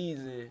fucking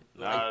season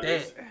Nah, like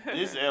this, that.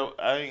 this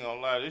I ain't gonna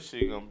lie, this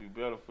shit gonna be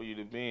better for you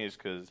to binge,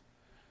 cause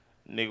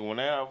nigga, when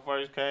that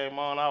first came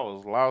on, I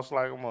was lost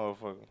like a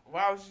motherfucker.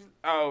 Why was you?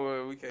 Oh,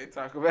 well, we can't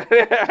talk about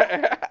it.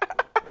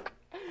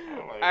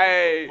 I'm like,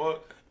 Hey, what the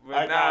fuck? but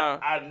Like, now,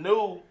 I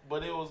knew,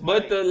 but it was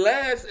But like, the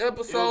last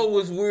episode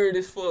was weird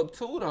as fuck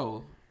too,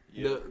 though.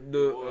 Yeah,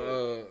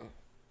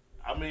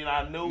 I mean,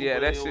 I knew, yeah, but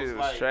that it shit was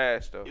like,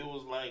 trash though. It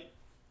was like,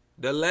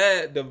 the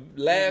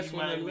last he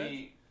one. might The last.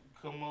 be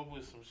come up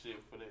with some shit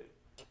for that.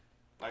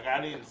 Like, I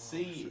didn't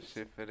see it.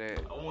 Shit for that.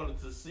 I wanted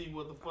to see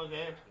what the fuck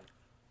happened.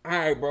 All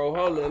right, bro.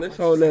 Hold on. Let's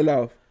hold that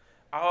off.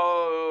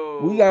 Oh,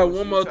 We got what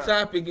one you more talk-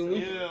 topic, and we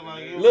Yeah,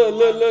 like, it was look,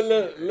 a lot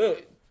of shit.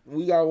 look.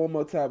 We got one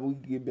more topic. We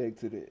can get back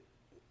to that.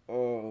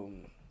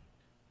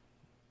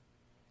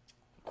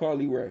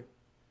 Carly Rae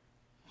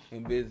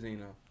and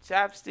Benzino.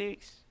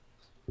 Chopsticks,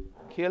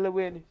 Killer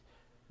Witness.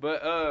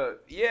 But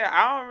yeah,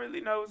 I don't really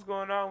know what's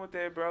going on with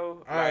that,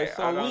 bro. All right, Like,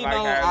 so I don't we like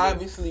know how it looks.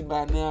 obviously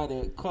by now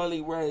that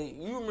Carly Rae.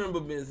 You remember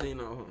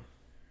Benzino, huh?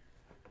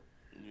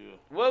 Yeah.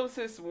 What was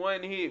his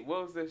one hit?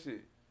 What was that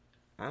shit?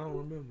 I don't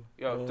remember.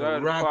 Yo, throw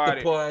the rock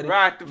party. the party.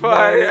 Rock the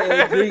party.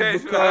 Yeah, drink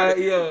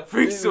Bacardi, yeah.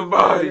 Freak Drink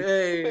somebody. Bacardi,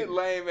 hey.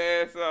 Lame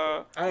ass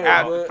Hey,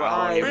 after but, party.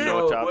 all I don't even know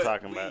so what y'all what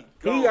talking we about.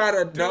 He got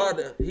a do.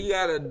 daughter. He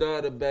got a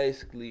daughter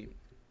basically,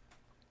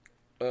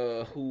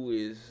 who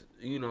is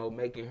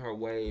making her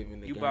wave in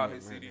the You game. bought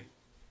his right CD.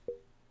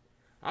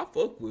 now. I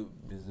fuck with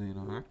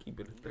Benzino. I keep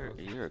it 1,000.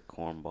 You're a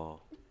cornball.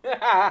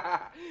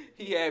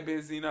 He had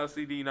Benzino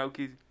CD, no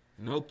kids.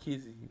 No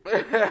kizzy.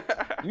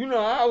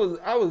 I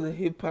was a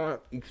hip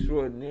hop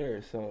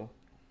extraordinaire, so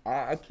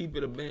I keep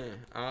it a band.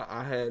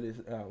 I had this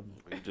album.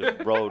 You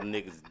just rolled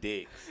niggas'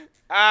 dicks.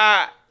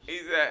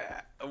 He's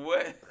a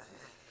what?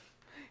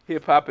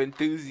 Hip hop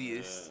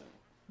enthusiast.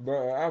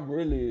 Bro, I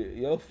really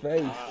your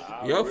face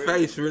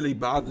face really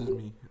bothers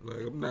me.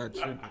 Like I'm not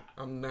tripping.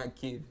 I'm not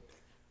kidding.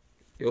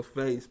 Your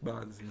face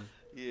bothers me.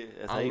 Yeah,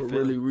 that's how I you would feel.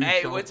 really reach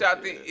Hey, on- what y'all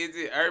think? Is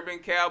it Urban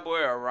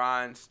Cowboy or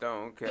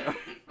Rhinestone Cowboy?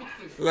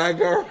 Like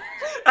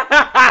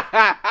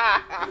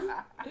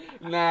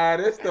nah,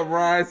 that's the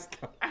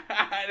rhinestone.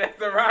 That's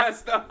the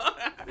Rhinestone.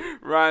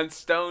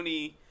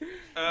 Rhinestoney.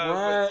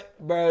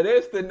 Bro,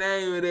 that's the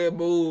name of that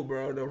bull,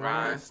 bro. The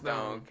Rhinestone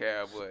rhinestone.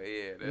 Cowboy.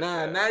 Yeah. That's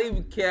Nah, that. not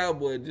even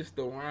cowboy, just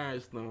the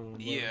rhinestone. Bro.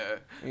 Yeah.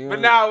 You But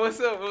know, now, what's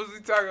up? What was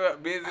we talking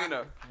about?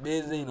 Benzino.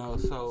 Benzino.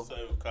 So So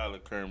we call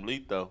it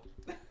Kermlito.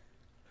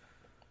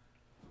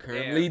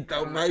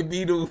 Kermlito might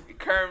be the.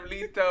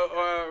 Kermlito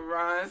or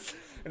Rhines.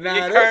 Nah,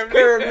 Yeah, that's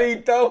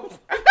Kermlito.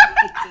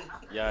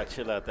 Y'all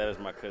chill out. That is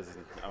my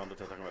cousin. I don't know what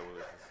you're talking about.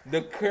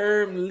 The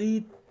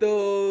Kermlito.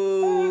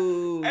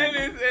 And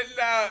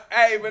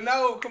hey, but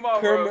no, come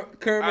on, bro.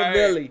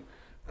 Kermavelli.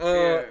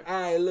 Yeah.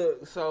 Alright,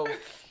 look, so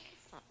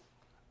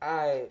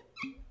alright.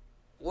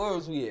 Where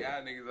was we at?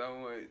 Y'all niggas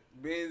on what?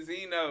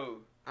 Benzino.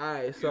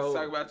 Alright, Let's so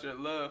talk about your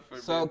love for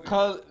so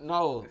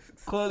Benzino.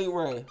 Carly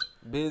Rae,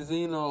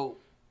 Benzino.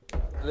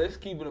 Let's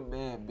keep it a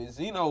man.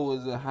 Benzino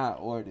was a hot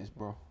artist,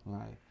 bro.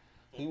 Like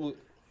he was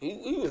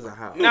a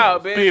hot. No,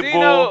 artist.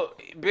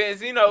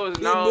 Benzino was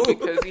known Pitbull.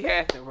 because he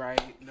had the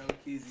right, no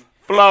kizzy.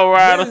 Flow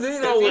Rider.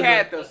 Benzino He was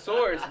had the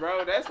source,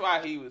 bro. That's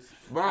why he was.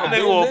 bro. That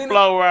nigga was Benzino,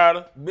 Flow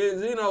Rider.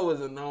 Benzino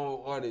was a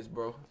known artist,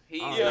 bro.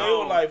 He's Yeah, he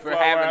known was like for Flow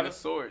having Rider. the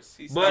source.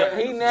 He But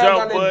started he the now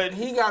Joe Budden.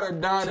 he got a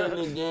daughter in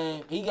the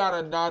game. He got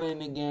a daughter in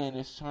the game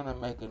that's trying to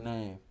make a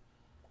name.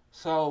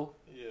 So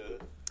Yeah.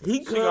 he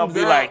She gonna comes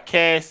be out. like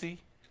Cassie.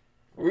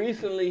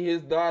 Recently,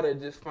 his daughter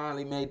just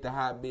finally made the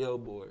hot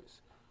billboards.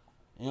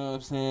 You know what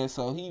I'm saying?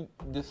 So he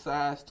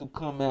decides to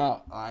come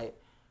out like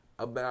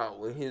about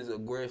with his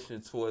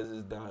aggression towards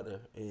his daughter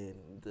and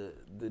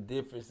the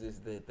differences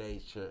that they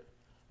share.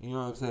 You know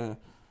what I'm saying?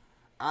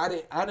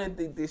 I didn't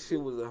think this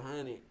shit was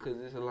 100 because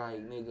it's like,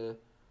 nigga,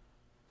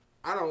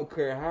 I don't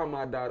care how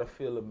my daughter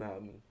feel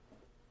about me.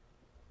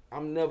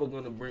 I'm never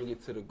gonna bring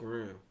it to the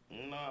ground.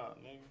 Nah,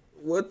 nigga.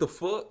 What the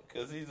fuck?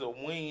 Cause he's a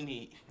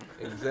weenie.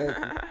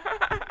 Exactly.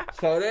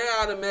 So they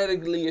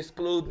automatically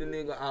exclude the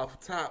nigga off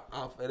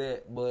of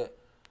that. But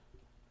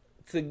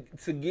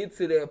to get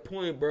to that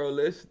point, bro,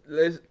 let's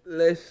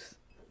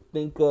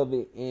think of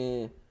it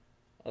in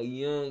a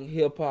young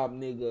hip hop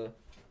nigga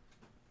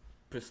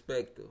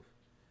perspective.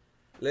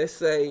 Let's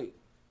say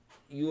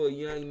you a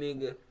young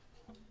nigga,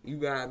 you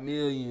got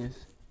millions,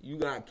 you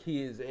got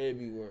kids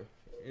everywhere.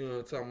 You know what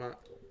I'm talking about?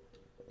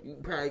 You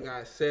probably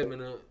got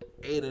 7 or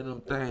 8 of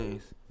them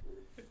things.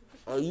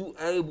 Are you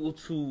able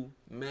to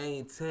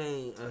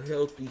maintain a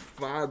healthy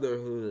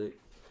fatherhood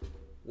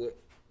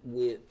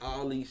with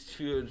all these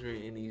children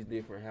in these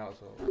different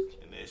households?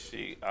 And that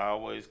shit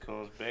always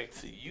comes back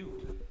to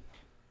you.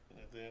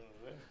 At the end of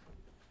the day.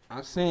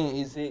 I'm saying,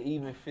 is it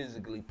even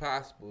physically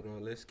possible though?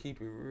 Let's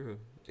keep it real.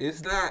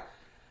 It's not,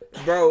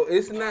 bro.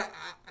 It's not.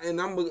 And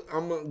I'm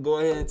gonna go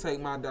ahead and take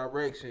my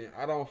direction.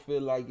 I don't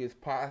feel like it's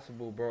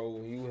possible, bro.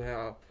 When you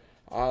have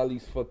all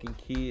these fucking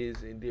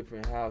kids in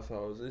different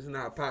households, it's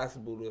not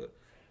possible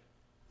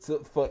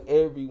for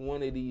every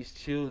one of these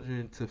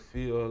children to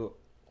feel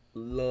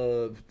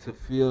love, to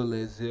feel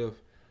as if,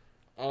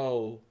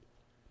 oh,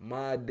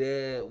 my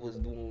dad was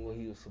doing what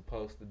he was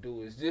supposed to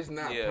do. It's just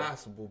not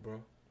possible,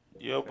 bro.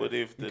 Yeah, but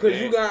if the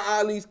Because you got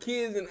all these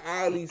kids in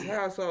all these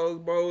households,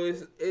 bro,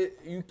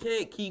 you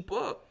can't keep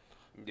up.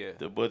 Yeah.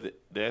 But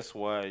that's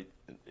why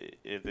at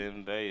the end of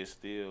the day, it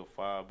still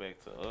fall back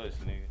to us,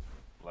 nigga.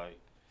 Like,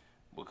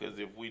 because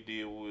if we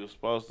did what we were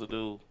supposed to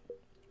do,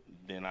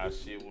 then our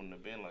shit wouldn't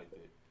have been like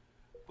that.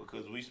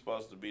 Because we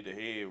supposed to be the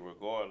head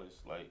regardless.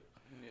 Like,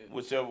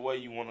 whichever way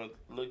you want to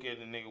look at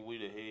it, nigga, we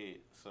the head.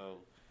 So,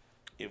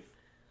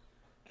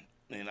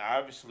 and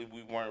obviously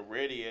we weren't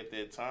ready at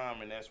that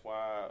time, and that's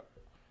why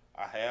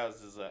our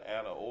houses are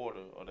out of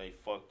order or they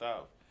fucked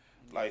up.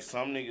 Like,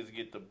 some niggas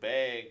get the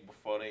bag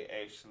before they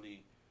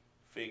actually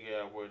figure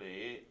out where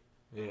they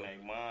at in their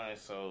mind.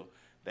 So,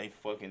 they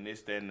fucking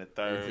this, that, and the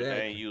third. Exactly.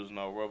 They ain't using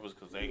no rubbers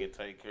because they can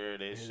take care of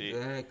that shit.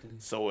 Exactly.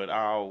 So, it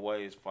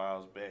always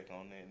falls back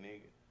on that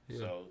nigga. Yeah.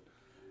 So,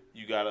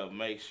 you got to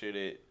make sure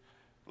that,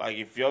 like,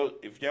 if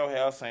your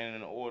house ain't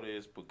in order,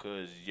 it's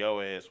because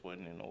your ass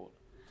wasn't in order.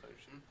 Type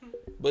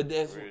shit. But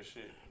that's Real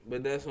shit.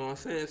 But that's what I'm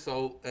saying.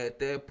 So at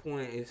that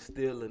point, it's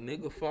still a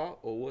nigga fault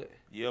or what?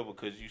 Yeah,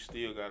 because you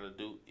still gotta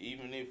do.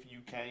 Even if you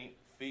can't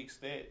fix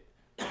that,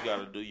 you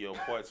gotta do your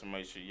part to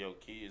make sure your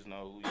kids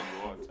know who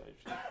you are. Type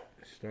shit.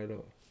 Straight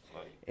up.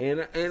 Like,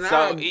 And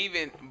So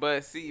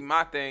but see,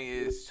 my thing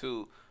is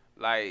too,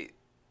 like,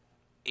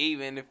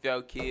 even if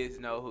your kids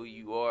know who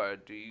you are,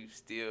 do you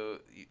still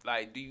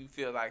do you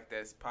feel like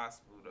that's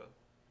possible though?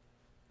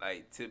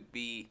 Like, to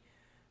be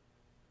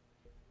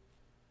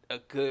a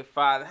good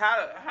father. How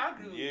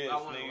do I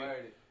want to word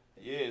it?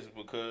 Yes,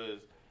 because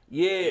at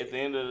at the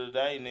end of the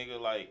day, nigga,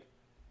 like,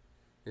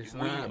 it's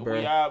we not,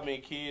 bro. all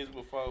been kids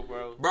before,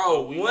 bro. Bro,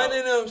 So we one know.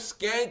 of them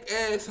skank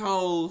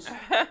assholes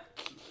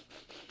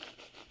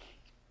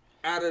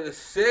out of the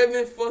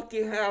 7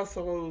 fucking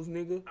households,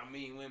 nigga. I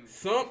mean, women.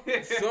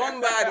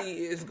 Somebody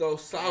is gonna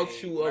salt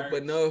you up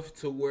merch. enough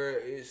to where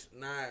it's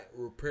not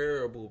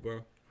repairable,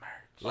 bro.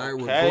 Like,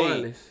 Okay,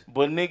 regardless.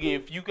 but nigga,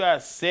 if you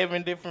got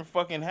 7 different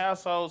fucking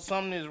households,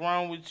 something is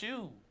wrong with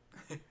you.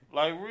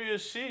 Like, real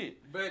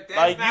shit. But that's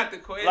Like, not the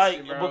question,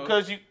 like, bro.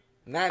 because you.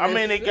 Not I mean,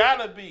 it necessarily.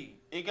 gotta be.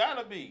 It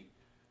gotta be,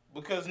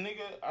 because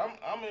nigga,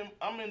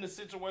 I'm in the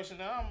situation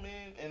that I'm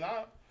in, and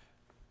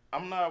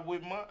I'm not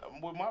with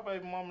my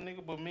baby mama,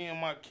 nigga. But me and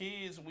my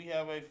kids, we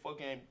have a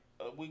fucking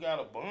we got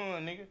a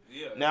bond, nigga.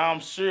 Yeah. Now I'm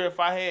sure if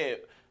I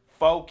had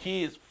 4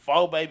 kids,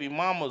 4 baby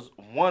mamas,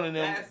 one of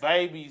them That's-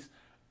 babies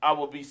I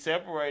would be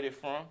separated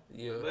from,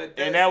 Yeah. But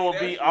and that would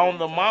be on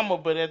the mama.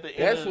 But at the end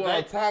That's of the what day,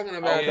 I'm talking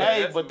about. okay,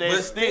 that's but what- that's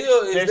But still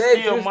still, is that's that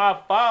still just- my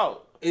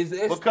fault.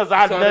 Because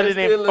I nutted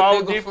in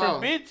 4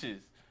 different bitches.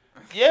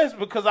 Yes,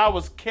 because I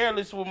was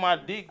careless with my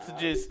dick to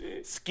just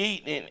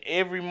skeet in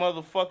every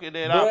motherfucker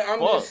that But I I'm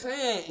fucked. just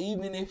saying,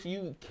 even if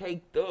you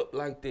caked up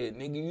like that,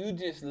 nigga, you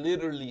just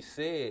literally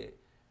said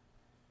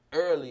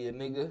earlier,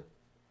 nigga.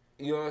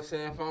 You know what I'm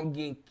saying? If I'm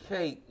getting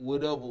cake,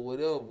 whatever.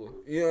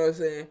 You know what I'm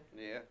saying?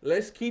 Yeah.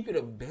 Let's keep it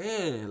a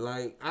band.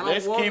 Like, I don't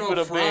Let's want keep no it a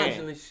band.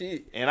 fraudulent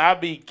shit. And I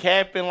be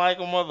capping like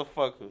a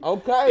motherfucker.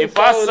 Okay. If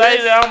I so say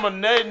let's- that I'm a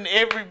nut in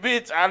every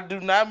bitch, I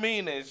do not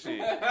mean that shit.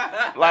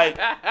 Like,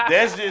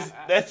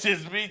 that's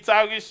just me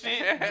talking shit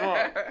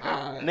drunk.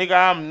 Alright. Nigga,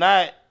 I'm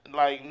not,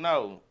 like,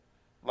 no.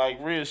 Like,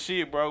 real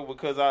shit, bro,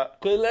 because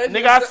 'Cause let's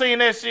nigga, I just- seen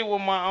that shit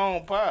with my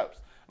own pops.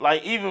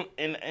 Like, even,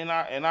 and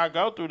I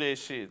go through that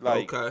shit.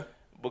 Like, Okay.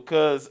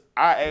 because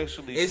I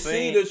actually And see,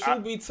 seen. the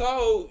truth be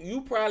told, you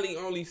probably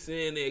only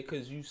saying that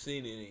because you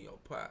seen it in your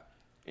pop.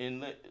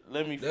 And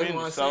let me That's what I'm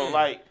finish. So, saying.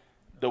 like,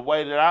 the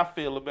way that I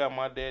feel about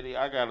my daddy,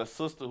 I got a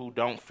sister who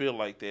don't feel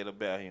like that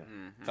about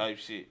him, type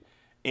shit.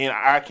 And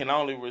I can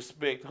only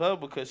respect her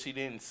because she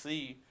didn't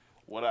see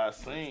what I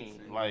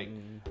seen. Like,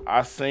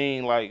 I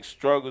seen, like,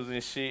 struggles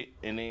and shit,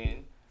 and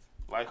then,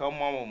 like, her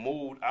mama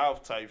moved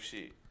off type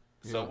shit.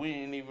 So Yeah. we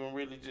didn't even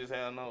really just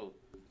have no.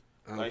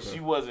 Okay. Like she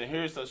wasn't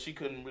here, so she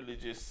couldn't really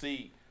just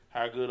see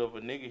how good of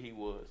a nigga he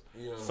was.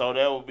 Yeah. So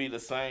that would be the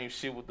same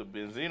shit with the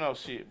Benzino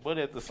shit. But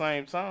at the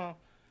same time,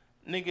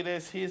 nigga,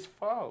 that's his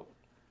fault.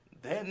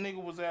 That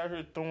nigga was out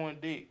here throwing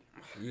dick.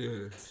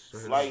 Yeah.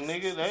 Like,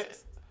 nigga, that.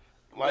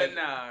 Like, But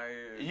nah,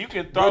 yeah. you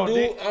can throw But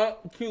dick.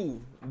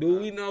 Q, do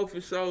we know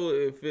for sure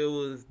if it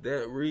was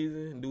that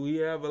reason? Do we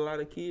have a lot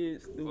of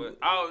kids? But,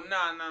 oh, no.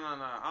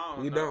 I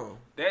don't We know. don't.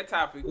 That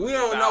topic We was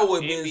don't about know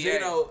what NBA.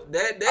 Benzino.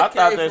 That I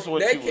thought came that's from,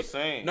 what that you were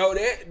saying. No,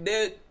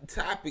 that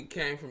topic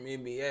came from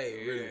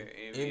NBA. Really,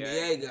 Yeah,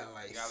 NBA got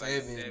like got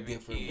seven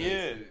different.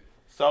 kids. Yeah.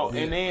 So,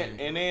 Yeah.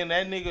 and then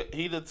that nigga,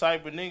 he the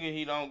type of nigga,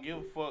 he don't give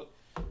a fuck.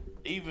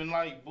 Even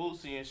like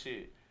Boosie and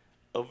shit.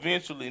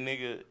 Eventually,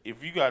 nigga,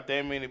 if you got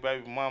that many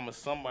baby mamas,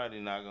 somebody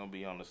not gonna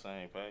be on the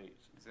same page.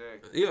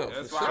 Exactly. Yeah,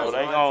 That's for why sure. I So they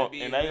wanted gon' to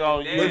be and a they good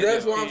gon' dad. use But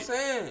that's Yeah. what I'm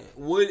saying.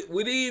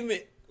 Would even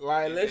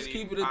like Is let's it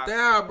keep it even a possible?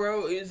 thou,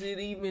 bro? Is it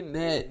even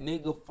that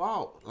nigga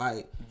fault?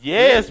 Like,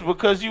 Yes,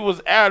 because you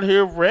was out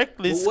here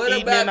reckless, but what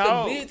eating about and the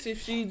all. bitch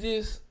if she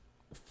just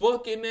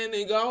fucking that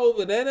nigga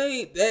over? That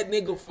ain't that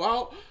nigga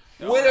fault.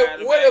 Don't What have if,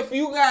 the what baby. if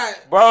you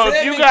got Bro,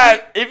 if you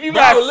got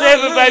Bro, look,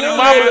 seven look, baby look,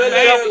 mamas, look,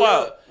 they look, your look.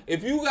 fault.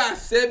 If you got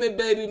 7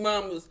 baby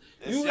mamas,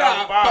 It's you your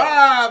got fault.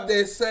 5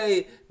 that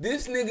say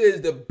this nigga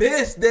is the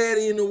best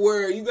daddy in the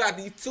world. You got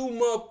these 2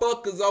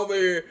 motherfuckers over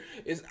here.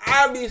 It's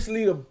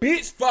obviously the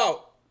bitch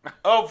fault.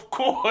 Of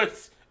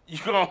course, you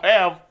gonna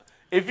have.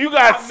 If you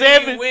got How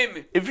many 7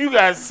 women? if you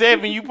got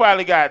 7, you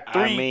probably got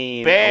 3 I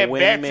mean, bad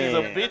women. batches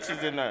of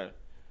bitches in there.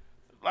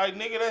 Like,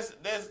 nigga,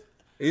 that's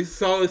It's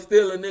still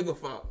a nigga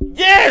fault.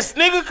 yes,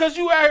 nigga, cause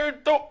you out here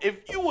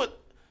if you would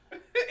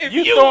If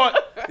you throwing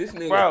This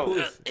nigga bro,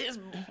 pussy.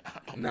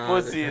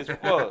 pussy as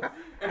fuck,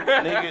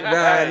 nigga.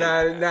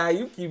 hey, Nah.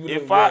 You keep it.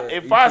 If up, I man.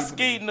 if You I keep it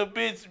skeeting a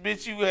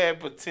bitch, you had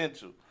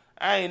potential.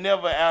 I ain't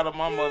never out of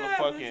my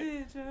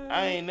motherfucking.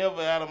 I ain't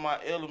never out of my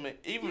element.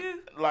 Even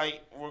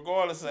like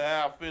regardless of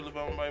how I feel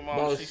about my mom,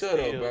 Bro, she shut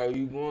still. up, bro.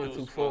 You going it too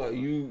was far. fucked up.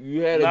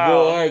 You had a Nah,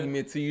 good man.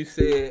 argument till you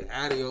said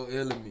out of your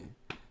element.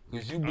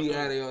 Cause you be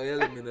out of your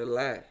element a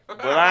lot. But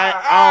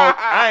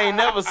I ain't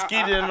never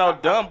skeeted in no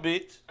dumb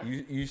bitch.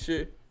 You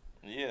sure?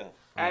 Yeah.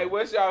 Hey,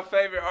 what's your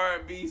favorite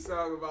R&B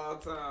song of all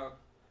time?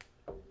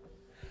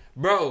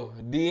 Bro,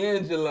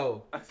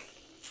 D'Angelo.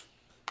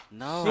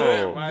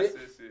 No. Watch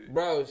this shit.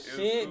 Bro, was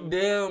shit cool.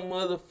 damn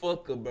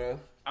motherfucker, bro.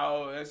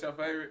 Oh, that's your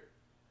favorite?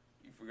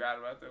 You forgot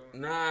about that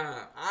one? Nah,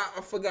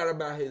 I forgot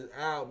about his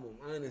album,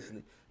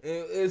 honestly.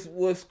 And it's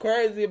what's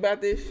crazy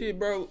about this shit,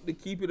 bro, to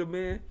keep it a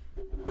man.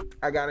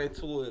 I got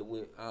into it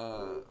with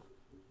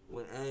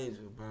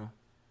Angel, bro.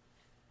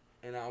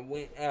 And I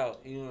went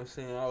out, you know what I'm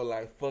saying? I was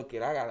like, fuck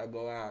it, I gotta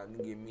go out and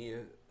get me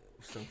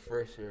some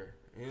fresh air.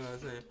 You know what I'm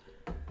saying?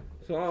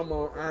 So I'm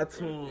on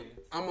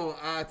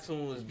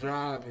iTunes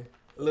driving.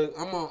 Look,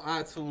 I'm on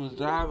iTunes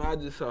driving. I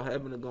just so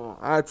happen to go on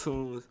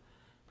iTunes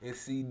and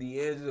see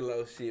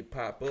D'Angelo shit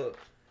pop up.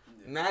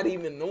 Not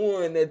even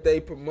knowing that they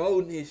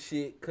promoting his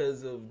shit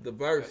because of the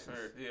verses.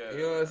 Yeah.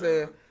 You know what I'm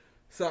saying?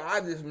 So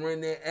I just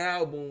run that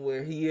album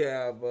where he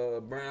have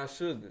Brown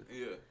Sugar.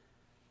 Yeah.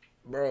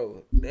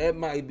 Bro, that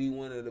might be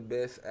one of the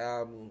best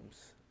albums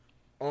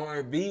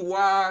R&B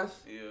wise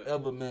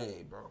ever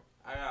made, bro.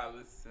 I gotta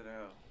listen to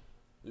that.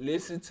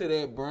 Listen to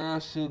that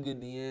Brown Sugar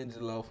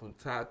D'Angelo from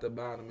top to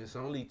bottom. It's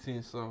only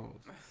 10 songs.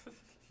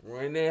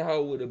 Run that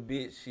hoe with a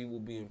bitch, she will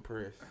be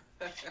impressed.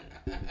 I'm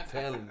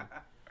telling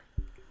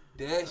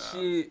you. That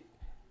shit,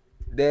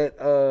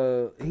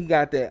 that he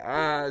got that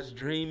Eyes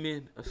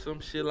Dreaming or some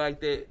shit like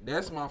that.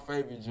 That's my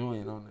favorite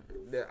joint on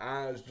it. That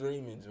Eyes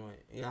Dreaming joint.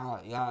 Y'all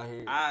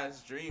hear it. I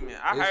was dreaming.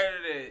 I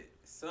heard it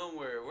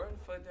somewhere. Where the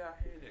fuck did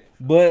I hear that?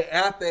 But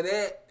after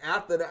that,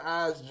 after the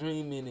Eyes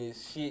Dreaming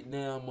is shit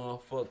down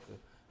motherfucker.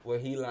 Where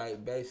he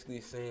like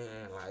basically saying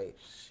like,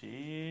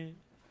 Shit.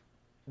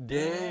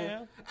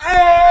 damn.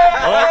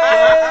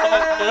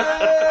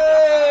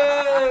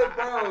 Hey!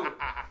 Bro.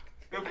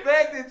 The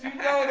fact that you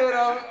know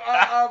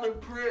that I'm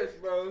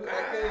impressed, bro. I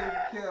can't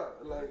even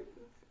count. Like,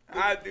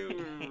 I do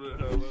remember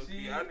her.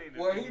 I need to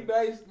well, he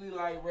basically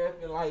like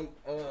rapping like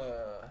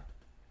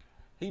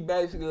he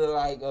basically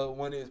like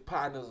one of his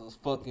partners was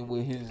fucking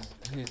with his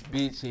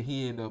bitch and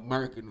he ended up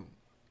murking him.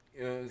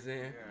 You know what I'm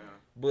saying? Yeah.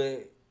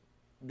 But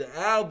the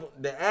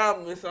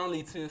album, it's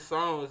only 10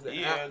 songs.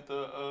 He had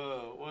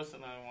the what's the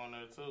name on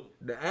there too?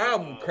 The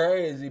album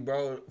crazy,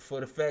 bro, for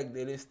the fact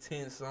that it's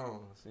 10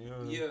 songs. You know what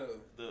I mean?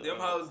 Yeah. Them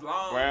hoes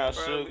long. Brown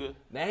bro. Sugar.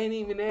 They ain't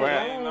even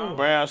that long.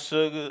 Brown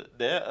Sugar.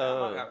 That I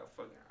got a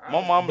fucking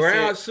my mama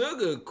Brown said.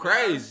 Sugar,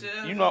 crazy.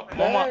 You know, Hey.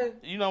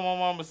 my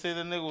mama said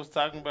that nigga was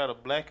talking about a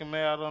black and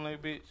out on that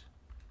bitch.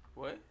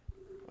 What?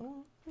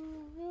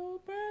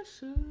 Brown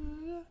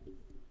Sugar.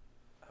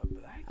 A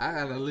black? I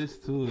gotta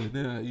listen to it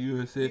now. You know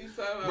what I'm saying? You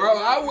talking about Bro, I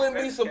black wouldn't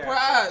be Mexican.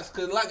 surprised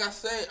because, like I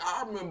said,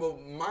 I remember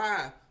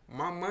my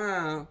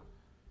mom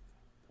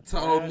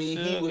told me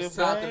he was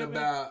talking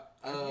about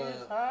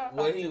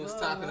what he was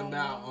talking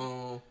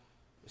about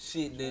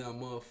shit damn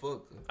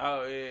motherfucker.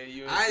 Oh yeah,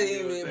 you. I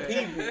ain't even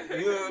peep it,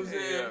 you know what I'm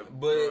saying? Yeah,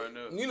 But growing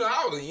up. you know,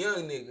 I was a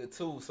young nigga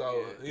too,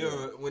 so Yeah, you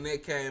know when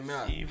that came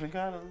out. She even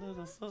got a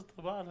little sister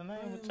by the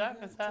name of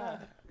Chocolate Tie.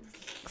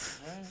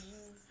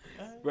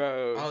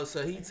 Bro. Oh,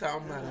 so he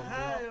talking about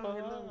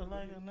a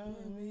Like a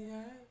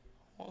name.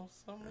 Want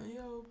some of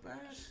yo,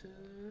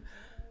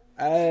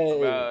 Hey,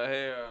 Bro,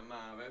 hell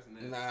nah, that's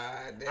nasty. nah,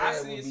 I that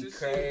seen would be some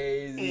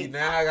crazy.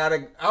 Now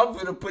I'm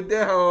gonna put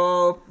that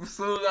on as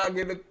soon as I get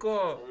in the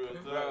car.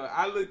 Bro,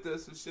 I looked up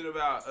some shit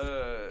about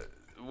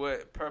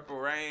what Purple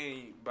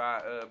Rain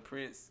by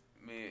Prince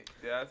meant.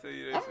 Did I tell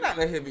you that? I'm shit? not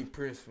a heavy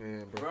Prince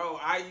fan, bro. Bro,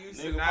 I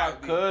used to Nigga, my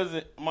not be.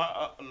 cousin, my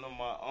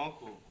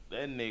uncle,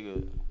 that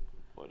nigga,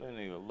 boy, that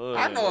nigga love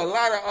I that know a nigga.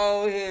 lot of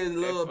old heads They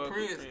love fuck with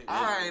Prince. Prince,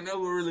 I ain't never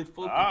really fucked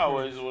with I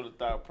always Prince. would have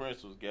thought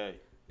Prince was gay.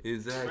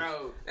 Exactly.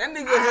 Bro, That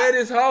nigga had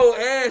his whole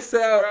ass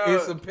out bro, in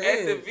some at the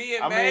pants.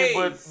 VMAs. I mean,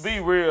 but be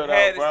real though,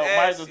 had his bro. ass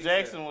Michael cheeks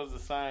Jackson out. was the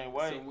same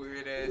way. Some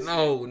weird ass.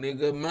 No,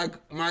 nigga,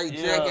 Mike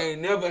Yeah. Jack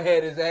ain't never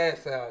had his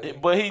ass out.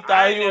 But he I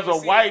thought ain't he was never a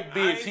seen- white I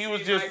bitch. ain't He was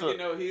seen just Mike in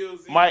no heels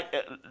either. Mike.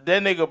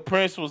 That nigga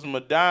Prince was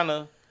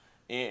Madonna,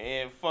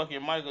 and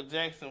fucking Michael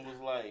Jackson was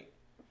like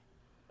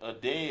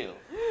Adele.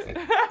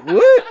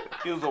 What?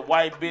 He was a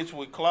white bitch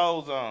with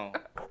clothes on.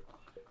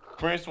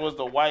 Prince was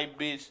the white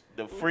bitch,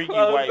 the freaky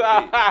Close white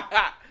out.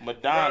 bitch.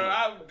 Madonna. Bro,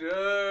 I'm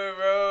done,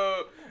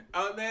 bro.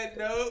 On that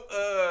note,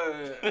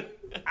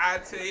 I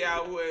tell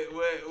y'all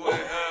what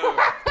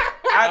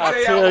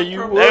I tell you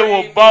what They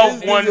Purple were both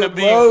Rain wanting to is.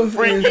 be Both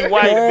freaky is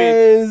white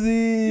bitch.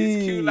 crazy.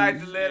 It's cute like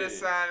the letter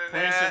sign and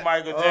Prince and that.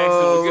 Michael Jackson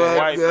Oh was a my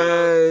white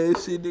bitch.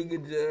 god, shit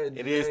nigga judge.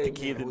 It is the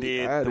kid that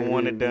did outta the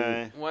one here,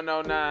 that done.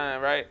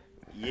 109, right?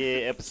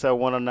 Yeah, episode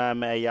 109,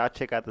 man. Y'all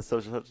check out the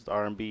Social Hustles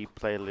R&B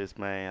playlist,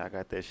 man. I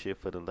got that shit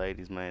for the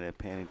ladies, man. That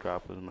panty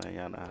droppers, man.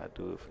 Y'all know how to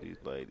do it for these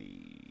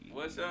ladies.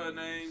 What's your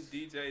name?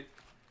 DJ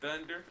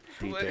Thunder?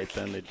 DJ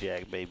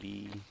Thunderjack,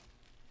 baby.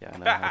 Y'all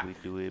know how we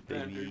do it,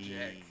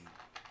 baby.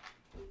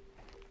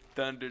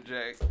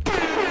 Thunderjack.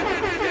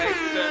 Jack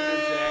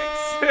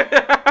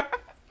Thunderjacks.